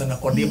Yansen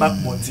or the back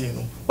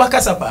Montino.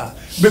 Wakasa pa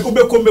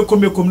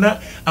bekom na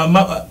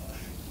ama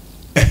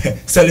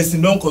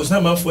Celestine don't cause na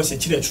man for se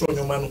chire tro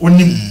man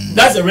onim.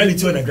 That's the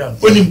reality on the ground.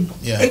 Onim.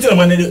 Until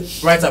man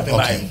right up in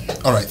line.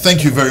 All right.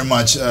 Thank you very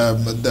much,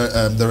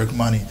 Derek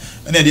Money.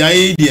 And then the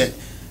idea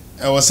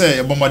I was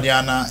say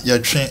Bomadiana your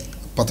train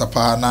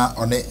patapana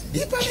on it.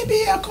 Dipani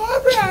be a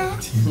cobra.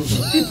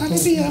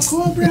 Dipani be a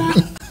cobra.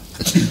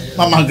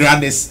 Mama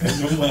Grandes.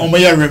 On my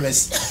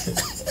remes.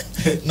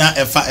 Now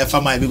if I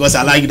might because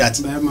I like that.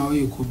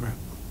 Cobra.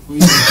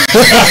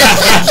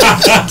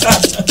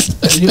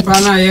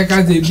 Dipana ye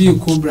ka de bi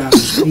cobra.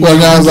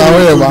 Wanya za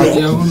we ba.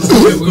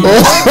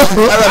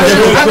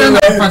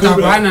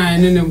 Patapana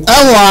enenem. I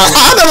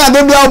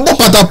don't know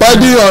patapa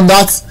on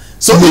that.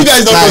 So you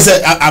guys don't know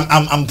say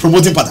I'm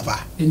promoting patapa.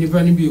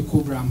 Dipani be a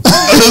cobra.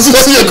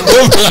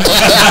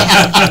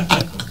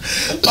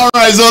 All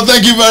right, so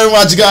thank you very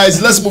much, guys.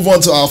 Let's move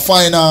on to our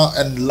final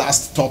and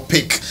last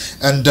topic.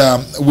 And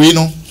we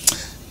know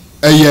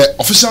a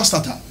official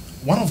starter,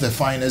 one of the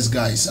finest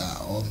guys.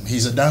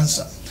 He's a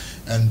dancer,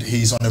 and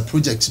he's on a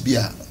project.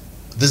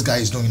 This guy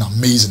is doing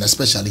amazing,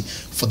 especially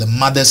for the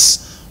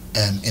mothers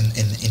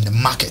in the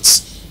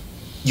markets.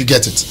 You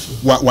get it?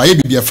 Why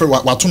be a friend?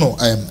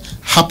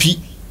 Happy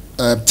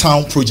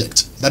Town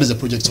project. That is a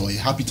project or a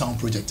Happy Town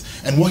project.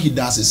 And what he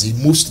does is he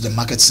moves to the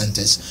market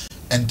centers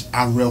and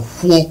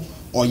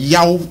or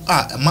yaw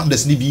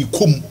mothers ni bi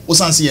kom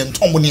osanse ye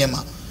ntombo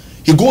niema.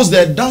 He goes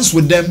there, dance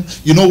with them,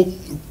 you know,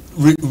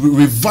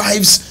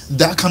 revives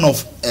that kind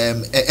of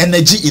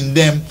energy in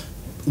them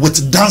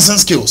with dancing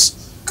skills.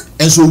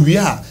 And so we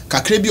are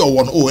kakrebi or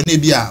one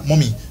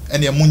mommy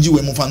and your munji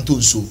we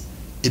mufanto so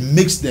it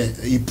makes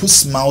he puts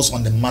smiles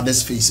on the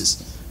mothers' faces,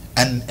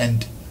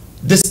 and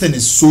this thing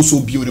is so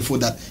beautiful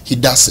that he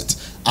does it.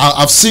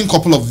 I've seen a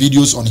couple of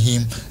videos on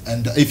him,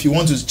 and if you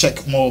want to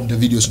check more of the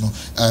videos,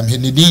 he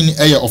need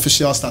a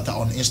official starter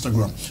on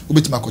Instagram.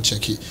 Ubetimako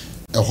check it.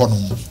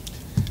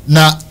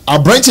 Now, our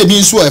Bright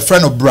being so a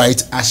friend of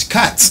Bright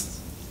Ashkat.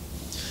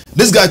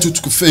 This guy took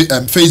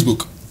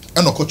Facebook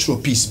and a cultural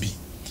piece be,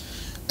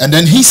 and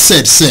then he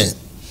said,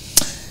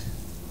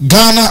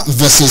 Ghana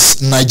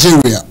versus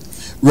Nigeria,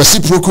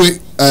 reciprocity,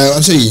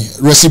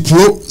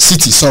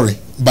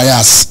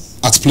 bias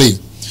at play.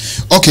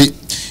 Okay,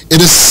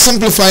 it is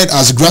simplified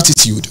as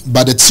gratitude,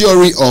 but the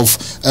theory of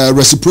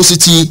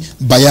reciprocity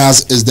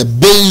bias is the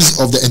base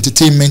of the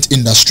entertainment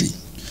industry.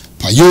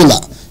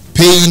 Payola,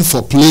 paying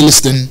for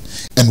playlisting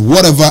and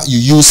whatever you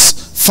use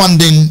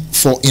funding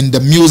for in the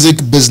music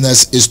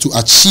business is to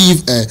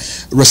achieve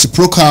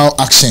reciprocal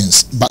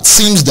actions, but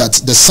seems that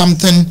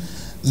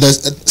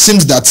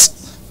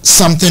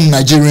something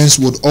Nigerians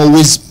would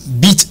always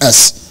beat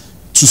us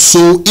to,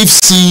 so if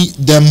see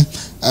them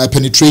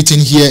penetrating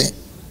here,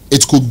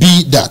 it could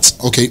be that.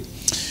 Okay,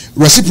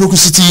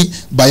 reciprocity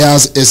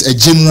bias is a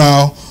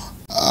general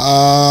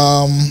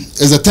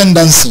is a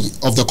tendency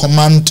of the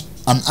command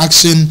and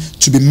action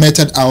to be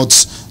meted out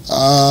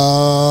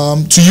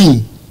to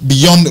you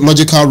beyond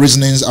logical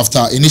reasonings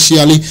after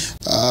initially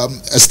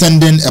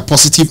extending a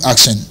positive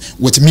action,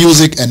 with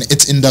music and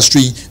its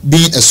industry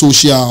being a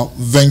social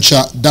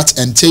venture that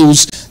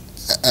entails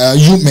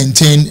you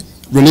maintain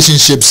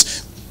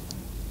relationships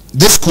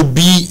This could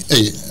be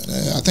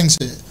I think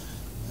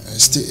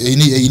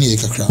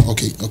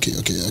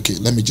okay.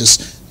 Let me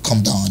just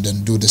come down and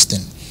then do this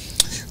thing.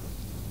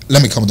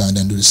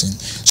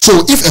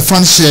 So if a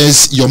fan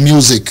shares your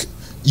music,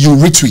 you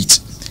retweet.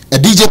 A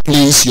DJ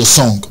plays your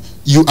song,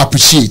 you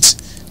appreciate.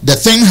 The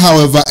thing,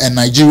 however, in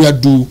Nigeria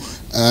do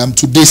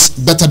to this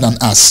better than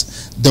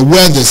us. The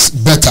weather's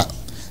better.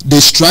 They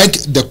strike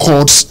the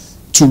chords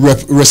to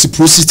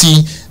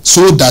reciprocity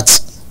so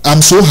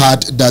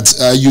hard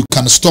that you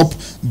can stop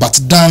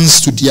but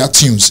dance to their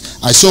tunes.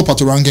 I saw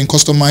Patoranking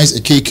customize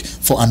a cake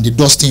for Andy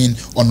Dustin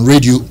on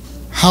radio.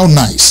 How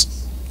nice.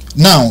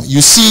 Now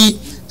you see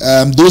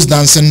those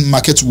dancing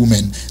market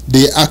women,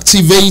 they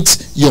activate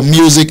your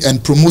music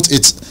and promote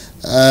it,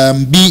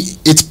 be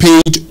it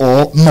paid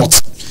or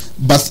not.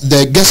 But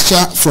the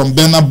gesture from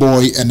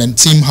BurnaBoy and then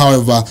team,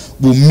 however,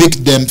 will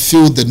make them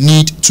feel the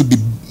need to be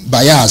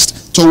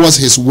biased towards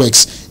his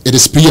works. It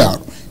is PR,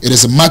 it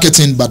is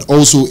marketing, but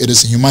also it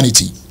is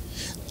humanity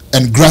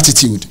and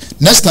gratitude.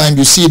 Next time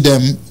you see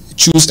them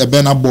choose a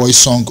BurnaBoy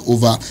song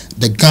over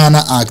the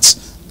Ghana Act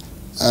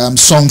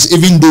songs,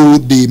 even though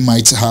they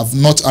might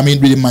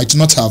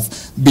not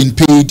have been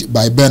paid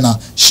by Burna.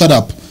 Shut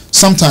up.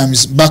 Sometime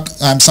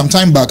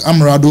back,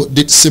 Amrado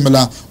did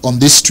similar on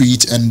this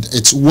street, and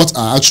it's what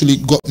actually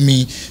got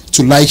me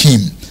to like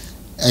him.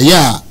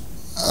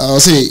 I'll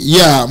say,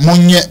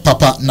 monye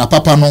papa na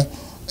papa no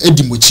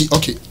edimuchi.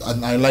 Okay,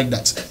 I like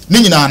that.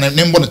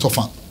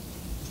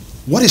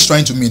 What he's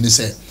trying to mean is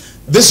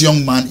this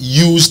young man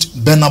used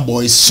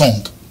BurnaBoy's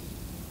song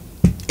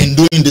in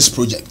doing this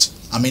project.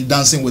 I mean,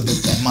 dancing with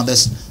the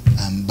mothers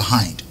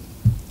behind,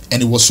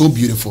 and it was so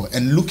beautiful.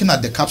 And looking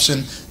at the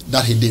caption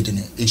that he did in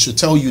it, it should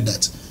tell you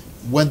that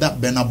whether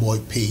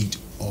BurnaBoy paid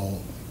or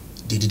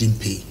they didn't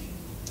pay.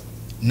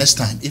 Next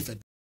time, if a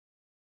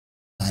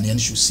Ghanaian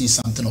should see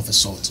something of a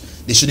sort,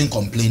 they shouldn't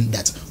complain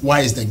that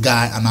why is the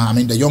guy, and I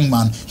mean the young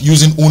man,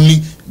 using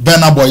only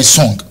BurnaBoy's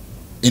song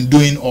in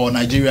doing, or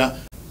Nigeria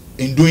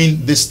in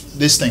doing this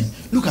thing.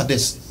 Look at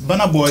this.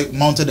 BurnaBoy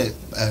mounted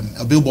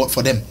a billboard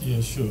for them.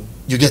 Yeah, sure.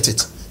 You get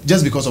it?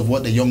 Just because of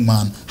what the young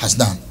man has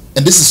done.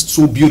 And this is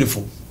so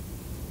beautiful.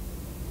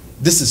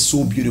 This is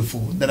so beautiful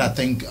that I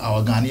think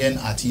our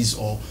Ghanaian artists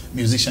or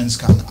musicians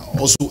can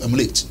also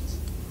emulate.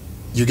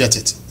 You get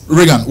it?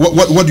 Regan,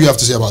 what do you have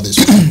to say about this?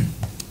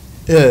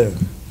 Yeah.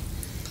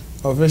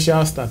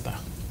 Official starter.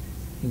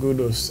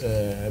 Kudos,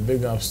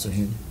 big ups to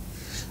him.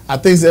 I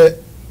think that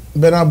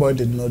BurnaBoy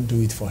did not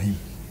do it for him.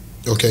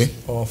 Okay.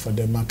 Or for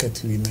the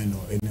market women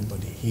or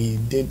anybody. He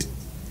did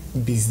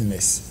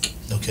business.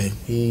 Okay.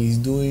 He's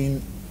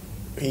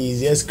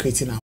just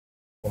creating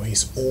for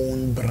his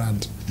own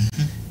brand.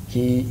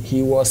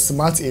 He was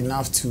smart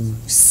enough to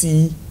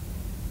see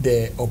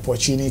the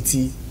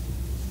opportunity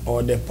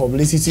or the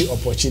publicity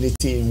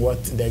opportunity in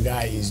what the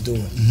guy is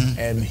doing,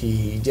 and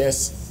he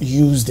just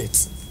used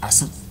it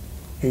as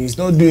he's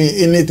not doing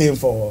anything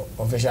for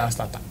official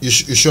starter. You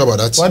sure about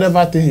that?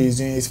 Whatever thing he's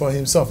doing is for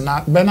himself.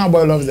 Now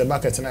BurnaBoy loves the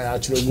market, and I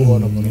actually go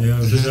on.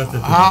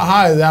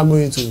 How is that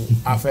going to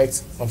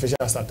affect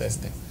official starters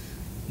then?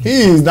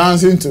 He is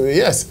dancing to it,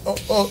 yes.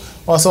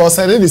 Also,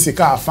 selling the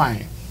sika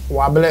fine.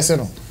 Wa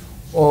blessing.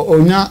 Or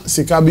onya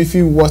sika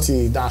bifi what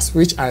he does,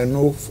 which I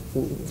know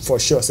for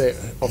sure. Say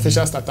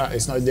official starter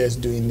is not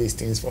just doing these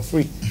things for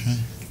free.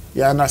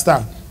 You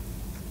understand?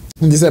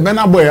 This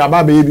BurnaBoy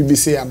about baby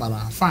say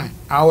amana fine.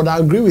 I would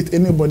agree with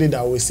anybody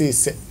that would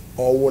say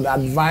or would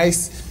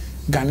advise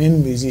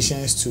Ghanaian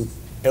musicians to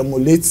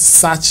emulate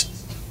such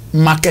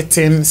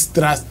marketing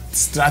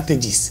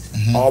strategies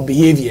or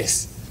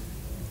behaviors.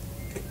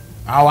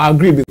 I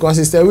agree, because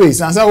it's the way.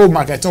 It's not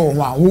marketing.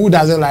 Who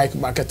doesn't like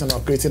marketing or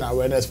creating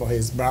awareness for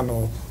his brand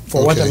or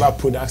for whatever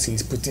products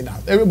he's putting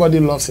out? Everybody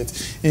loves it.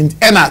 And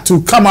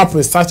to come up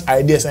with such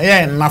ideas,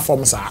 and enough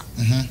forms are.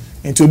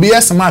 And to be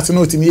a smart, you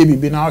know, to me,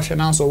 be now,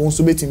 so wants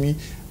to be to me,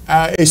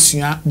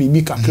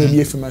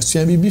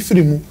 be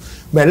free.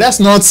 But let's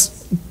not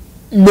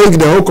make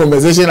the whole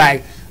conversation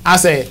like I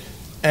say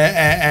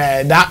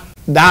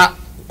that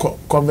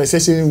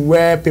conversation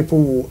where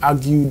people will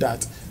argue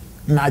that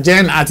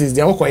Nigerian artists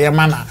they work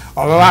yemana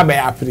or be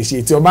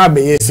appreciate or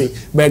be say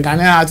but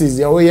Ghanaian artists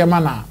they work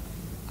yemana.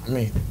 I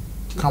mean,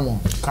 come on.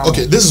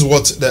 Okay, this is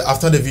what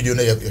after the video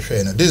you're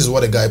sharing. This is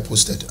what the guy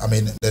posted. I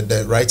mean,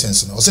 the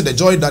writings. I said the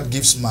joy that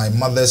gives my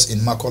mothers in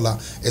Makola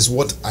is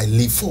what I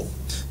live for.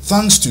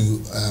 Thanks to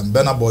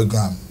BurnaBoy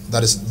Graham,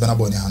 that is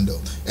BurnaBoy in the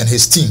handle, and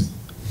his team.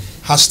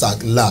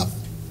 #love.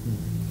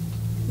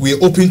 We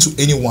are open to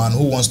anyone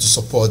who wants to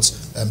support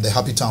the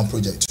Happy Town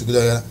project.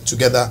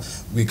 Together,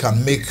 we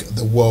can make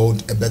the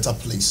world a better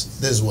place.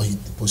 This is what he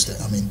posted.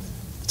 I mean,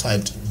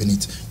 typed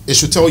beneath. It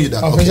should tell you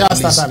that. Okay,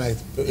 yes.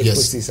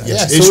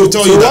 It should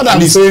tell you that at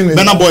least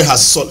BurnaBoy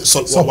has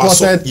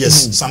supported.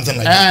 Yes, something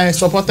like that.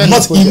 Supported.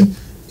 Not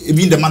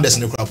even the man that's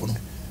in the crowd.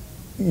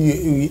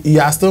 You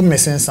are still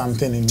missing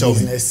something in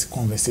business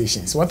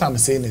conversations. What I'm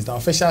saying is the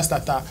official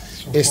starter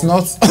is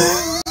not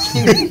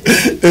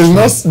is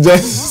not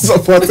just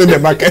supporting the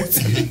market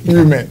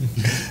women.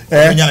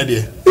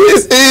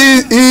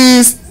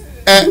 He's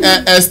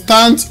a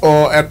stunt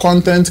or a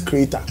content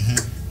creator,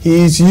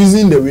 he is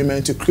using the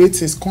women to create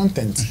his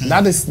content.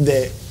 That is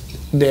the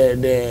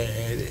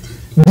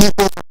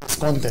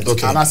content.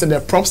 Okay. And I said the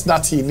props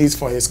that he needs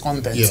for his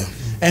content. Yeah.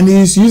 And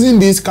he is using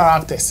these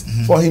characters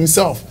for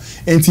himself.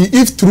 And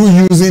if through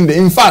using the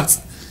in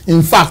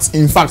fact,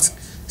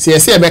 say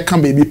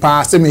can baby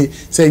pass me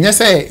say yes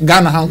say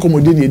Ghana hanko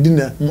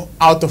dinner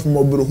out of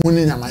mobile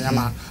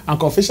nyama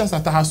and official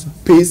starter has to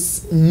pay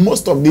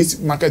most of these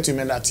market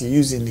women that he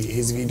use in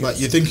his videos. But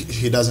you think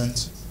he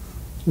doesn't?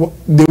 Well,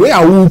 the way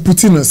I will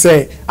put in and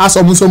say as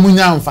so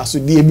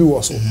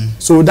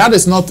that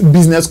is not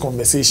business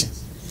conversation.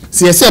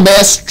 See,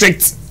 very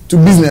strict to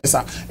business.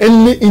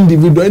 Any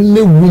individual,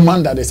 any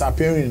woman that is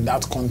appearing in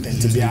that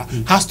content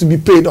has to be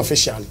paid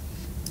officially.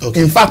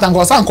 Okay. In fact, I'm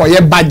going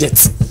to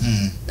budget.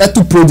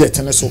 To project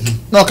and so.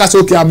 No, because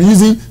okay, I'm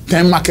using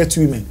 10 market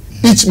women.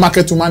 Each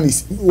market woman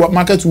is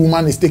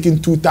taking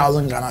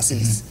 2,000 Ghana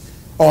cedis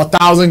or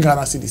 1,000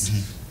 Ghana cedis.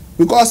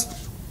 Because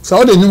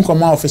so the new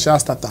command official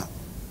starter.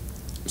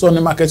 So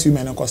the market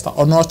women cost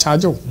or not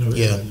charge you.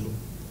 Yeah.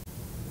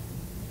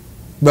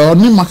 But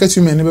only market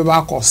women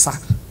never cost.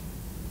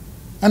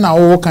 And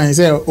now can you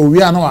say, oh,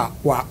 we are no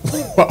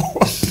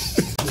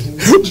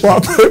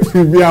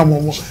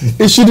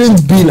it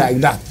shouldn't be like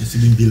that. It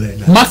shouldn't be like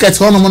that. Market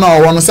you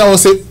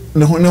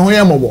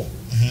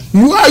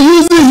are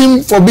using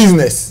him for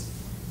business.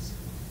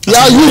 You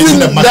are using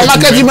the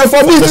market women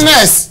for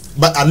business.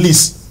 But at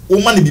least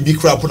woman the big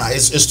crap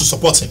is to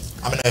support him.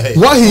 I mean,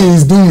 what he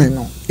is doing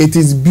now, it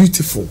is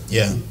beautiful.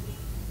 Yeah.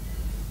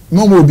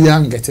 No more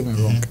beyond getting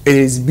me wrong. It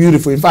is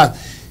beautiful. In fact,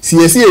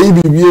 see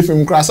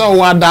from class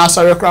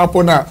sorry crap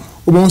on now.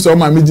 So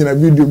my video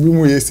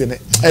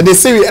and they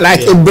say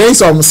like it brings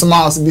some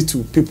smiles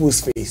to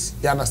people's face.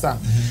 You understand?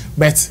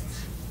 But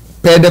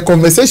per the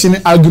conversation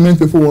argument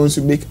people want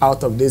to make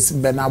out of this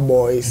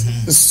BurnaBoy's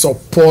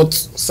support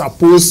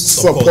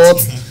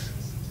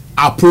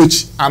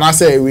approach, and I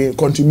say we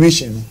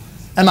contribution,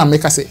 and I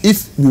make us say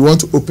if we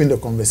want to open the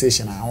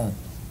conversation at home,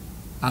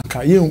 and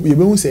can you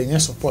won't say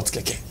yes support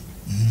keke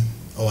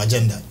or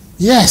agenda.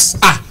 Yes.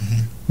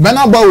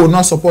 BurnaBoy will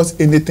not support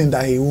anything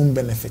that he won't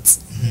benefit.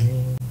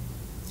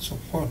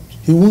 Support.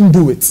 He won't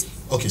do it.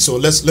 Okay, so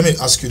let me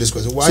ask you this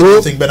question. Why do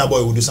you think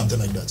BurnaBoy will do something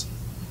like that?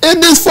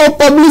 It is for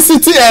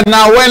publicity and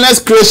awareness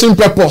creation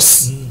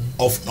purpose.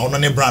 Of on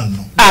any brand.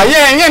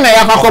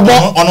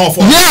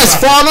 Yes,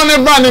 for on any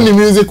brand in the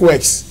music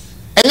works.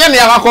 And then you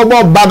have a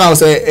banner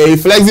say a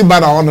flexi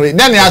banner on it.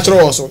 Then you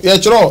also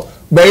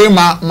very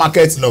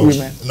market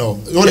women. No,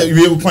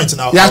 you will point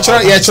now. Then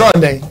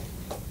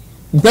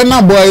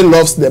BurnaBoy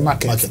loves the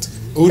market.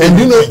 And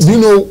do you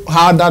know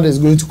how that is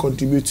going to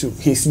contribute to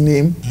his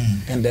name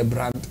and the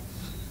brand?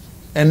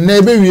 And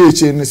maybe we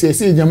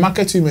say the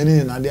market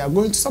women and they are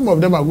going to, some of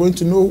them are going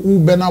to know who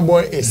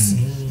BurnaBoy is.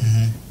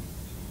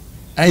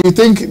 And you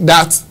think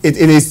that it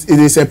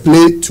is a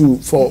play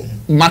for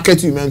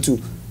market women to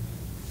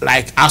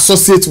like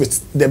associate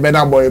with the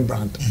BurnaBoy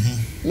brand?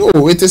 No,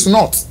 it is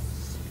not.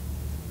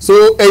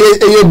 So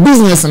a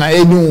business and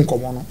a new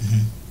common.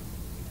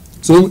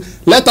 So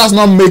let us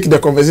not make the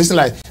conversation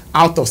like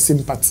out of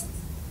sympathy,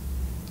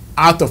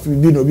 out of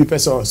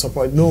personal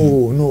support.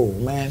 No,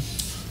 man.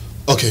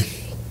 Okay.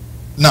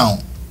 Now,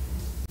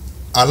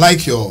 I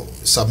like your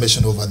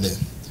submission over there,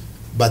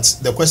 but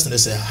the question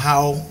is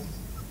how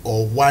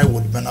or why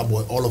would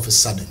BurnaBoy all of a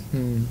sudden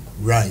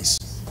rise,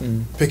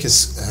 pick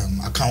his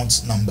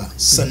account number,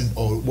 send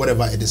or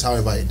whatever it is,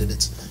 however he did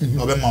it,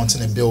 or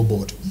mounting a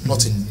billboard,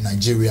 not in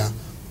Nigeria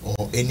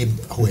or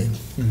anywhere,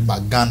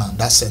 but Ghana,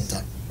 that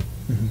center.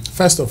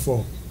 First of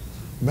all,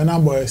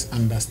 BurnaBoys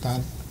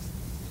understand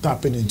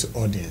tapping into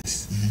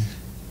audience.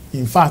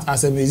 In fact,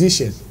 as a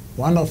musician,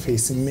 one of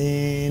his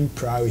main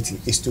priority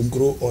is to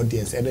grow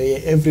audience and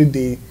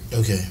everyday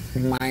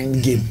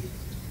mind game.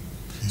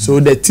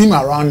 So the team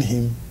around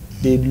him,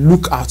 they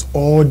look at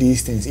all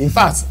these things. In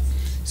fact,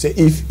 so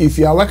if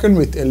you are working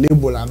with a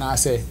label and I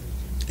say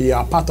you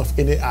are part of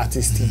any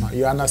artist team,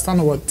 you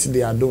understand what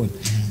they are doing.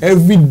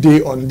 Every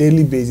day on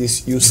daily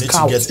basis, you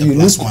scout, you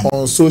look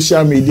on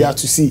social media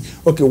to see,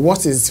 okay,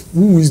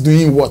 who is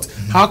doing what?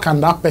 How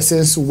can that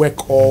person's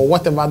work or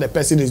whatever the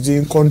person is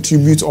doing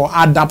contribute or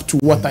adapt to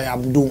what I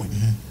am doing?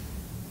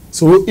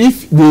 So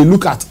if they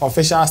look at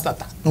official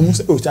starter,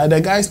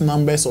 the guy's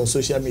numbers on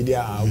social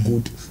media are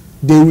good.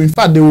 They will, in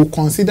fact, they will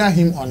consider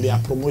him on their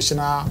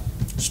promotional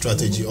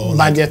strategy or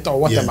budget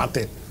or whatever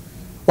thing.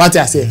 What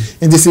I say,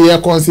 and they say,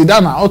 consider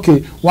now,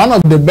 okay, one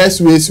of the best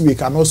ways we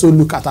can also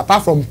look at,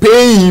 apart from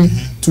paying him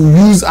to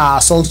use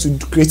our songs to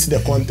create the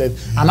content,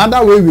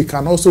 another way we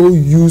can also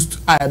use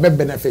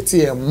benefit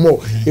here more.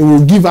 It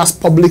will give us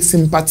public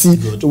sympathy,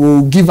 it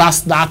will give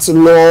us that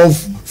love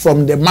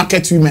from the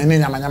market women,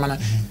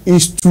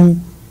 is to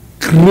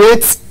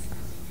create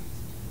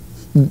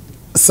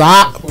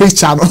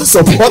picture,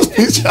 support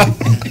picture.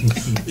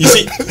 You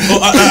see,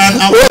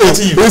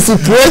 is to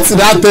create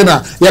that thing.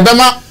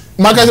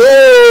 Market,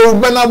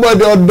 BurnaBoy,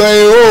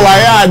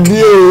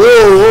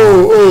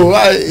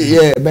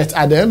 yeah, but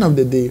at the end of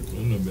the day,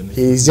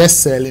 he is just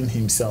selling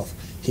himself.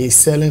 He's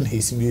selling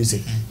his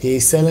music.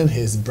 He's selling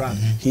his brand.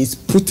 He's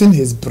putting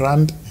his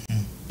brand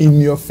in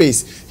your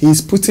face.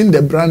 He's putting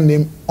the brand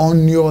name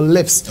on your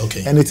lips.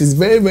 Okay. And it is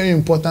very, very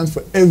important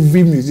for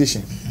every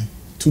musician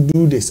to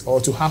do this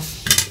or to have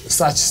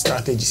such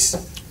strategies.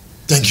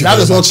 Thank you. That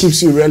is what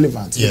keeps you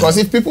relevant. Yeah. Because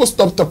if people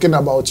stop talking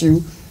about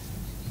you,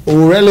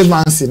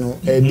 relevance,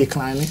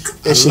 declining.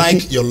 I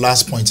like your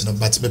last point,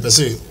 but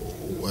say,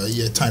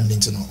 yeah, time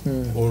need to know.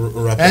 Or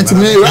wrap and to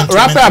me,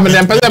 wrap up and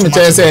then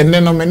person say,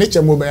 no,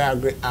 manager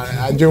mobile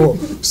I do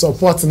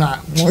support now.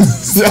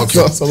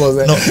 Okay. No,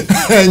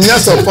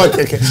 yes, support.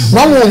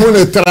 One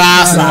woman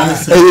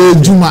trust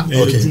Juma.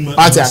 Okay.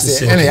 Party I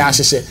say, any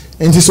ashe.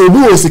 And this will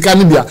do is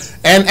Canada.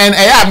 And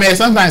yeah,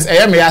 sometimes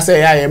I say,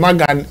 yeah, my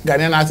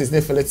Ghanaian artists,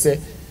 they feel let's say,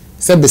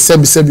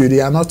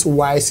 they are not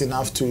wise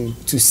enough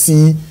to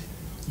see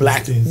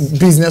like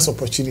business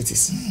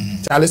opportunities.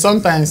 Charlie,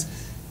 sometimes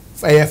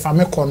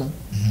family corner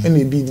and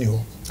they be new.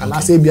 And I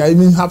say, I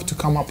even have to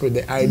come up with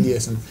the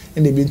ideas and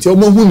they be tell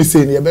me who is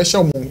saying, you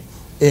better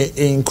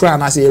in cry.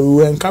 And I say, we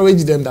will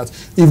encourage them that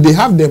if they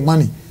have the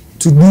money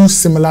to do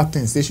similar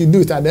things, they should do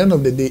it at the end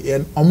of the day.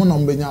 And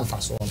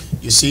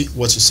you see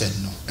what you said,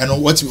 no,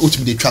 and what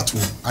ultimately cut.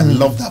 I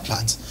love that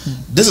part.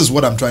 This is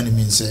what I'm trying to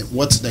mean. Say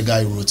what the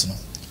guy wrote, no,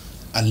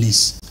 at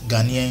least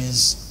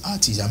Ghanaians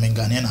artists,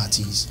 Ghanaian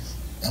artists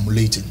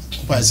emulating.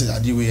 I said, I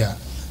do we are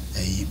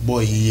a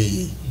boy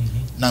here.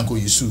 Nanko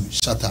Yusu,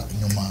 Shatta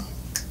Nyoma.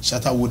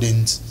 Shatta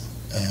wouldn't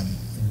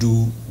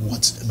do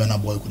what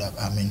BurnaBoy could have,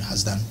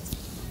 has done.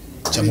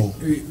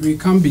 We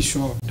can't be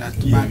sure of that,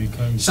 but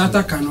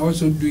Shatta can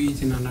also do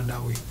it in another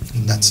way.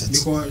 That's it.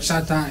 Because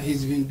Shatta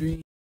has been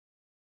doing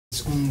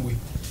his own way.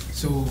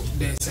 So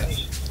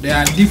there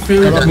are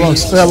different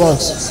ways to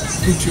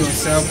put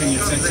yourself in a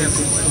certain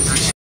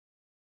position.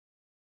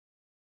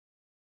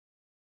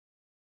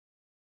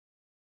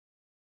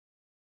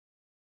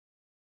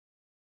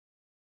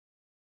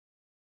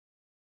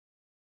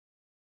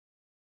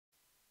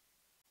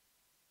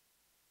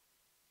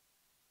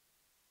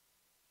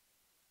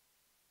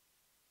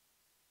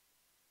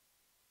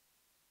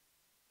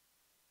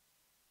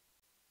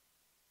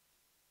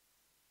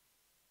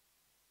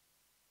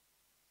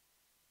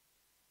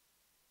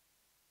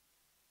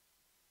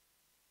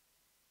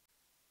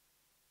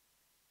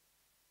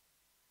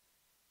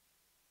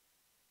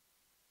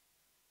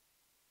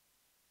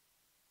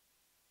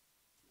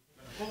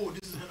 Oh,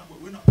 this is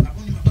we're not. I've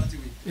only my party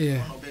with.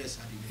 Yeah.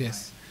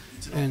 Yes.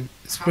 And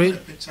spray a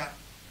picture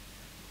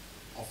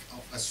of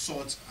a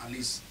sort, at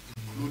least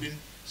including.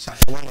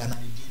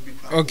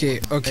 Okay.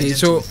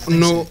 So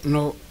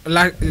no.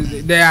 Like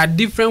there are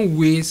different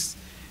ways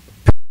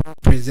people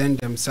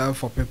present themselves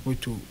for people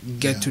to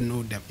get to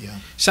know them. Yeah.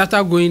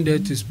 Shatta going there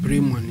to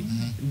spray money.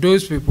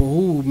 Those people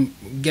who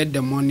get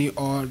the money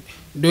or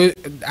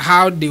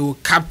how they will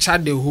capture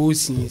the whole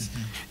scenes.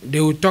 They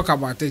will talk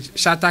about it.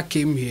 Shatta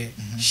came here.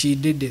 She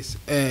did this.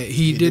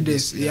 He did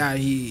this. Yeah,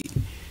 he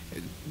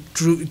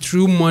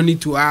threw money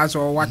to us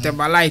or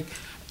whatever. Like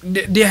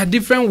there are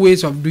different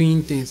ways of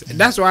doing things.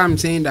 That's why I'm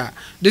saying that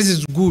this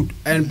is good,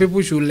 and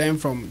people should learn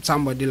from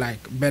somebody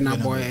like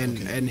BurnaBoy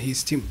and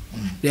his team.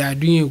 They are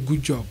doing a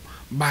good job,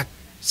 but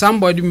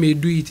somebody may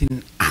do it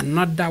in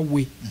another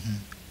way,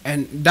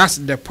 and that's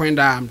the point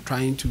that I'm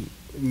trying to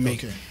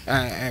make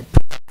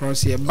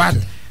across here. But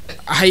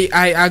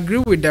I agree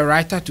with the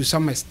writer to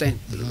some extent.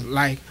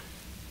 Like,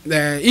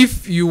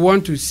 if you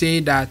want to say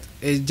that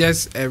it's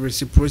just a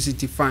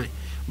reciprocity, fine.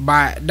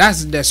 But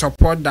that's the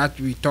support that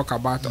we talk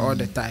about all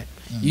the time.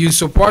 You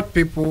support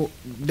people,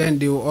 then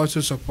they will also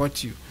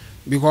support you,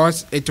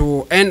 because it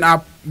will end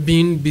up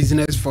being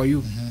business for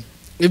you.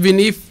 Even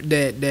if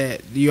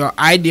your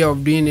idea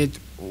of doing it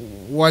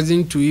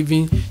wasn't to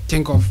even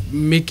think of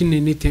making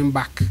anything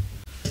back.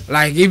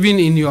 Like even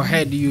in your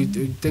head, you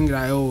think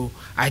like, oh,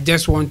 I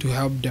just want to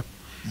help them.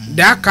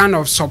 That kind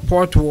of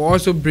support will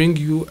also bring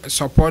you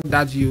support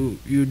that you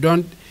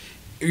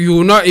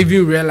will not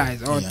even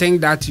realize or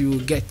think that you will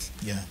get.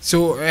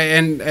 So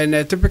and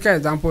a typical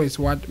example is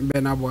what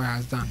BurnaBoy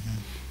has done.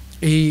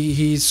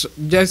 He's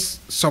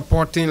just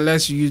supporting,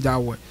 let's use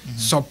that word,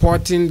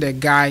 supporting the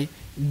guy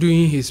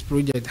doing his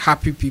project,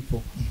 Happy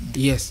People.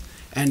 Yes,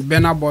 and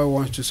BurnaBoy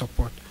wants to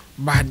support.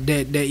 But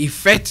the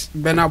effect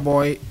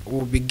BurnaBoy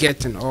will be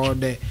getting, or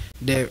the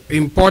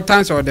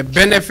importance or the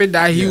benefit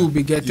that he will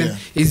be getting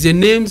is the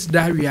names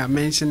that we are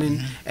mentioning,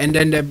 and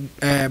then the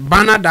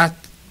banner that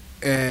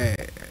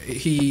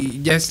he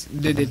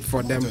just did it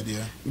for them.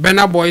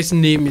 BurnaBoy's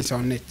name is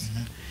on it.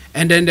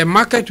 And then the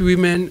market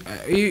women,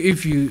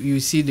 if you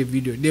see the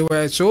video, they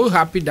were so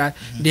happy that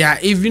they are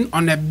even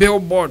on a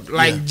billboard,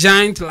 like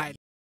giant light.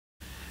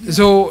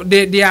 So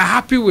they are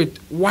happy with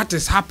what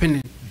is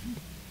happening.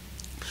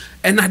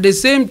 And at the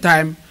same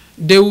time,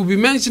 they will be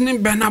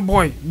mentioning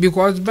BurnaBoy,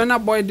 because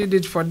BurnaBoy did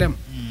it for them.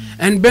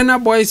 And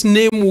BurnaBoy's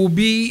name will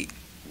be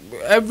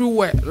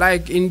everywhere,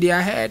 like in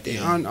their head,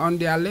 on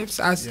their lips,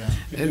 as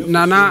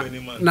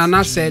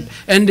Nana said.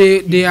 And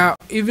they are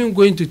even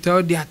going to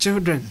tell their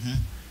children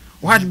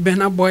what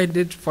BurnaBoy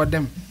did for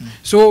them.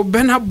 So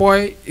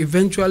BurnaBoy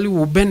eventually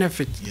will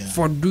benefit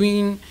for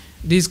doing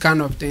these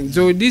kind of things.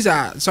 So these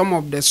are some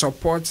of the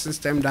support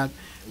system that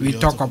we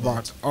talk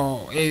about.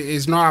 Or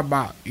it's not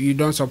about you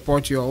don't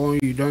support your own,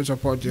 you don't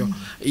support your.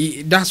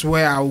 That's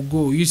where I will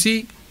go. You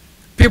see,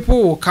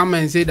 people will come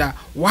and say that,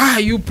 why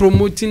are you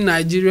promoting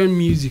Nigerian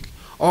music,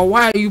 or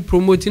why are you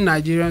promoting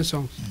Nigerian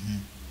songs?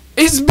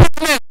 It's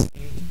business.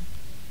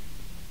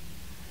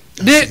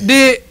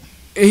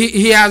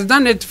 He has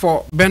done it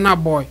for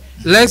BurnaBoy.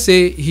 Let's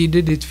say he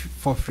did it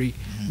for free.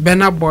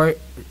 BurnaBoy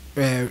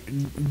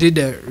did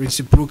a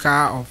reciprocal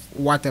of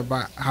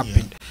whatever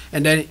happened,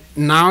 and then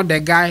now the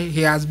guy,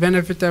 he has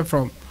benefited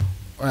from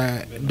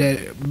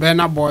the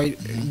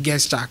BurnaBoy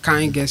gesture,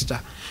 kind gesture.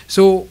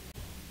 So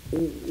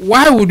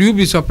why would you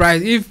be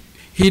surprised if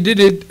he did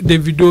it the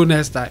video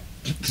next time?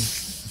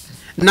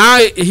 Now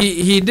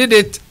he did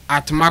it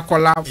at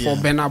Makola for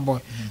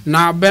BurnaBoy.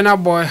 Now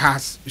BurnaBoy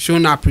has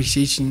shown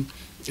appreciation,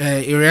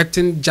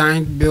 erecting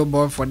giant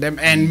billboard for them,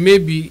 and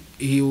maybe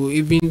he will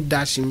even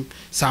dash him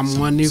some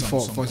money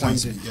for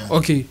something.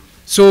 Okay,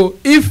 so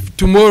if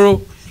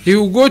tomorrow he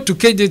will go to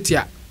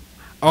KJT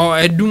or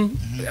Edum,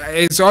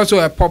 it's also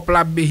a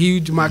popular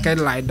huge market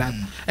like that,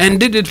 and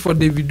did it for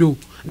the video,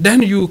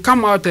 then you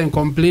come out and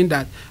complain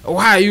that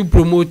why are you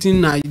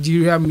promoting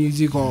Nigeria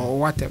music or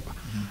whatever.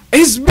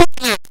 It's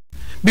business,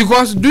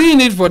 because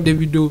doing it for the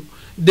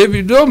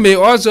video may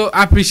also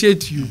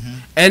appreciate you,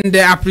 and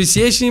the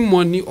appreciation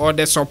money or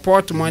the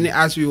support money,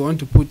 as we want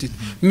to put it,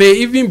 may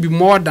even be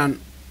more than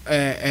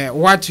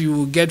what you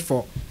will get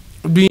for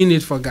doing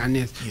it for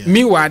Ghanaians.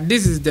 Meanwhile,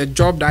 this is the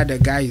job that the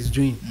guy is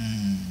doing.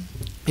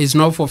 It's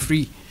not for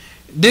free.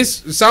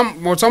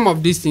 Some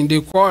of these things,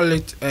 they call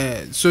it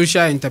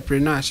social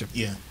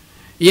entrepreneurship.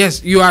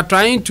 Yes, you are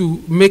trying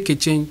to make a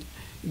change,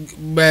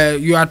 but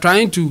you are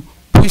trying to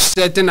push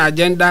certain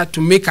agenda to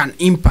make an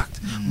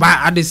impact, but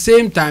at the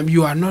same time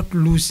you are not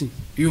losing,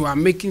 you are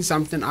making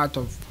something out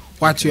of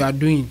what you are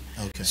doing.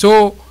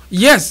 So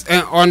yes,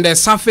 on the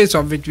surface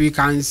of it we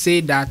can say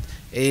that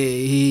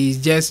he is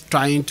just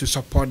trying to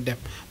support them,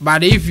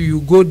 but if you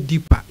go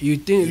deeper,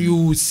 you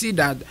will see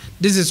that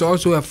this is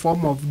also a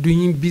form of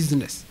doing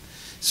business.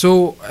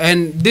 So,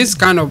 and this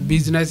kind of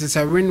business is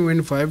a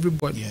win-win for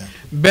everybody.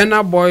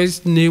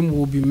 BurnaBoy's name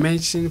will be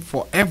mentioned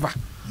forever.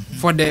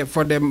 For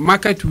the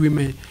market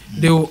women,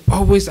 they will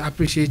always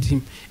appreciate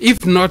him,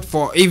 if not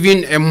for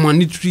even a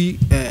monetary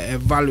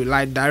value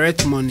like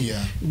direct money,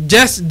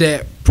 just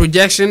the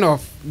projection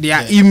of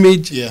their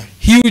image,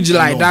 huge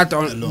like that,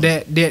 on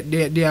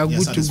they are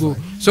good to go.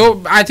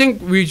 So I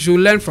think we should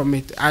learn from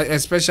it,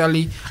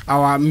 especially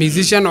our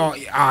musician or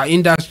our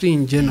industry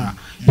in general.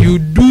 You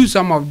do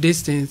some of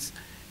these things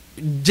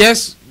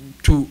just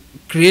to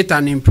create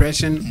an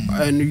impression,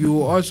 and you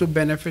will also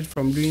benefit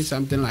from doing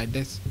something like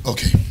this.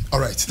 Okay, all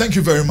right. Thank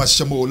you very much,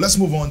 Shamo. Let's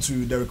move on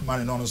to Derek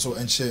Manning also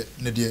and share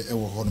Nadia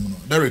Ewo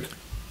Honomono. Derek,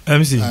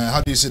 MC,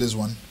 how do you see this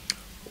one?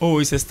 Oh,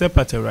 it's a step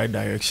at the right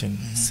direction.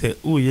 Say,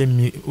 oh yeah,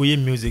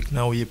 music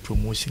now, yeah,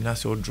 promotion,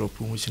 that's your draw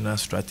promotional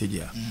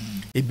strategy.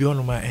 It be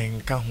on my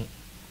encounter,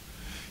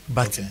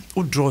 but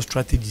draw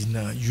strategy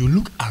now. You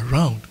look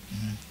around.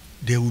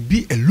 There will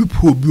be a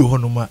loophole be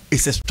honoma.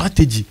 It's a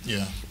strategy.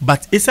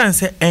 But it's an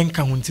say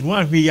enka hunting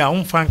one we are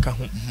on fanka.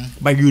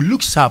 But you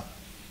look sharp,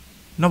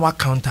 now a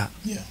counter.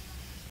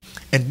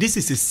 And this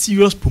is a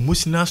serious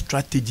promotional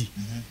strategy.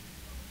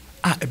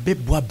 A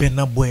bit boy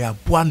BurnaBoy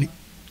one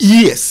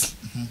years.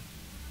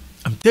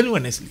 I'm telling you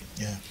honestly.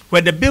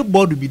 Where the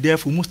billboard will be there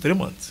for almost 3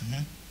 months.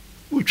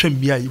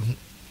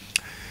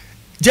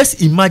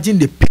 Just imagine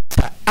the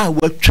picture I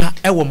will try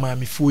our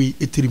mommy for it.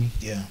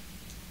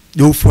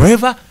 They will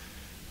forever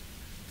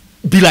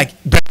be like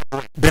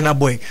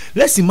BurnaBoy.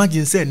 Let's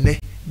imagine say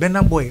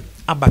BurnaBoy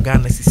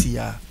abagana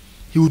sisia.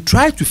 He will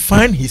try to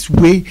find his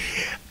way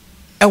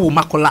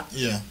Makola.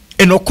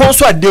 And of course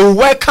they will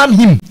welcome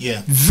him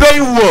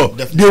very well.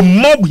 They will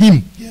mob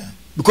him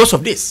because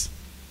of this.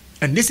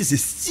 And this is a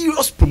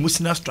serious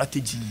promotional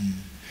strategy.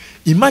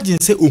 Imagine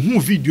say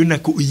video na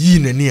ko yi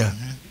na nia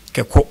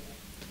keko.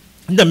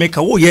 Nda make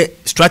a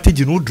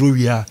strategy no draw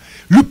we are.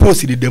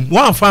 Loopholes them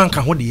one fan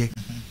kan ho de.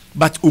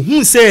 But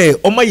who say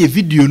my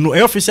video no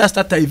official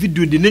start a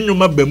video the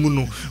nenyoma bamu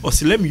no, or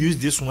say let me use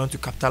this one to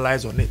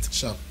capitalize on it.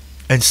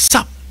 And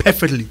sharp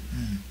perfectly.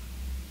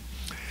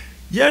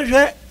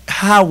 Yeah,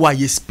 how are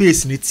your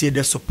space in it?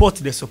 The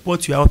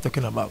support you are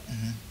talking about.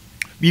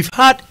 We've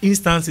had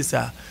instances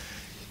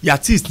your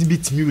artists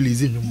need to be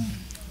releasing.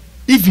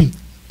 Even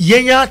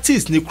young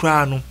artists ni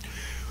cry no.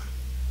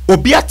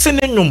 Obiate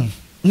nenyom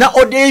na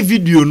other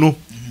video no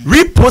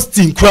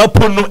reposting crap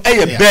no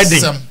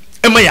bedding.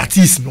 My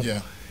artists no.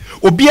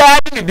 Obia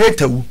ni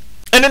data wu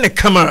ene ne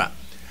camera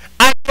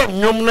anya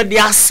nyom no de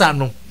asa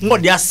no ngo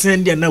de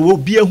asend na we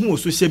obia hu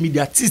social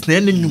media artist na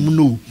ene nyum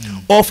no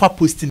offer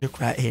posting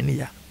cry ene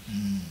ya.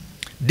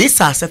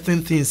 These are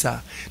certain things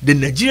the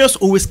Nigerians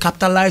always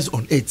capitalize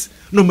on it.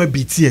 No more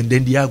B.E.T and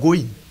then they are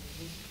going.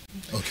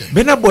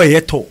 BurnaBoy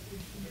yeto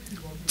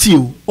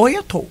till or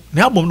yeto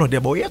na album no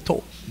de boy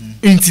yeto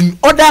in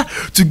order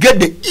to get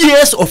the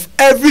ears of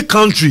every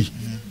country.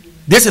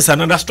 This is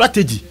another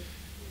strategy.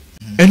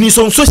 And it's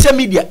on social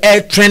media,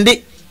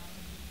 trendy.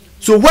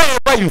 So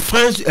wherever you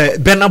find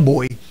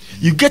BurnaBoy,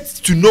 you get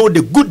to know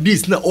the good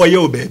deeds na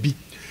oil baby.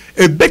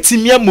 A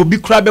betimia mo be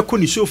crab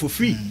a show for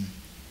free.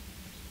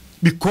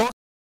 Because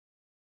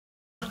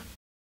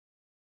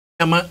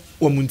ama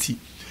wamunti.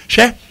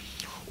 Share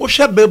o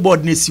share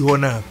billboard nesi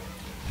hona.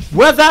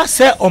 Whether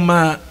say on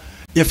my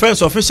your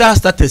friends official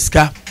status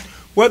ka,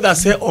 whether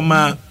say on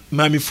my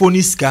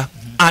phone ska,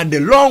 at the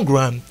long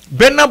run,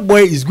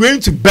 BurnaBoy is going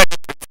to benefit.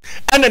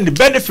 And then the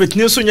benefit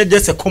is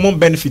just a common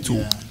benefit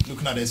too.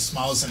 Looking at their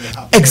smiles and their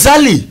happiness.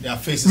 Exactly. Their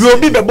faces. We will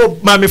be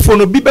my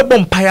phone be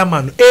empire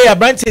man. Eh, I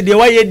branch the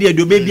way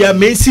the baby a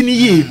main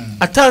ye.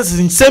 At times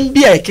in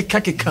Sambia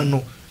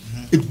kekano.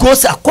 It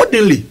goes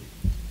accordingly.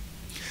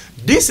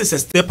 This is a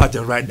step at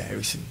the right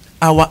direction.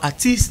 Our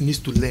artists needs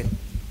to learn.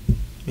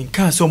 In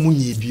case someone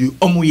you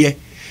omuye,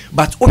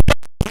 but or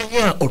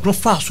no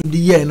fast with the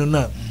year no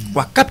na.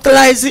 We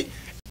capitalize it.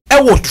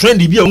 I will trend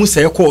be on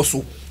say course.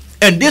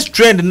 And this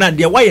trend now,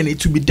 they why it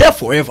to be there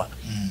forever.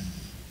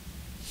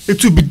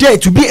 It will be there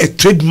to be a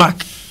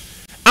trademark.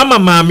 I'm a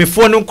mammy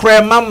for no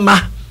cry,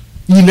 mama.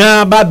 You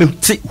know, baby,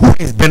 who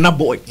is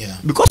BurnaBoy? Yeah.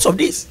 Because of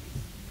this.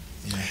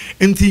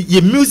 Into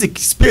your music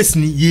space,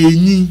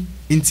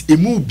 into a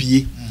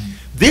movie.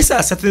 These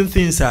are certain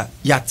things that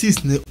your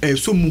artists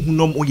so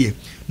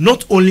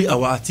not only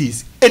our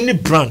artists, any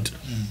brand.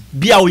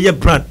 Be our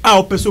brand,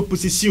 our personal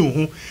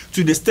position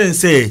to the extent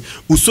say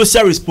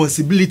social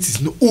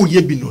responsibilities no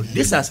be no.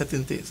 These are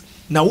certain things.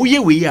 Now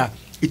we are,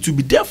 it will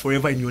be there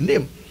forever in your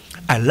name.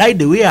 I like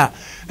the way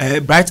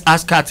Bright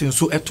Ash Carton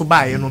so to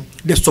buy, you know,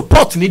 the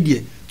support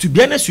needed. To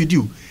be honest with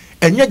you,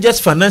 and not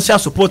just financial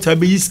support. I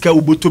be do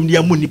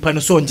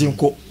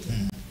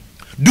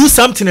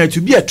something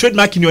to be a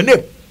trademark in your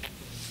name.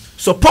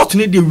 Support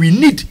needed. We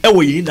need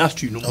our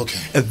industry, you know. Okay.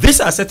 And these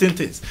are certain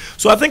things.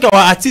 So I think our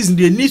artists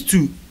they need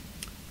to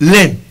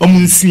learn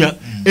omunsuya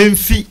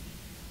enfi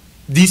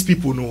these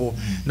people no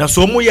na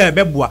so mo ya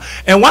ebeboa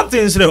and one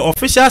thing is the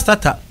official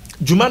starter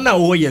juma na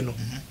wo ye no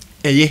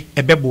eye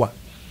ebeboa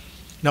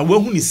na wo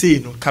hu ni say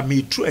no ka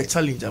me through a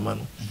challenge ama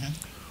no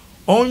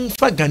on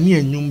fa gani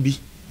anyum bi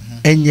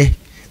enye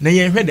na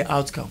ye hwe the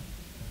outcome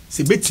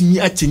se betimi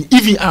a change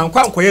even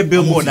ankwa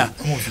billboard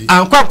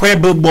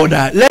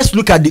let's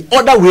look at the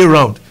other way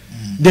around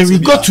then we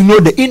got to know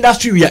the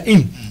industry we are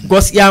in.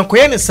 Because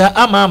yankoye sa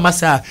ama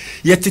masa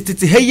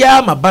yetititi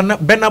heya ma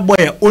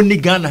BurnaBoy only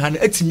Ghana han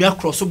etimi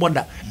across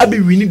border abi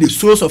we need the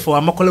source of our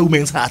Makola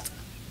women's heart.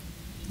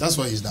 That's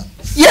what he's done.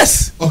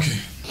 Yes. Okay.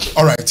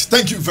 All right.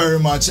 Thank you very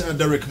much,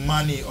 Derek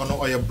Mani, on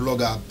our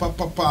blogger,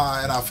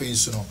 Papa, and our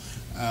face, you know,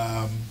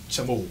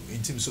 Chamo,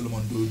 Intim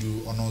Solomon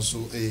Dodu, and also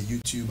a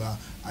YouTuber,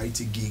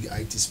 IT gig,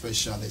 IT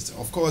specialist.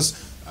 Of course,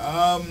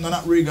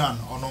 Nana Reagan,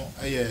 on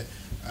a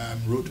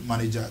road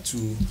manager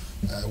to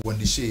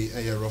Wendy Shea,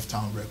 a Rough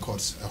Town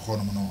Records,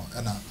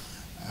 and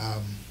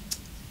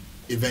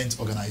event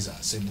organizer,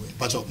 same way.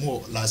 But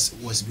more last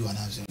was be one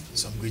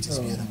some greetings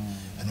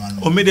and one.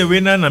 O me the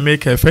winner na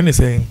make a friend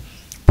saying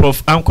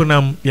Prof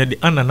Ankonam ya the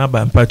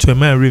ananaba mpacho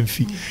ma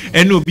remfi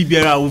ene obi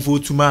biara wo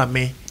vote to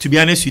me. To be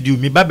honest with you,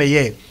 me baba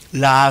ye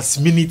last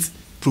minute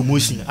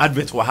promotion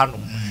advert wa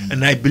hanom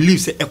and I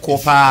believe say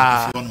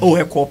ekopa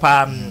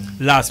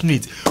last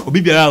minute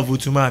obi biara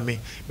vote to me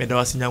da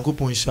was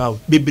nyankopon shout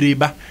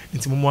bebreba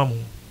nti momo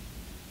amu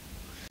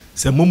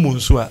se momo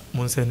nso a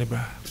mon se ne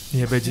bra.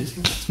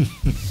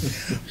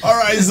 All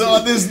right, so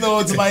on this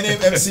note, my name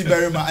is MC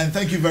Berima, and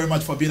thank you very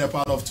much for being a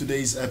part of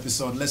today's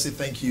episode. Let's say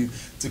thank you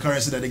to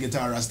Currency the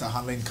Guitar Rasta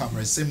handling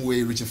cameras, same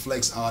way Richard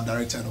Flex, our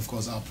director, and of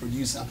course our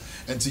producer,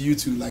 and to you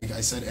too, like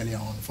I said earlier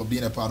on, for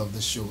being a part of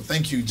the show.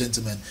 Thank you,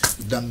 gentlemen.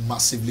 You've done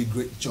massively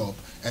great job,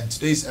 and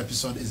today's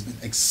episode has been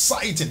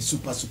exciting,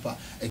 super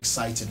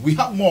exciting. We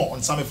have more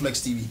on Sammy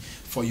Flex TV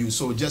for you,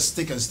 so just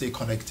stick and stay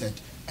connected,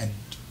 and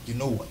you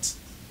know what?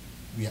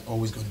 We are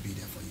always going to be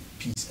there for you.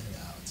 Peace and we are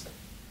out.